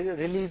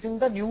 releasing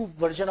the new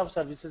version of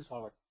services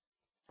forward.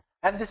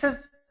 And this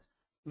is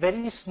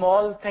very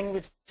small thing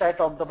which I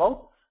talked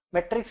about.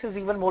 Metrics is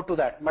even more to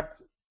that, but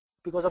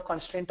because of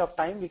constraint of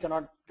time, we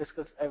cannot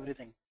discuss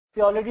everything.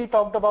 We already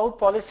talked about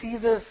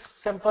policies. Is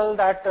simple,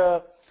 that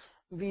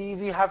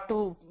we have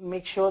to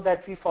make sure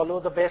that we follow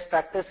the best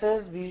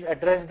practices, we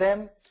address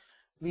them,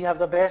 we have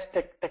the best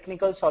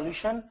technical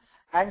solution,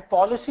 and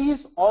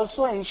policies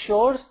also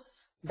ensures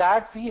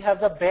that we have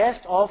the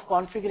best of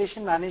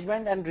configuration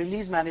management and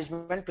release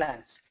management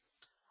plans.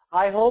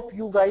 I hope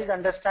you guys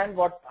understand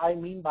what I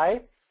mean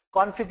by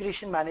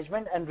configuration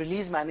management and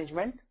release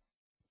management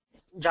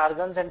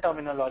jargons and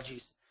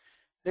terminologies.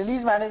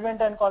 Release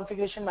management and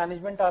configuration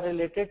management are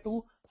related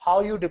to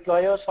how you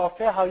deploy your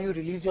software, how you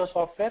release your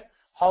software,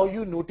 how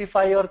you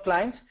notify your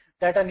clients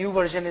that a new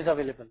version is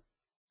available,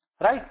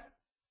 right?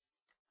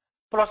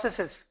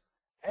 Processes.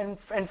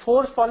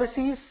 Enforce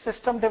policies,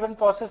 system-driven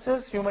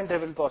processes,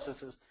 human-driven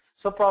processes.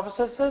 So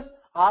processes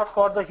are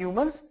for the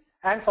humans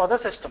and for the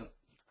system,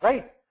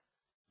 right?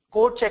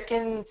 Code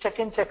check-in,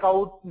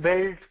 check-out,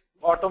 build,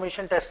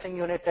 automation testing,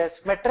 unit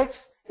tests.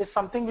 Metrics is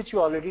something which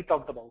you already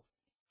talked about.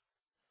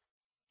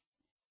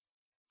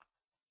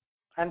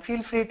 And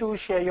feel free to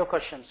share your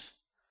questions.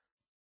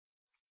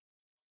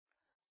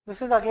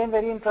 This is again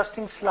very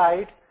interesting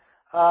slide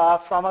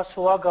from a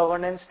SOA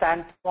governance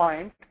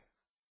standpoint,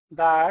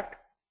 that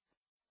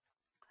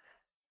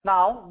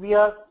now we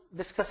are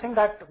discussing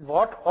that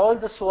what all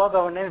the SOA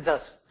governance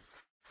does.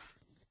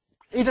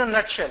 In a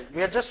nutshell,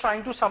 we are just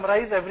trying to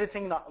summarize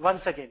everything now,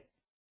 once again,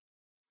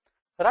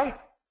 right?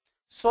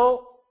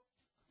 So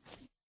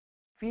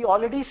we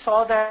already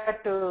saw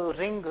that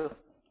ring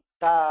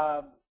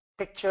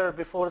picture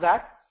before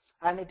that,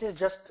 and it is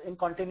just in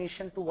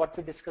continuation to what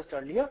we discussed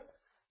earlier.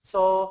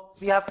 So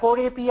we have core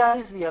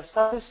APIs, we have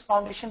service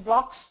foundation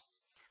blocks.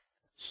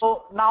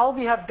 So now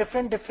we have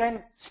different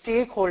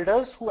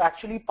stakeholders who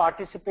actually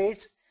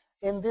participates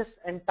in this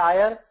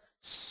entire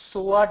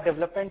SOA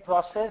development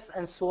process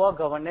and SOA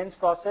governance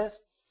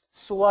process,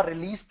 SOA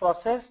release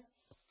process,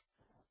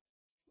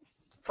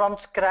 from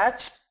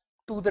scratch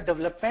to the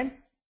development,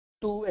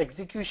 to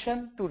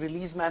execution, to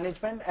release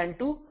management, and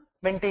to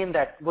maintain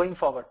that going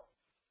forward.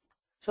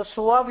 So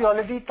SOA we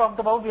already talked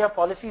about. We have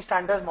policy,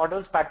 standards,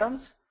 models,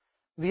 patterns.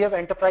 We have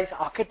enterprise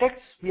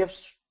architects, we have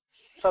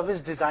service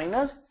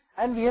designers,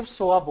 and we have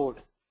SOA board,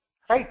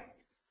 right?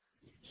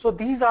 So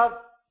these are,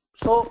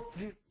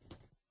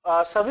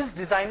 service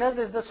designers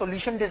is the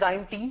solution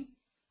design team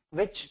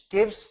which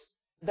gives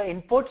the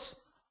inputs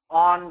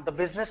on the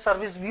business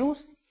service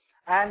views,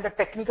 and the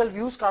technical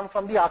views come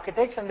from the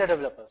architects and the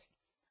developers.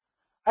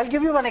 I'll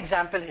give you one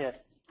example here.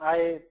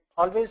 I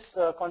always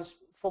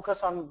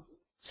focus on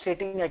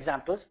stating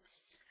examples,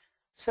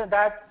 so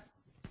that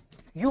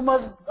you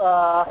must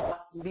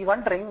be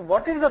wondering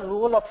what is the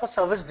role of a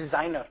service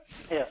designer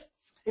here.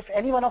 If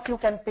any one of you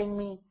can ping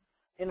me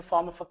in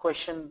form of a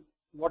question,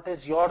 what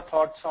is your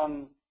thoughts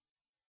on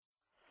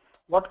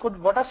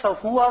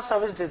who are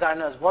service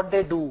designers, what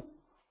they do,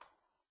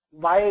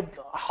 why,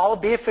 how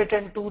they fit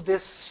into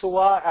this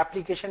SOA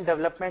application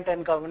development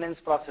and governance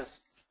process?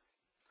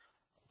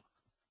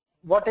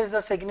 What is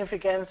the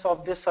significance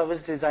of these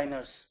service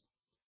designers?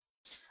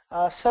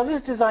 Service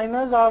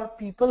designers are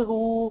people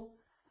who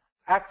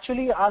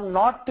actually are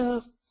not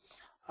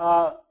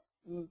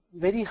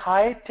very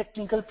high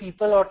technical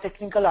people or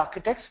technical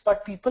architects,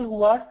 but people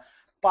who are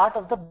part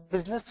of the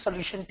business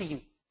solution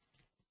team.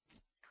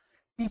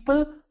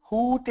 People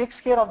who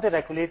takes care of the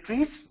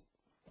regulatories,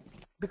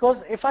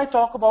 because if I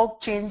talk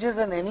about changes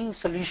in any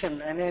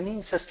solution and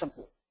any system,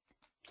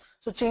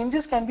 so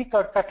changes can be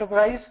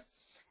categorized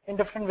in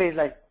different ways.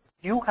 Like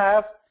you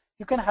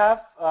can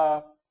have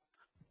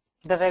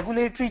the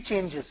regulatory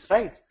changes,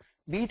 right?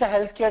 Be it a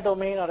healthcare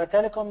domain or a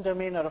telecom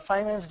domain or a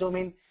finance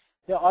domain,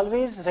 there are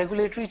always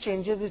regulatory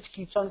changes which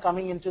keeps on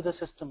coming into the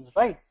systems,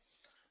 right?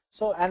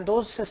 So, and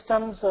those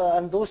systems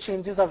and those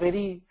changes are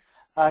very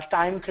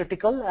time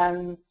critical,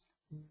 and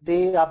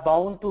they are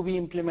bound to be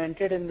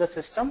implemented in the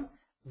system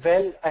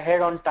well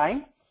ahead on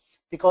time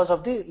because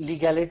of the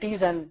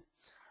legalities and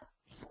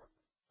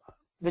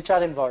which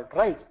are involved,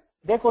 right?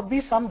 There could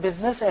be some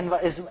business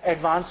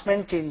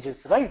advancement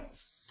changes, right?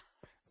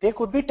 There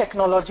could be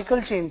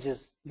technological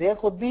changes. There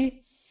could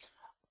be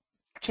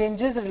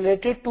changes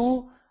related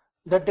to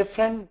the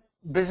different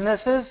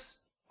businesses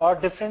or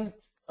different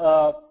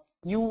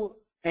new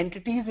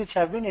entities which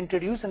have been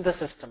introduced in the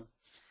system.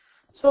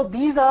 So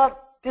these are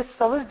this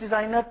service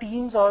designer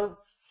teams or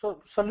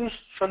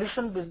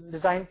solution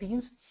design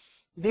teams,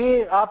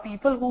 they are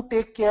people who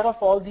take care of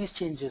all these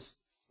changes,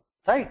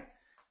 right?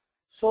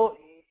 So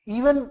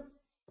even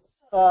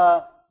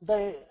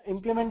the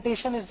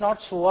implementation is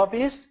not SOA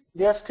based,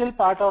 they are still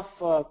part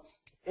of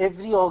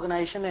every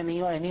organization,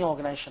 any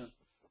organization,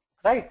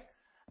 right?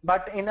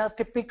 But in a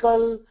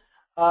typical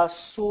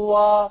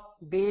SOA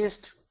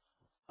based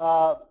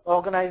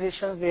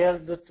organizations where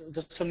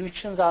the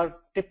solutions are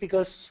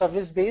typical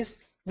service based,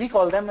 we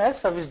call them as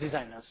service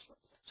designers.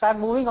 So I'm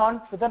moving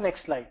on to the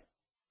next slide.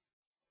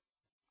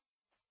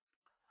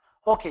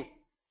 Okay,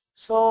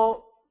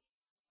 so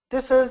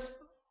this is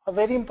a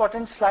very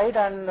important slide,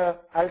 and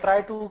I'll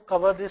try to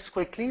cover this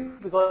quickly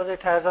because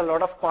it has a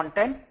lot of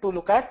content to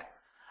look at.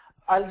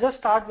 I'll just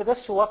start with the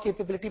SOA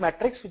capability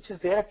matrix, which is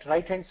there at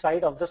right hand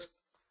side of the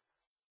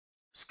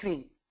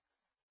screen.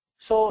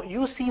 So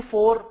you see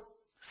 4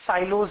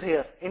 silos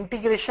here: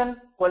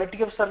 integration,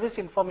 quality of service,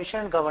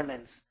 information, and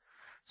governance.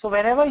 So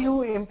whenever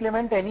you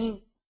implement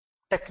any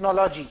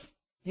technology,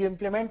 you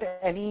implement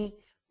any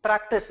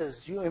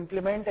practices, you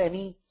implement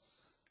any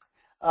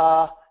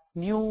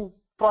new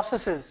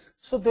processes,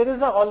 so there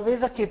is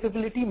always a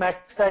capability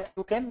matrix that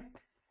you can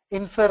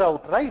infer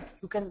out, right?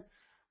 You can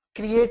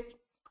create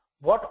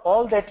what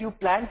all that you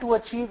plan to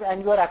achieve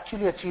and you are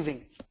actually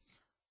achieving.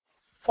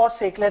 For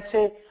sake, let's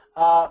say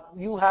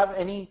you have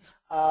any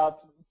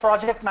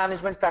project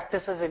management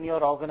practices in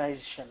your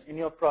organization, in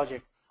your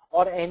project,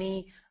 or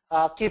any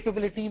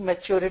capability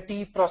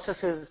maturity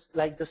processes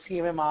like the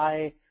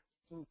CMMI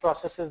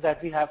processes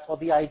that we have for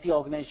the IT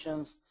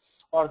organizations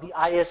or the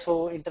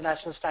ISO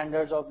International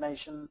Standards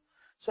Organization.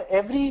 So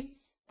every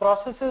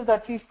processes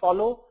that we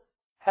follow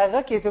has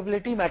a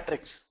capability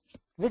matrix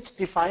which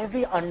defines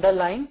the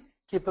underlying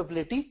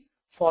capability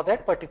for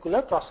that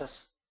particular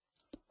process.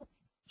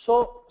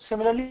 So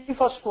similarly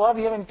for SOA,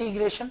 we have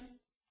integration,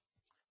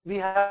 we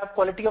have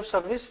quality of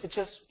service, which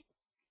is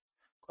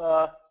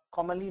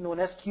commonly known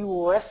as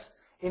QoS,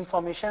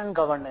 information and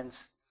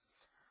governance.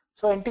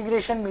 So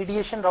integration,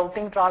 mediation,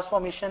 routing,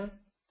 transformation,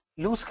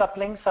 loose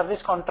coupling,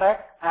 service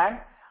contract, and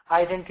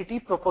identity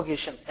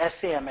propagation,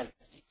 SAML.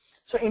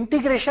 So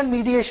integration,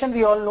 mediation,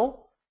 we all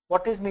know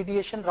what is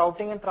mediation,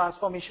 routing and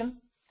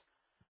transformation,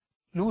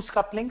 loose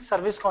coupling,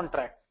 service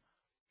contract.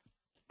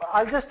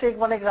 I'll just take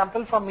one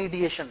example from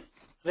mediation.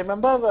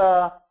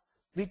 Remember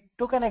we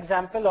took an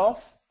example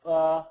of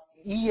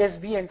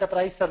ESB,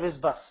 Enterprise Service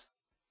Bus,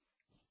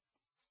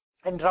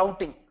 and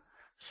routing,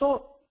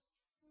 so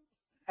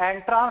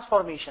and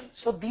transformation.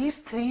 So these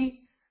 3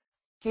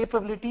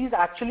 capabilities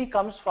actually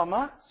comes from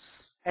a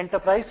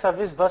enterprise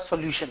service bus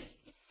solution.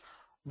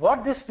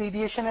 What this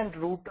mediation and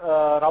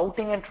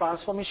routing and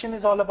transformation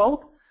is all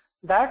about,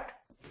 that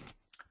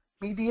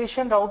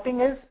mediation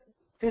routing is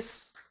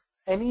this,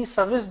 any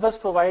service bus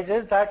provides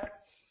is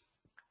that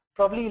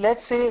probably,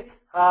 let's say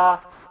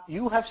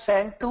you have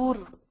sent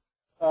 2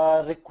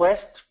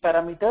 request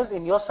parameters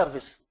in your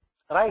service,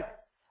 right?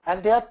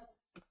 And there are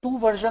 2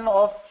 versions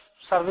of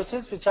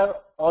services which are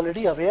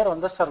already aware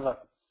on the server.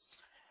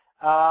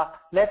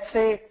 Let's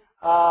say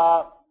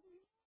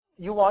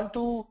you want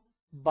to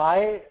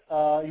buy,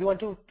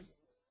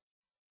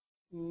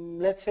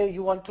 let's say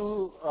you want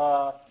to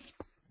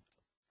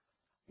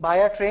buy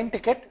a train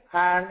ticket,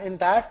 and in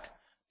that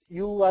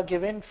you are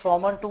given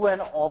from and to an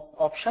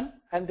option,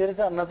 and there is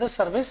another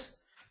service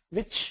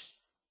which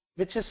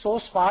is so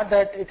smart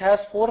that it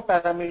has 4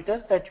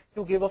 parameters that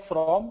you give a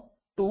from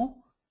to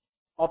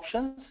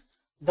options,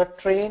 the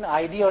train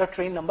ID or a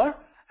train number,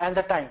 and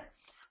the time.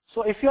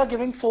 So if you are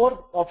giving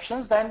 4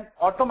 options, then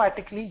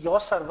automatically your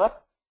server,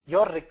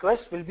 your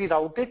request will be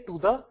routed to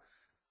the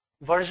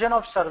version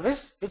of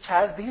service which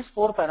has these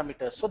 4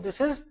 parameters. So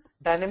this is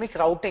dynamic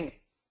routing,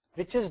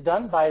 which is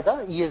done by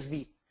the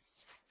ESB.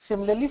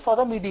 Similarly for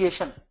the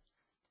mediation.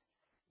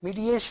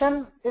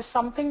 Mediation is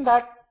something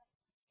that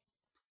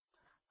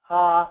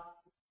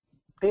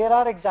there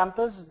are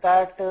examples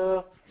that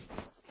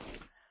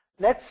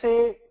let's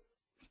say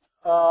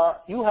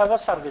you have a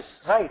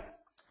service, right?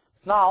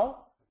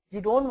 Now you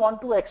don't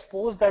want to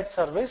expose that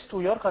service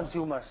to your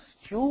consumers.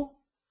 You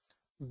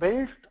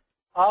build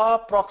a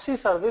proxy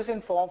service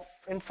in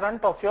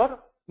front of your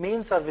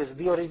main service,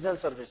 the original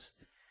service.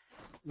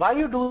 Why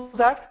you do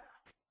that?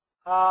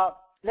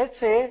 Let's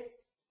say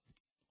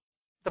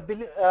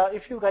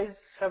if you guys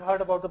have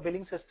heard about the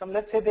billing system,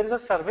 let's say there is a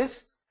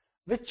service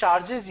which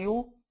charges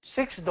you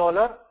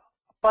 $6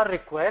 per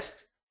request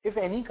if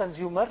any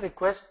consumer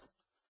requests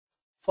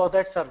for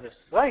that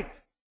service, right?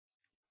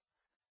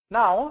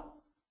 Now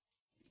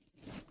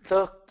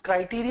the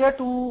criteria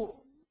to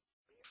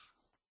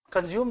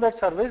consume that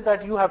service,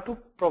 that you have to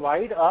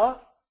provide a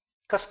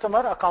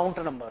customer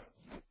account number.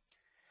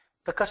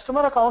 The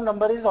customer account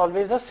number is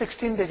always a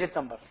 16-digit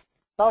number.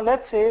 Now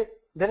let's say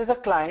there is a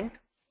client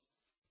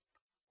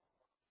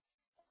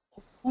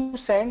who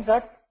sends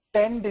a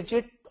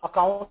 10-digit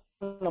account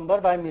number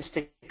by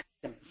mistake,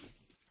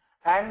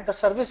 and the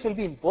service will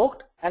be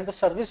invoked and the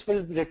service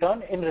will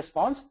return in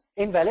response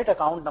invalid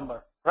account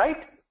number,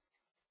 right?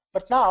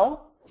 But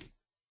now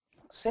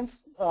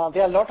since there are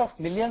a lot of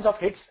millions of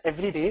hits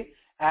every day,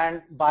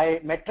 and by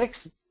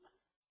metrics,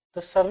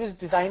 the service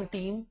design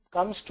team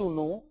comes to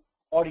know,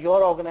 or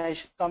your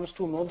organization comes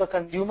to know, the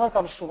consumer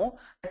comes to know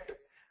that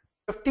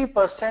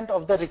 50%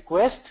 of the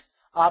requests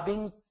are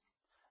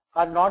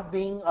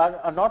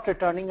not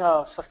returning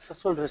a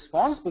successful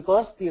response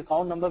because the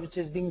account number which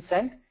is being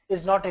sent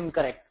is not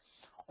incorrect,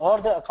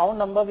 or the account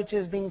number which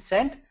is being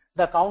sent,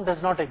 the account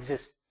does not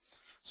exist.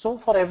 So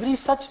for every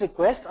such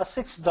request, a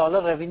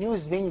 $6 revenue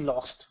is being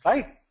lost,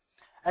 right?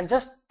 And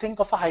just think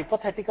of a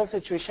hypothetical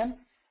situation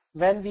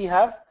when we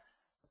have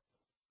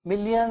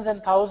millions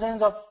and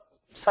thousands of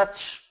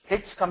such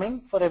hits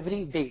coming for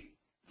every day.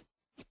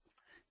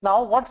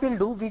 Now what we'll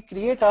do, we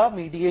create a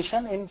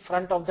mediation in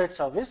front of that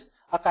service,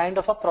 a kind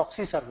of a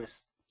proxy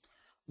service.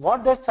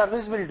 What that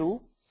service will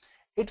do,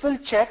 it will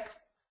check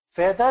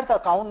whether the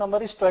account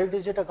number is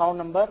 12-digit account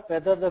number,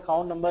 whether the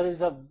account number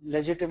is a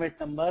legitimate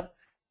number,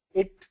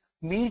 it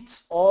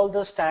meets all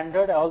the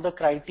standard, all the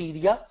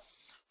criteria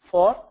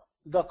for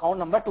the account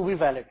number to be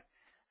valid.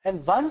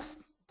 And once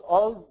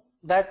all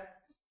that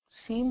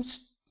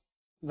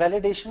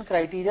validation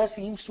criteria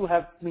seems to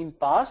have been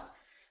passed,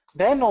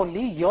 then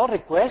only your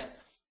request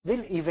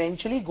will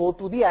eventually go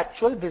to the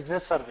actual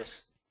business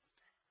service.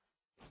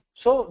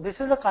 So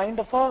this is a kind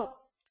of a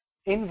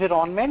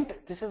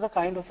environment, this is a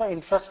kind of a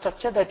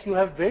infrastructure that you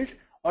have built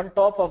on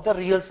top of the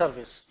real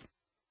service.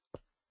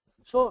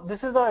 So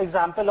this is an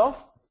example of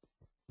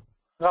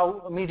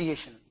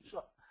mediation.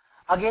 So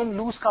again,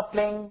 loose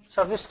coupling,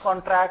 service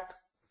contract,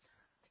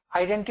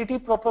 identity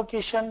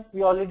propagation.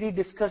 We already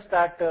discussed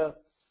that.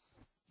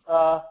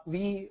 I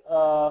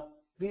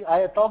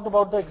talked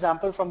about the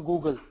example from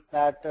Google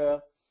that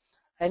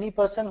any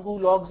person who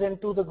logs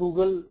into the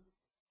Google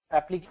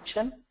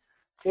application,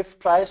 if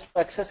tries to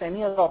access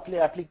any other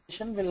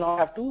application, will not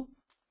have to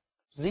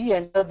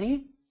re-enter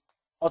the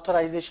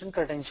authorization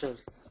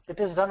credentials. It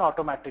is done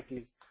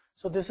automatically.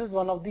 So this is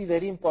one of the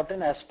very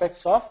important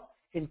aspects of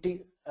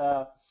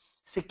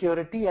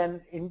security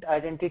and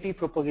identity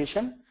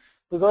propagation,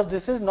 because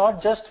this is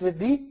not just with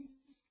the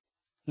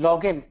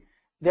login.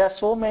 There are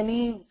so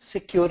many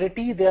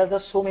security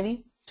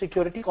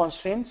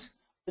constraints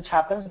which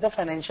happens with the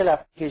financial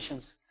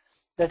applications,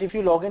 that if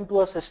you log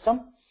into a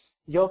system,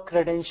 your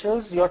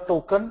credentials, your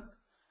token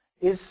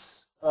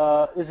is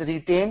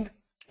retained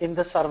in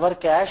the server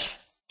cache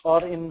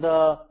or in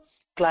the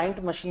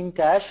client machine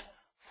cache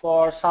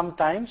for some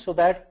time, so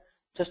that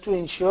just to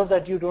ensure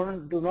that you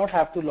do not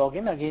have to log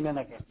in again and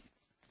again.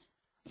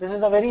 This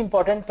is a very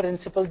important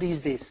principle these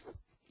days.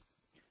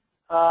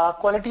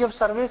 Quality of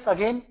service,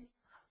 again,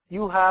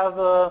 you have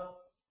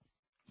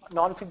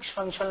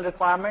non-functional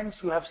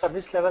requirements, you have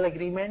service level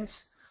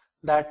agreements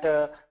that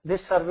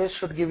this service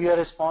should give you a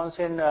response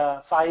in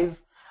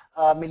 5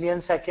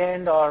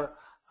 milliseconds or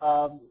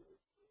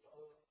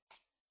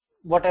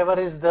whatever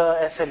is the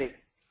SLA.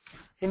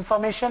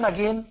 Information,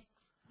 again,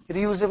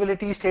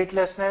 reusability,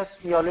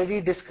 statelessness, we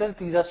already discussed,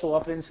 these are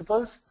SOA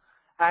principles.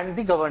 And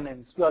the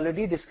governance, we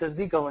already discussed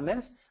the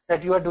governance,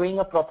 that you are doing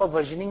a proper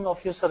versioning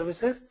of your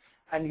services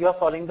and you are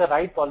following the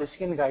right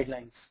policy and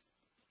guidelines.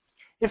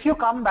 If you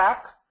come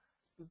back,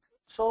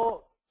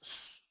 so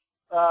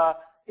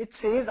it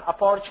says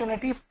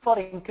opportunity for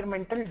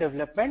incremental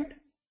development,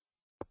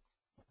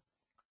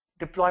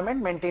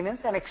 deployment,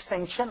 maintenance and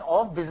extension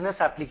of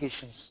business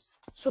applications.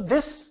 So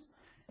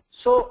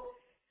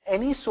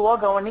any SOA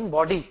governing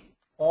body,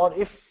 or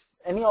if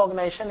any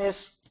organization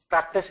is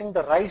practicing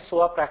the right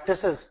SOA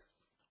practices,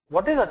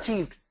 what is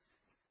achieved?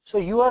 So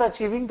you are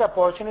achieving the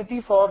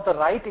opportunity for the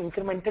right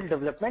incremental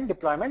development,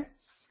 deployment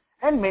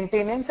and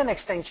maintenance and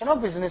extension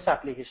of business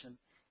application.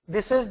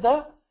 This is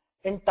the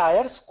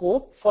entire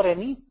scope for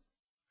any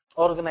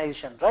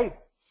organization, right?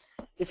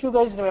 If you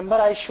guys remember,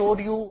 I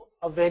showed you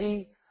a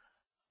very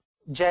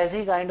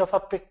jazzy kind of a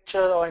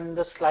picture on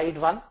the slide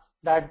 1,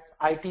 that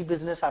IT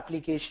business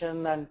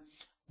application and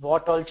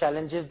what all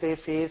challenges they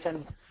face.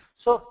 And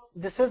so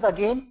this is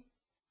again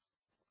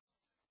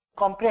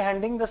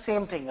comprehending the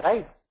same thing,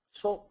 right?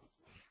 So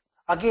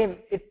again,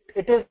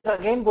 it is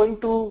again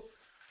going to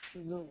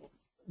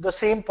the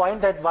same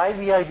point, that why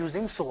we are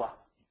using SOA.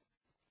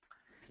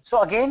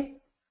 So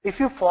again, if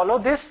you follow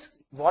this,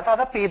 what are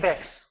the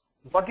paybacks?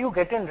 What do you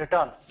get in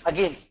return?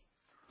 Again,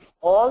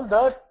 all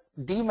the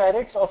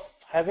demerits of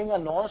having a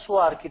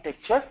non-SOA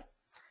architecture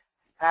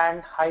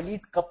and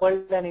highly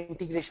coupled and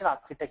integration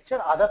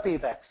architecture are the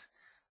paybacks.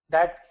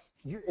 That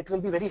it will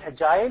be very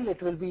agile,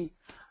 it will be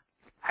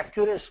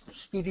accurate,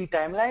 speedy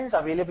timelines,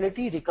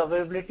 availability,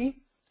 recoverability.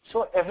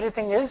 So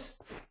everything is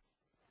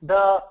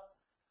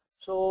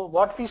so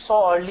what we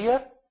saw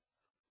earlier,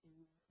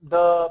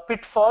 the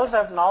pitfalls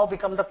have now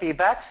become the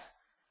paybacks.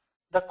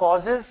 The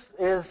causes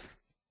is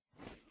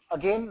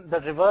again the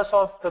reverse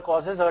of the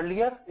causes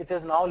earlier. It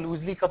is now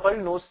loosely coupled,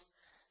 no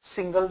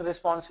single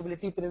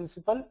responsibility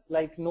principle,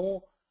 like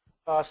no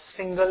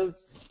single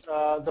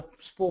the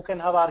spoke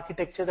and hub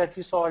architecture that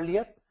we saw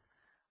earlier,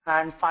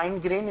 and fine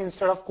grain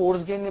instead of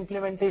coarse grain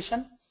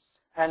implementation,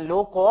 and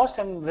low cost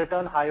and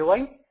return high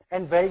ROI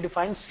and well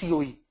defined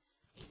COE.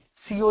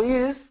 COE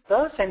is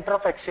the center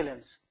of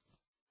excellence,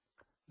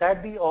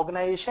 that the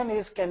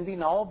organization can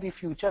now be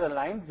future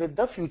aligned with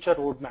the future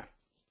roadmap.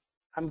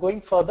 I'm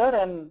going further,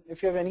 and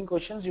if you have any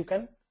questions, you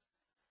can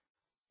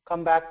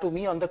come back to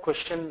me on the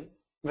question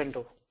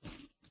window.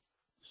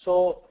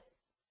 So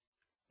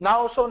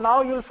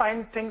now you'll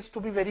find things to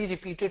be very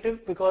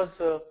repetitive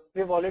because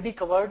we've already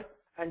covered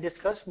and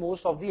discussed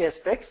most of the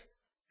aspects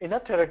in a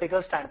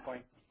theoretical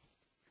standpoint.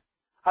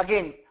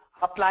 Again,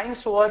 applying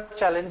SOA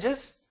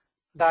challenges,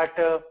 that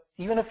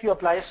even if you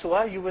apply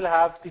SOA, you will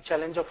have the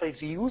challenge of a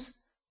reuse,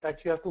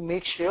 that you have to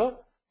make sure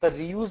the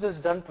reuse is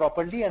done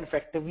properly and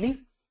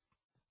effectively,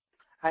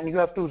 and you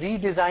have to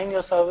redesign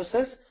your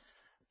services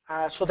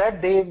so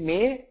that they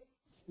meet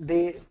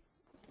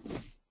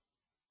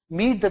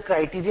the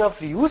criteria of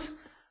reuse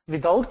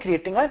without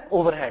creating an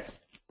overhead.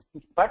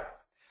 But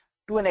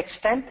to an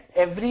extent,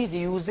 every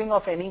reusing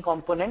of any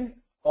component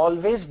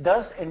always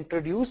does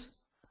introduce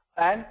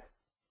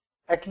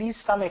at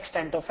least some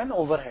extent of an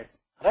overhead,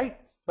 right?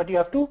 But you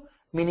have to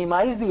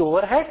minimize the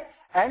overhead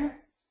and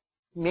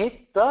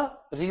make the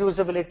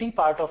reusability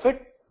part of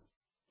it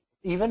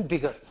even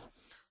bigger.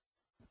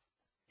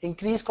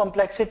 Increase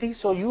complexity,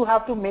 so you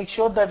have to make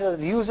sure that the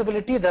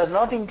reusability does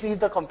not increase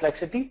the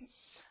complexity,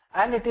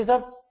 and it is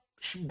a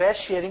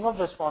best sharing of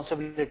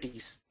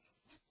responsibilities.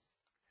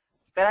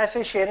 When I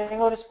say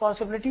sharing of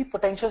responsibility,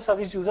 potential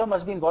service user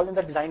must be involved in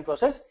the design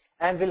process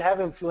and will have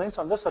influence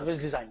on the service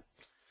design.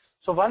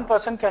 So one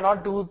person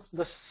cannot do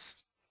the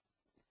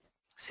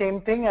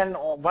same thing, and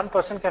one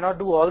person cannot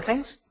do all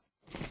things.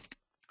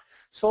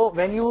 So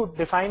when you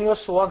define your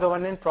SOA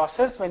governance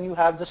process, when you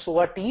have the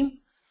SOA team,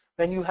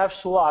 when you have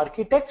SOA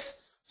architects,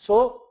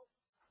 so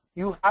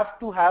you have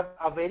to have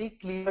a very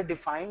clear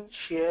defined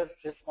shared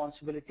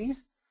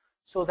responsibilities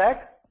so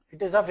that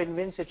it is a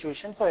win-win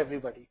situation for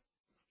everybody.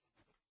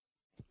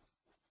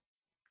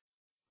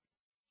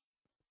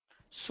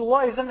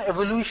 SOA is an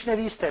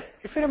evolutionary step.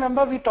 If you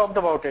remember, we talked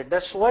about it,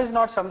 that SOA is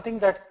not something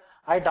that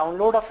I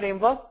download a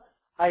framework,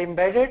 I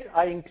embed it,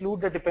 I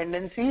include the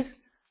dependencies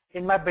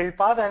in my build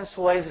path and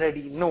SOA is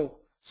ready. No,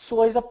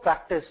 SOA is a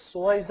practice.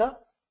 SOA is a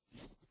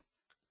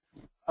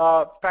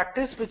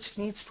practice which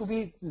needs to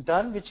be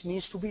done, which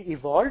needs to be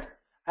evolved,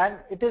 and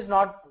it is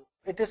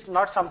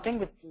not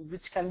something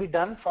which can be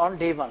done from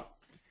day one.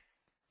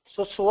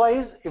 So SOA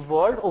is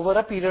evolved over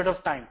a period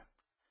of time.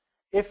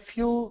 If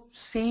you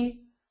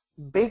see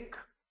big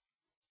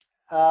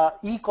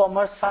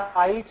e-commerce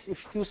sites,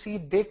 if you see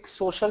big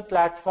social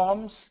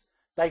platforms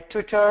like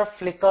Twitter,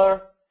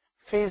 Flickr,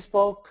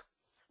 Facebook,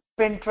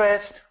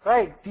 Pinterest,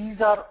 right?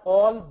 These are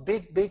all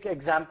big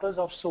examples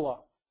of SOA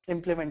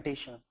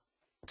implementation.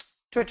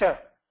 Twitter,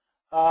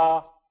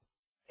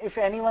 if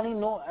any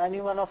one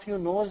of you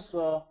knows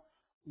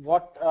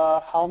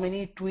how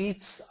many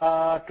tweets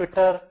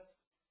Twitter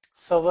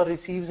server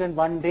receives in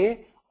one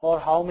day, or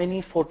how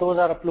many photos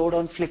are uploaded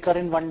on Flickr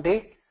in one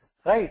day,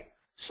 right?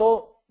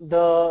 So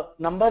the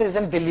number is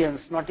in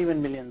billions, not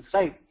even millions,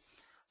 right?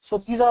 So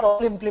these are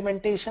all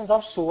implementations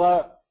of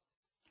SOA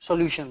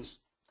solutions.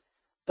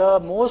 The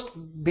most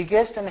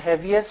biggest and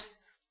heaviest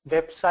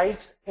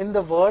websites in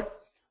the world,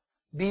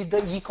 be it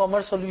the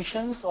e-commerce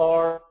solutions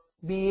or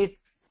be it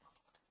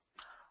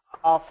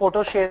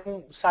photo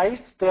sharing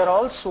sites, they are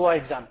all SOA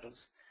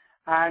examples.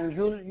 And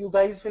you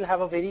guys will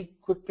have a very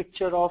good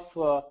picture of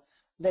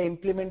the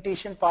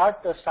implementation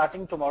part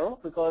starting tomorrow,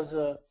 because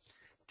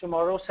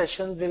tomorrow's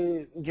session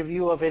will give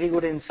you a very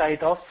good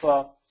insight of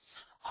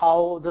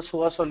how the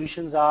SOA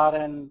solutions are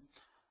and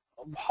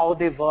how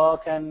they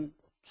work and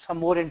some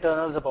more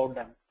internals about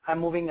them. I'm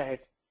moving ahead.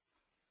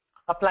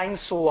 Applying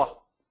SOA.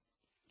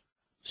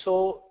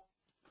 So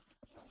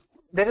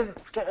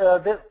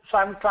so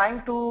I'm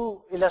trying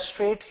to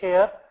illustrate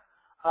here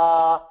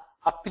a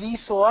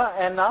pre-SOA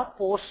and a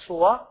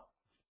post-SOA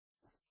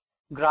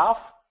graph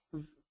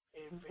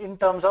in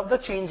terms of the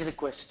change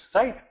request,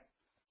 right?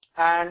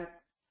 And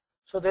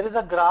so there is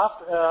a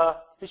graph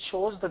which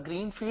shows the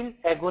green field,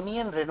 agony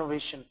and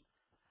renovation,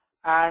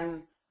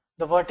 and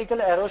the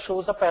vertical arrow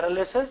shows the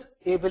paralysis,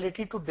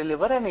 ability to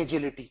deliver and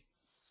agility.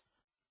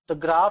 The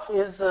graph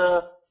is,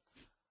 the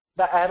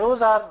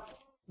arrows are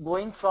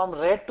going from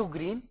red to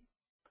green,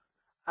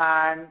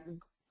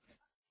 and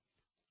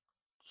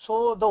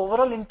so the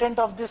overall intent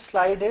of this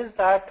slide is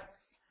that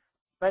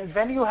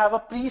when you have a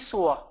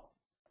pre-SOA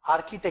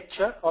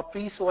architecture or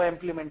pre-SOA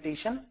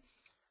implementation,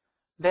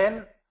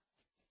 then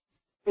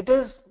it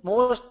is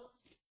most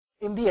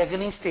in the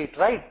agony state,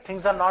 right?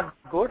 Things are not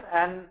good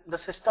and the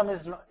system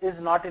is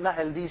not in a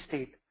healthy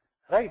state,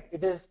 right?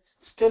 It is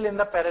still in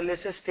the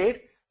paralysis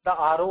state. The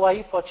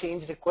ROI for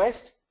change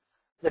request,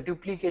 the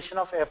duplication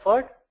of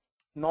effort,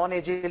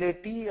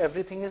 non-agility,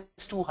 everything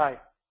is too high.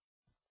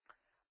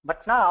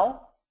 But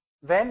now,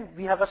 when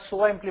we have a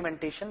SOA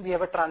implementation, we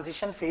have a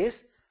transition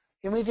phase.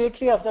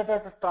 Immediately after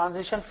the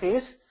transition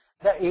phase,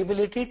 the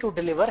ability to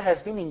deliver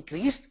has been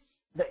increased,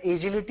 the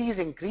agility is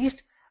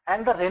increased,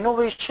 and the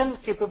renovation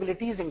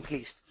capability is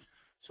increased.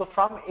 So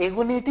from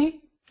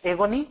agony,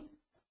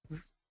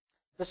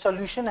 the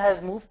solution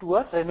has moved to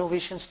a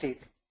renovation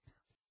state.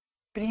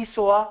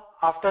 pre-SOA,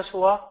 after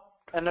SOA,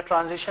 and the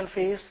transition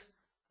phase.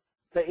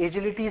 The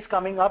agility is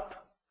coming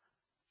up,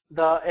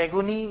 the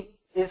agony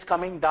is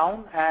coming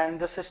down, and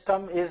the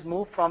system is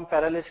moved from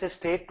paralysis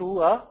state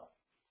to a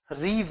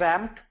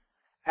revamped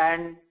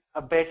and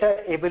a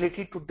better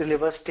ability to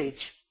deliver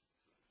stage.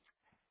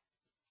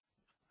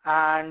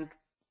 And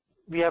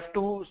we have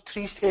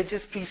three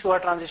stages: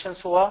 pre-SOA, transition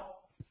SOA,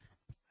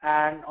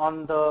 and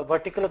on the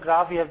vertical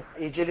graph we have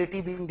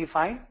agility being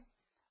defined,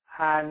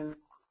 and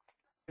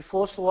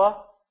before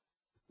SOA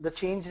the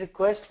change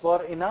requests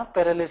were in a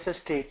paralysis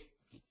state,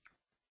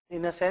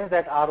 in a sense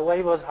that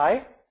ROI was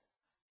high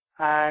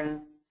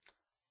and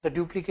the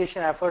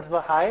duplication efforts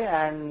were high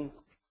and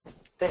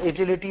the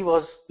agility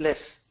was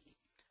less.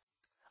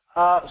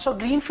 So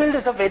greenfield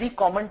is a very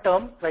common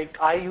term.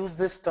 Like I use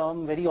this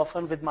term very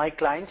often with my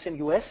clients in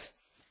US.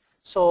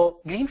 So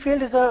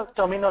greenfield is a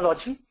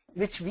terminology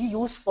which we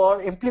use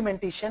for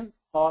implementation,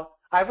 or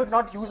I would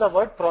not use the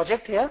word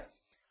project here,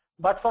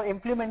 but for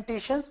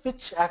implementations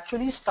which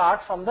actually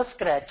start from the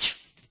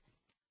scratch.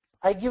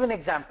 I give an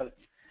example.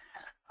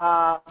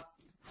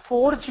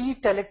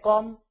 4G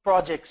telecom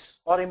projects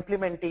or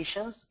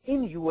implementations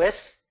in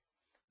US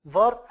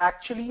were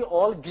actually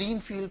all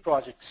greenfield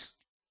projects,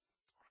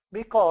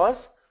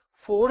 because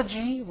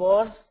 4G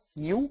was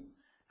new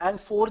and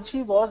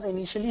 4G was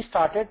initially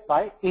started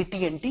by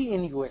AT&T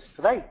in US,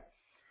 right?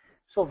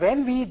 So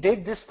when we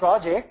did this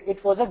project,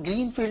 it was a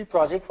greenfield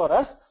project for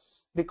us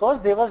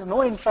because there was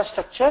no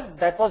infrastructure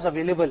that was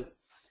available.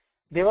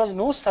 There was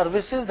no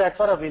services that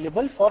were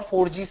available for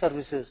 4G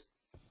services.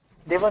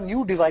 There were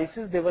new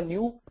devices, there were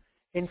new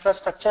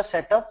infrastructure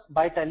set up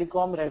by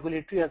telecom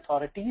regulatory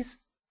authorities.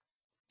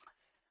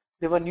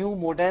 There were new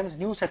modems,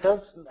 new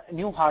setups,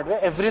 new hardware,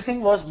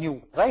 everything was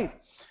new, right?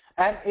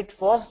 And it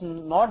was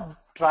not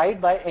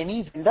tried by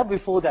any vendor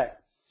before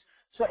that.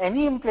 So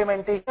any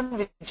implementation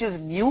which is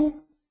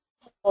new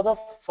for the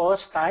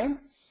first time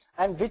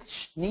and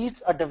which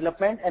needs a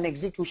development and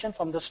execution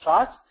from the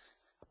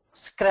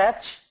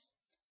scratch,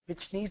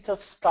 which needs a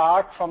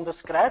start from the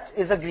scratch,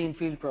 is a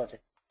greenfield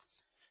project.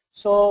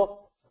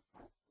 So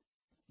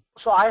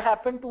I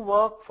happen to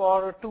work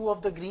for two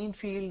of the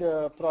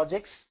greenfield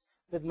projects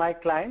with my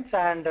clients,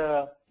 and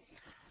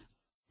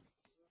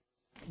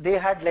they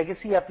had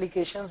legacy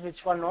applications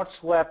which were not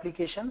SOA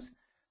applications.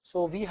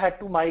 So we had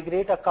to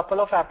migrate a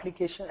couple of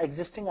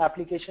existing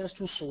applications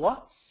to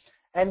SOA,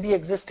 and the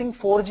existing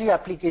 4G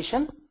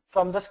application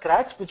from the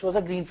scratch, which was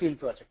a greenfield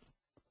project.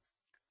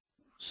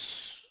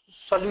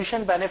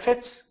 Solution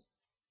benefits,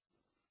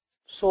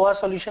 SOA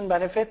solution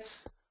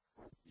benefits,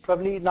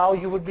 probably now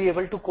you would be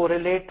able to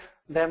correlate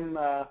them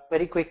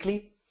very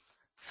quickly.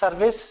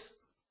 Service,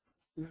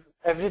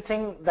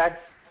 everything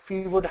that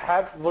we would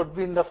have would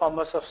be in the form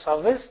of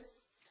service.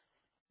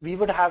 We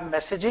would have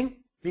messaging,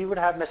 we would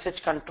have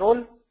message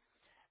control,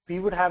 we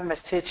would have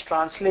message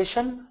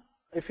translation.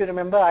 If you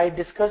remember, I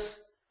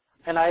discussed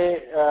and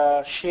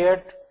I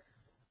shared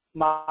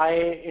my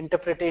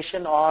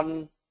interpretation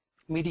on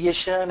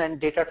mediation and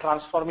data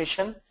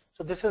transformation.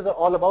 So this is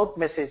all about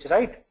message,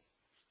 right?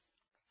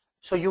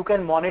 So you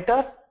can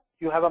monitor,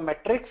 you have a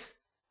metrics,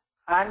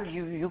 and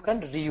you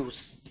can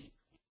reuse,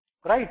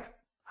 right?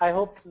 I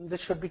hope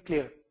this should be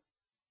clear.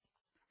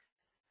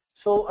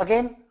 So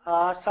again,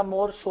 some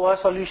more SOA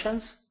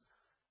solutions.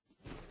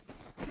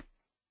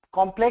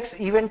 Complex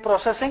event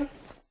processing,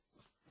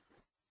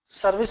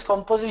 service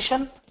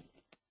composition.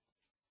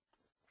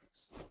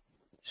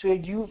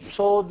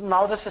 So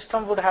now the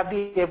system would have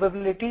the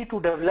ability to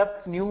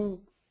develop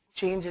new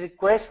change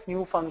requests,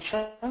 new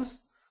functions,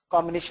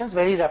 combinations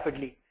very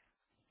rapidly.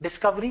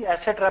 Discovery,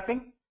 asset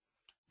wrapping.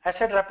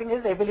 Asset wrapping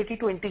is ability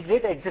to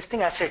integrate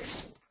existing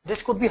assets.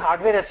 This could be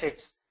hardware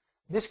assets.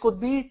 This could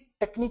be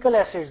technical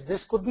assets.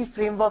 This could be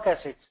framework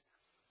assets.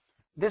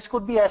 This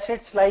could be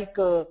assets like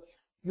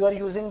you are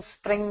using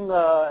Spring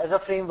as a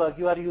framework.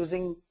 You are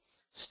using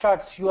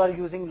struts. You are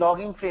using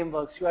logging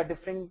frameworks. You are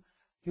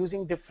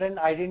using different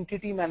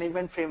identity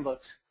management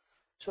frameworks.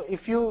 So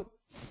if you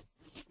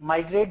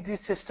migrate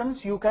these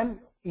systems, you can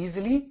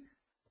easily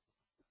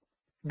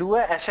do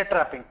a asset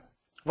wrapping.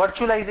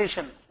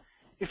 Virtualization.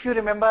 If you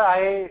remember,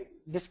 I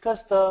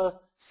discussed the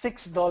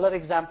 $6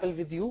 example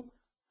with you,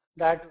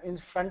 that in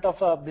front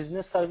of a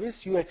business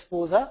service you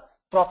expose a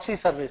proxy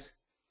service.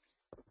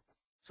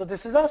 So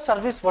this is a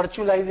service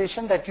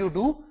virtualization that you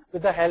do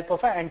with the help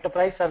of an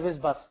enterprise service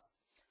bus.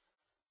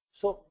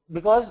 So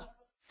because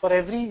for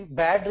every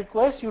bad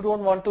request you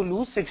don't want to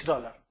lose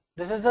 $6.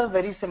 This is a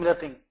very similar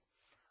thing.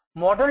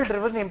 Model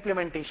driven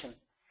implementation.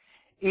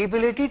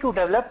 Ability to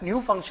develop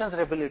new functions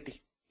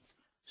ability.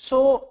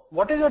 So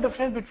what is the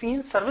difference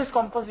between service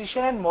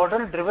composition and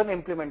model driven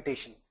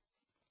implementation?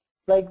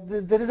 Like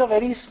there is a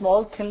very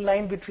small thin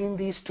line between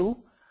these two,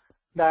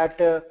 that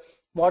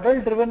model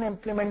driven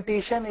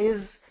implementation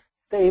is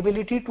the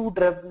ability to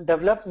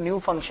develop new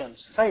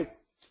functions, right?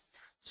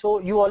 So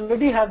you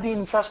already have the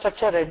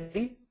infrastructure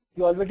ready,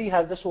 you already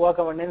have the SOA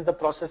governance, the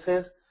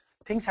processes,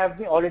 things have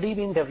already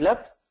been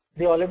developed,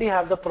 they already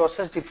have the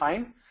process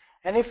defined,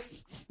 and if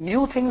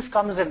new things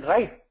comes in,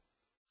 right,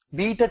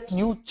 be it a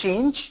new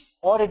change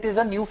or it is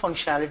a new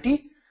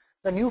functionality.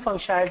 The new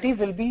functionality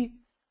will be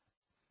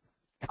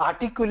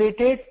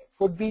articulated,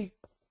 would be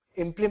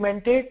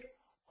implemented,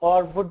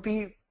 or would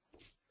be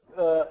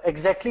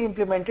exactly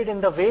implemented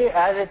in the way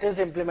as it is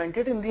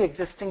implemented in the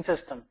existing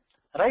system,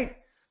 right?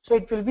 So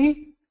it will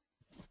be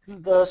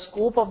the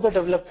scope of the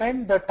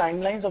development, the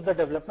timelines of the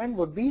development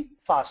would be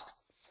fast.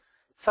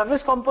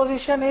 Service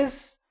composition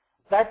is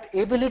that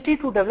ability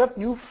to develop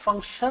new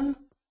function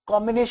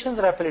combinations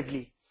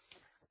rapidly.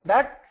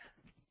 That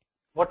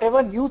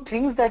whatever new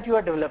things that you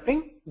are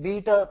developing, be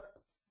it a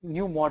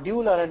new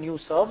module or a new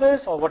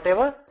service or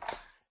whatever,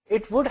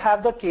 it would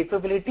have the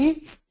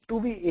capability to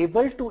be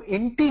able to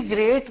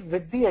integrate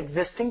with the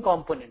existing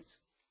components,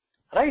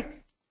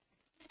 right?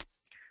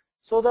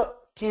 So the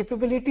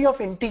capability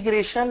of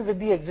integration with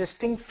the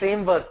existing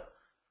framework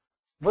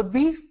would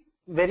be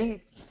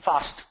very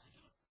fast.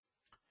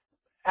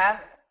 And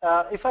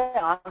if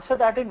I answer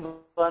that in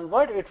one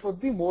word, it would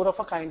be more of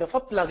a kind of a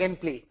plug and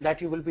play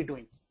that you will be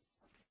doing,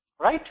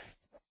 right?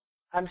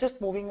 I'm just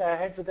moving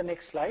ahead with the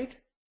next slide.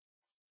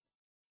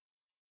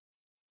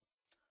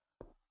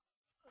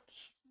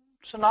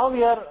 So now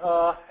we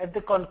are at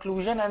the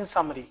conclusion and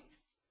summary.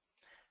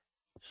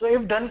 So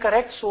if done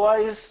correct,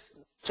 SOA is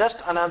just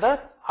another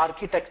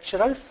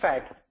architectural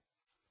fad.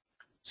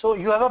 So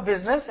you have a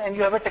business and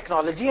you have a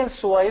technology, and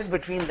SOA is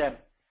between them.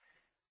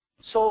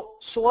 So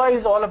SOA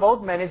is all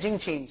about managing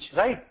change,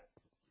 right?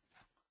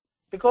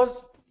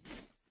 Because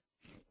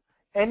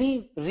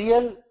any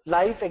real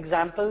life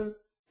example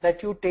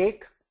that you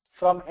take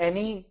from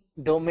any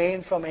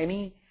domain, from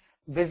any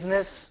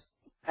business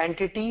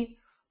entity,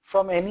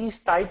 from any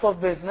type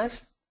of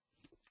business,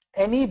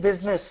 any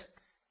business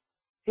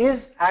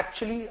is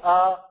actually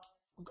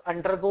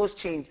undergoes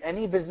change.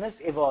 Any business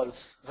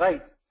evolves,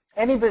 right?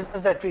 Any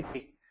business that we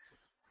take.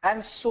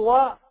 And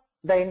SOA,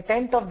 the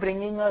intent of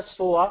bringing a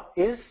SOA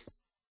is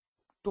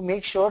to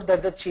make sure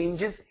that the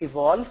changes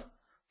evolve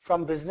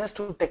from business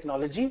to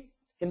technology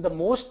in the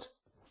most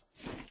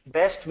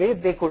best way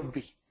they could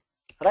be,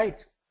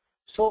 right?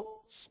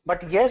 So,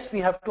 but yes, we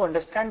have to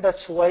understand that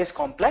SOA is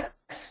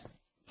complex.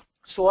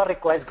 SOA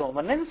requires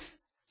governance,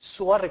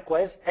 SOA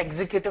requires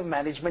executive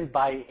management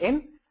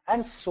buy-in,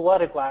 and SOA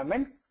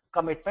requirement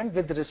commitment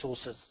with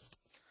resources.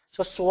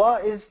 So SOA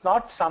is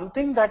not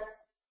something that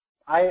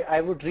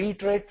I would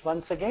reiterate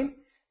once again,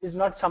 is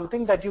not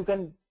something that you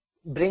can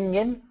bring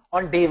in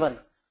on day one.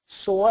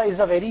 SOA is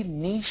a very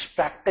niche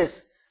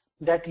practice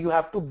that you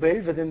have to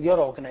build within your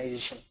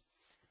organization.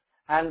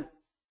 And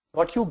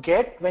what you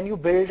get when you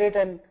build it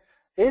and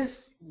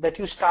is that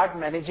you start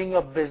managing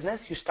your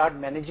business, you start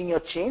managing your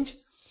change,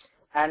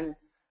 and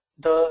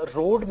the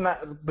road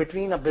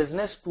between a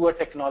business to a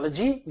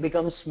technology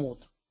becomes smooth.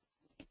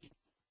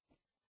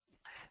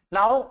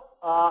 Now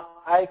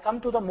I come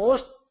to the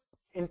most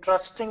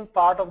interesting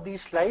part of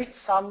these slides,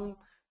 some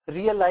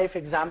real life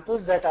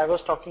examples that I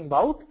was talking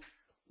about,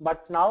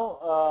 but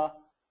now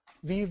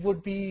we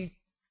would be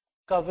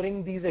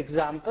covering these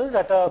examples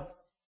at a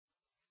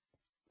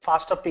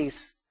faster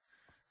pace.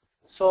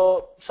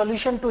 So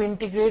solution to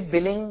integrate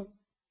billing,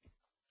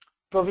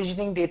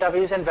 provisioning,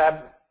 database and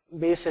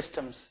web-based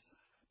systems.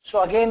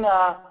 So again,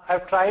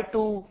 I've tried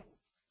to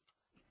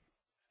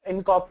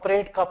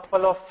incorporate a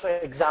couple of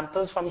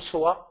examples from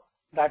SOA,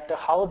 that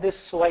how this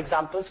SOA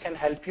examples can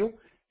help you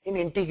in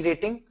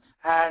integrating,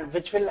 and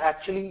which will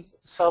actually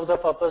serve the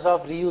purpose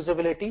of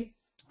reusability,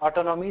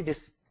 autonomy,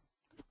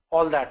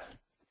 all that.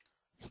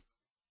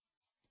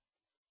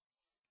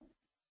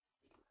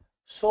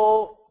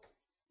 So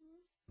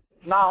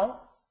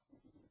now,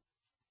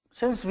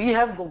 since we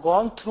have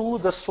gone through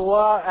the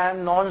SOA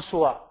and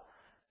non-SOA,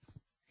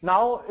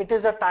 now it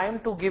is a time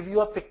to give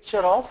you a picture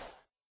of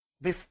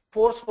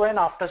before SOA and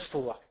after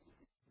SOA,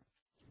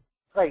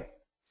 right?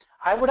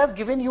 I would have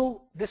given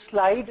you this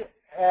slide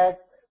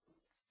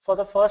for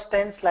the first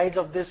 10 slides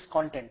of this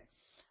content,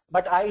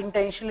 but I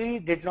intentionally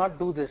did not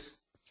do this.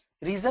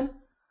 Reason,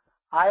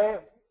 I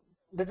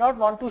did not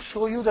want to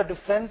show you the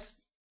difference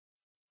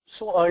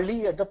so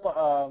early at the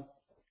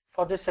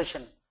for this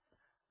session.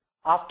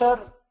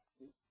 After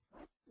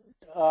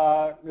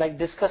like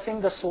discussing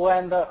the SOA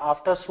and the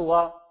after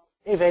SOA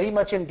very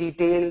much in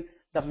detail,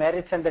 the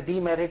merits and the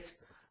demerits,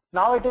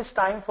 now it is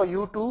time for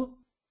you to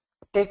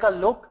take a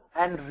look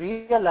and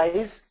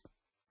realize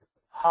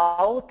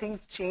how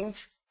things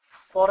change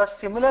for a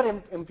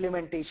similar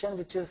implementation,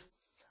 which is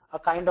a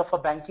kind of a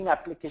banking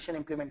application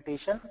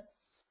implementation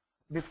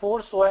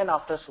before SOA and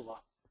after SOA.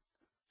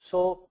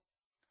 So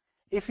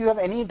if you have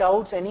any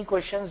doubts, any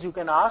questions, you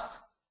can ask,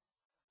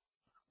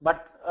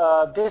 but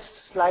this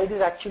slide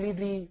is actually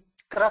the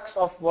crux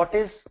of what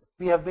is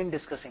we have been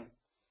discussing.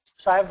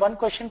 So I have one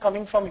question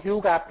coming from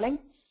Hugh Appling.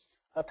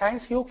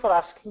 Thanks Hugh for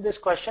asking this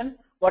question.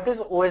 What is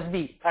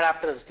OSB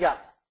adapters? Yeah.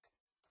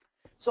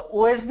 So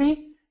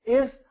OSB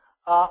is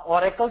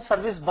Oracle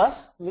Service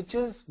Bus, which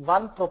is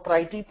one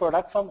proprietary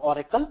product from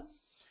Oracle,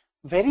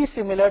 very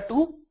similar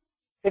to,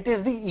 it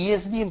is the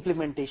ESB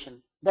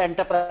implementation, the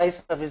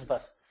Enterprise Service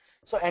Bus.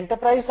 So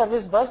Enterprise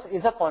Service Bus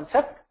is a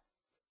concept,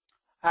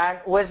 and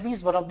OSB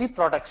is one of the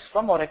products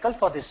from Oracle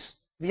for this.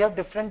 we have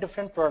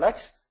different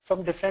products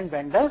from different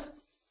vendors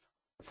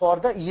for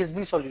the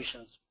ESB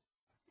solutions.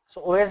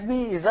 So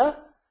OSB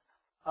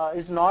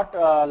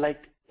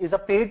is a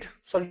paid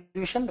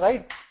solution,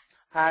 right?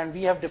 And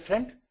we have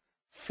different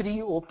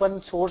free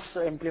open source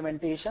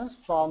implementations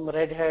from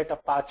Red Hat,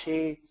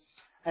 Apache,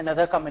 and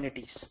other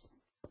communities.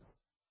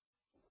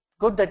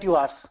 Good that you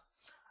asked.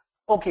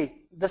 Okay,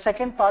 the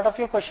second part of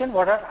your question,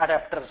 what are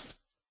adapters?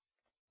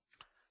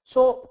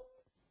 So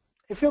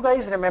if you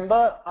guys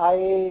remember,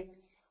 I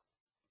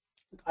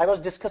was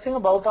discussing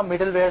about a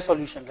middleware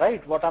solution,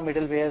 right? What are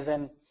middlewares?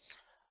 And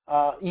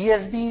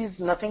ESB is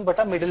nothing but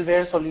a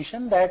middleware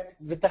solution that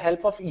with the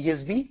help of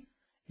ESB,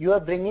 you are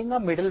bringing a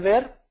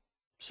middleware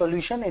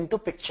solution into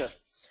picture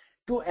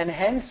to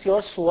enhance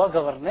your SOA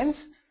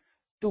governance,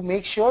 to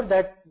make sure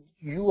that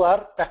you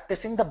are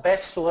practicing the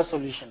best SOA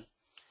solution.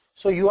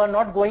 So you are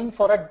not going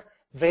for a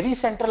very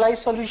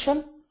centralized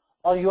solution,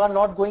 or you are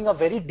not going a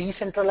very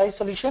decentralized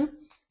solution.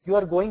 You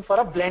are going for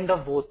a blend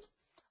of both.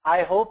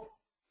 I hope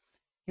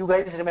you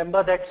guys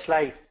remember that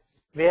slide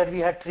where we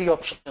had 3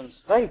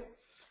 options, right?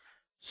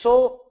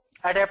 So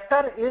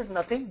adapter is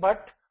nothing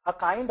but a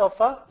kind of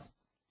a,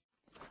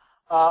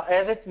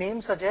 as its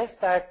name suggests,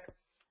 that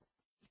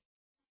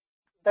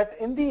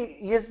in the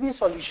ESB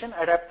solution,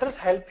 adapters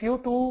help you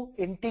to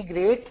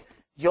integrate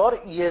your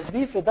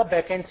ESB with the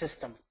backend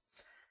system.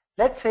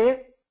 Let's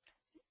say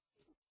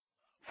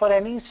for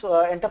any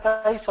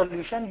enterprise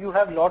solution, you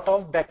have lot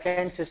of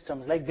backend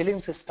systems like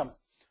billing system,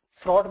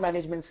 fraud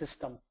management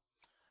system,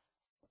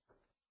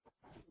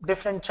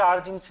 different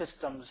charging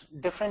systems,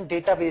 different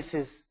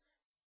databases,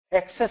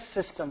 access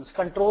systems,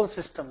 control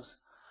systems.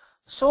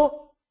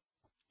 So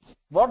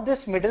what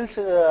this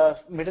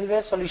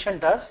middleware solution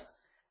does,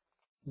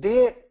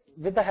 they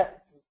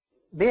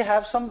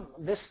have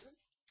this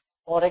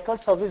Oracle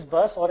Service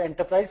Bus or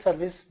Enterprise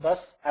Service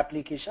Bus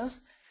applications.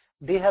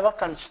 They have a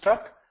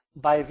construct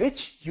by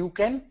which you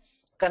can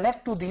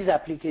connect to these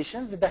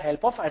applications with the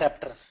help of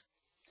adapters.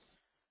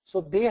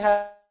 So they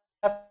have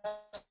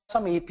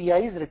some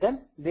APIs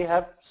written, they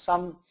have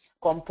some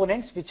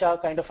components which are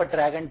kind of a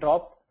drag and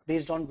drop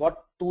based on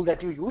what tool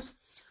that you use.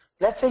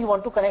 Let's say you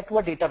want to connect to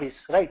a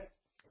database, right?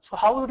 So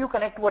how would you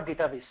connect to a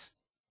database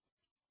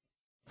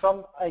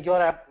from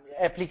your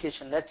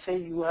application? Let's say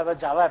you have a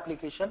Java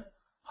application.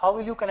 How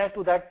will you connect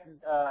to that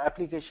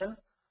application,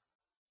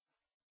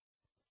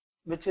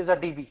 which is a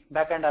DB,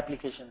 backend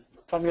application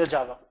from your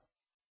Java?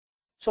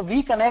 So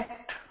we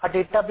connect a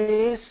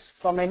database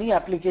from any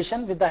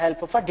application with the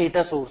help of a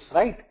data source,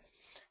 right?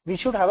 We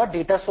should have a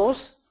data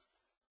source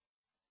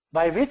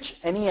by which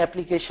any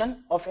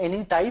application of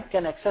any type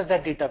can access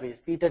that database,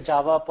 be it a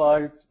Java,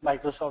 Perl,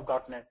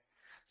 Microsoft.NET.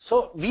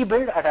 So we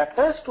build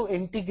adapters to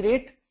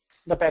integrate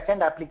the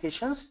backend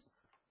applications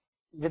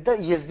with the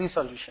ESB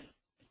solution,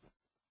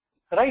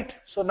 right?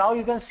 So now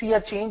you can see a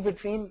change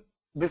between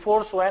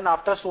before SOA and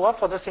after SOA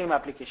for the same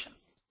application.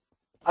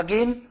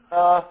 Again,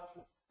 a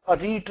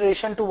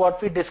reiteration to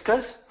what we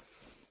discussed,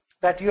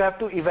 that you have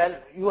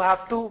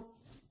to,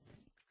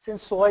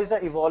 since SOA is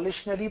an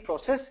evolutionary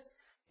process,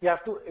 you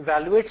have to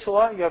evaluate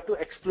SOA, you have to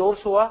explore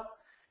SOA,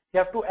 you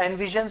have to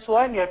envision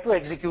SOA, and you have to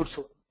execute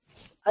SOA.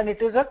 And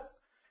it is a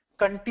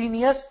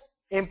continuous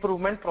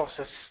improvement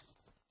process.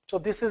 So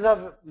this is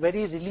a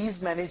very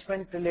release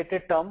management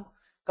related term,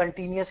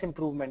 continuous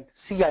improvement,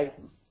 CI.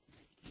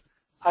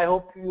 I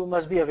hope you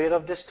must be aware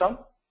of this term.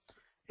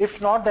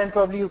 If not, then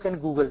probably you can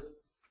Google.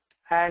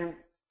 And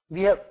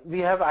we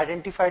have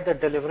identified the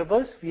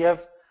deliverables, we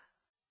have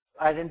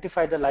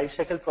identified the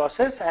lifecycle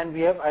process, and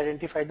we have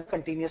identified the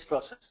continuous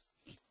process.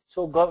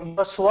 So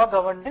your SOA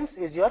governance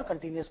is your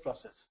continuous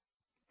process.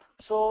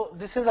 So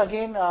this is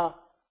again a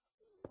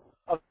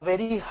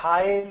very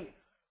high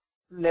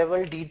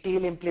level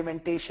detail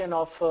implementation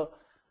of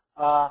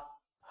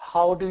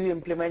how do you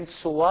implement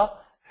SOA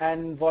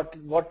and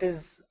what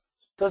is,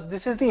 so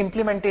this is the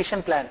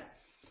implementation plan,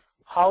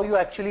 how you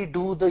actually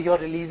do your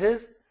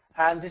releases,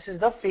 and this is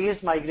the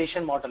phased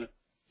migration model,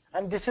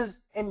 and this is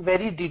in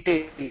very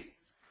detail.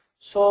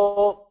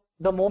 So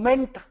the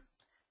moment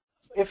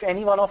if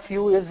any one of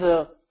you is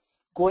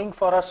going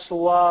for a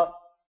SOA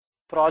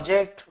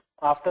project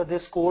after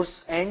this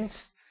course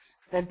ends,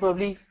 then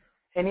probably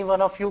any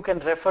one of you can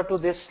refer to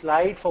this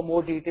slide for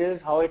more details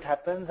how it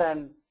happens,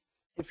 and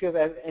if you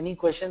have any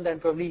question, then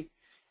probably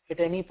at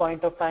any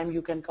point of time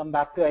you can come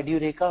back to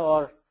Edureka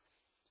or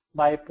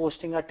by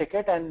posting a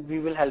ticket and we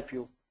will help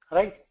you,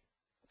 right?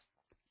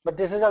 But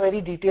this is a very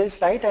detailed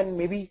slide and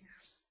maybe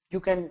you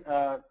can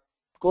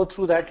go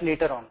through that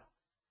later on.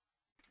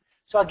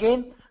 So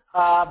again,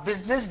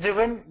 business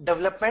driven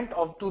development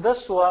to the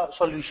SOA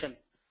solution.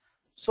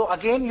 So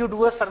again, you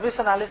do a service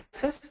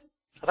analysis,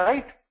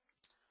 right?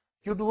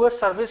 You do a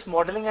service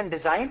modeling and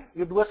design,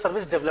 you do a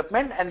service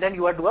development, and then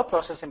you do a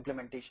process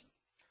implementation.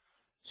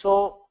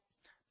 So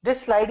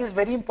this slide is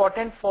very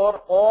important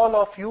for all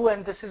of you,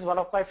 and this is one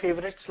of my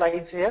favorite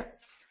slides here,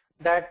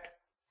 that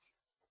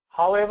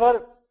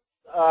however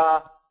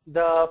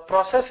the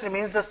process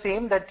remains the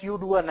same, that you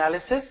do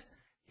analysis,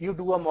 you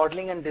do a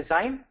modeling and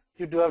design,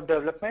 you do a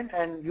development,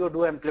 and you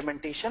do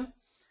implementation.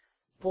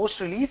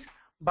 post-release,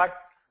 but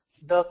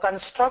the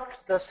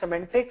construct, the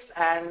semantics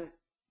and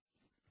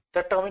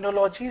the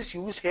terminologies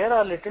used here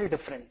are a little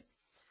different.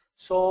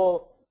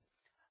 So,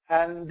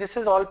 and this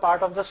is all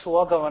part of the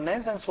SOA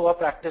governance and SOA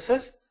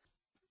practices.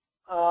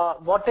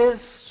 What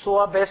is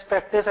SOA best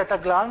practice at a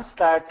glance?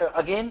 That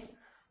again,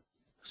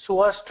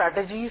 SOA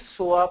strategies,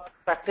 SOA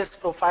practice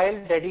profile,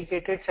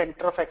 dedicated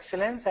center of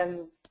excellence,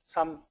 and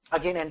some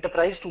again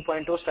enterprise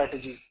 2.0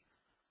 strategies.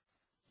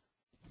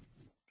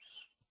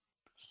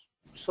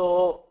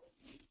 So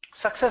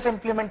success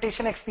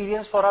implementation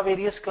experience for our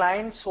various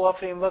clients, SOA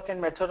framework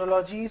and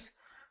methodologies.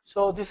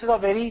 So this is a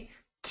very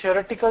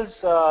theoretical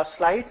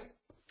slide,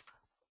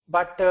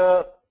 but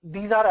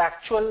these are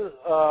actual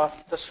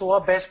the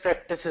SOA best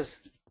practices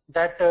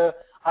that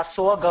a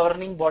SOA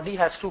governing body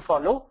has to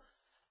follow.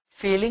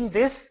 Failing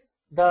this,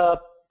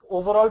 the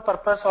overall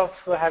purpose of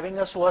having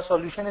a SOA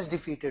solution is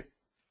defeated.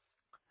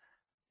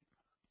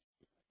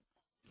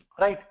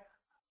 Right.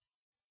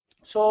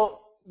 So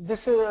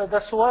this is the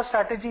SOA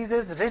strategies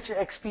is rich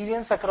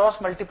experience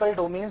across multiple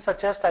domains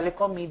such as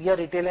telecom, media,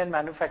 retail and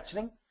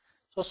manufacturing.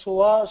 So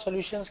SOA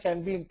solutions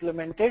can be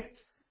implemented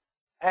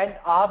and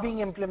are being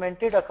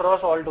implemented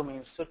across all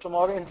domains. So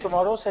in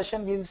tomorrow's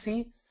session we'll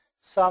see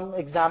some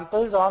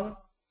examples on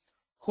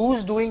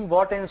who's doing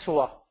what in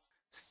SOA.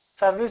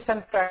 Service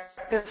and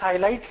practice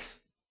highlights.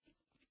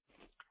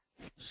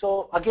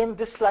 So again,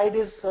 this slide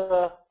is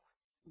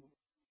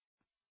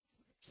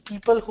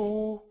people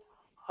who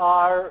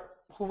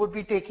would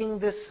be taking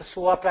this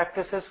SOA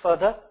practices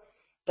further,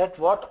 that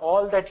what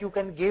all that you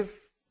can give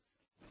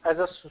as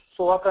a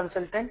SOA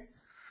consultant.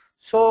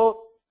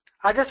 So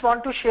I just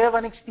want to share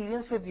one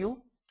experience with you.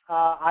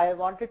 I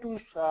wanted to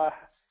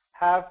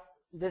have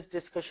this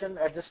discussion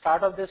at the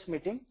start of this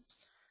meeting.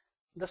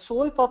 The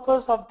sole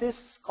purpose of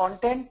this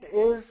content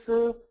is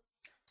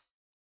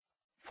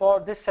for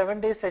this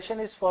 7-day session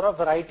is for a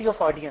variety of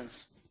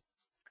audience.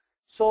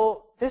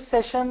 So this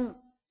session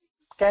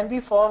can be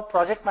for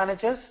project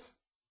managers,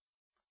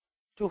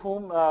 to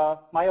whom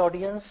my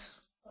audience,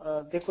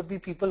 they could be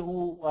people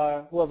who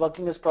are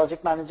working as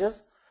project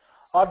managers,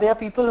 or they are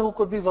people who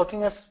could be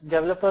working as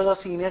developers or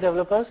senior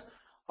developers,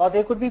 or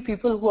they could be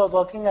people who are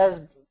working as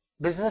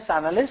business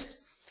analysts,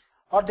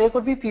 or they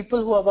could be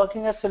people who are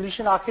working as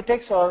solution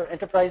architects or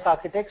enterprise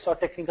architects or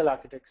technical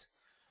architects.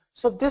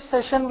 So this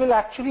session will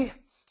actually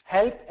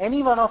help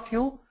any one of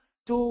you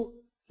to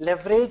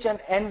leverage and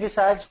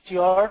envisage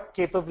your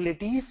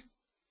capabilities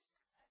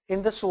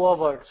in the SOA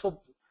world.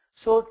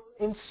 So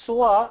in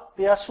SOA,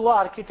 they are SOA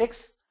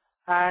architects,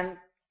 and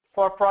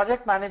for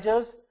project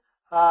managers,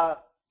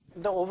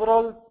 the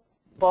overall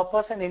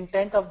purpose and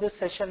intent of this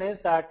session is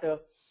that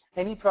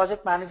any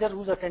project manager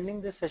who's attending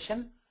this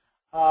session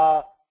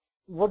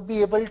would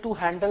be able to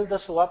handle the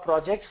SOA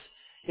projects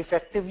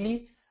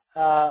effectively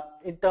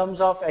in terms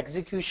of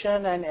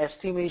execution and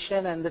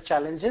estimation and the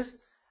challenges.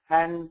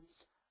 And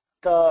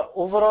the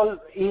overall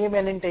aim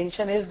and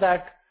intention is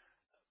that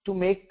to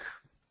make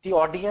the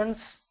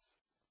audience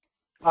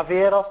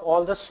aware of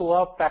all the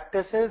SOA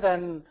practices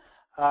and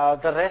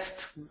the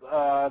REST,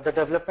 the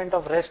development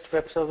of REST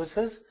web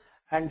services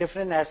and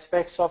different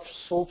aspects of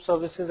SOAP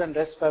services and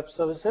REST web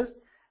services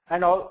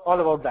and all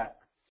about that.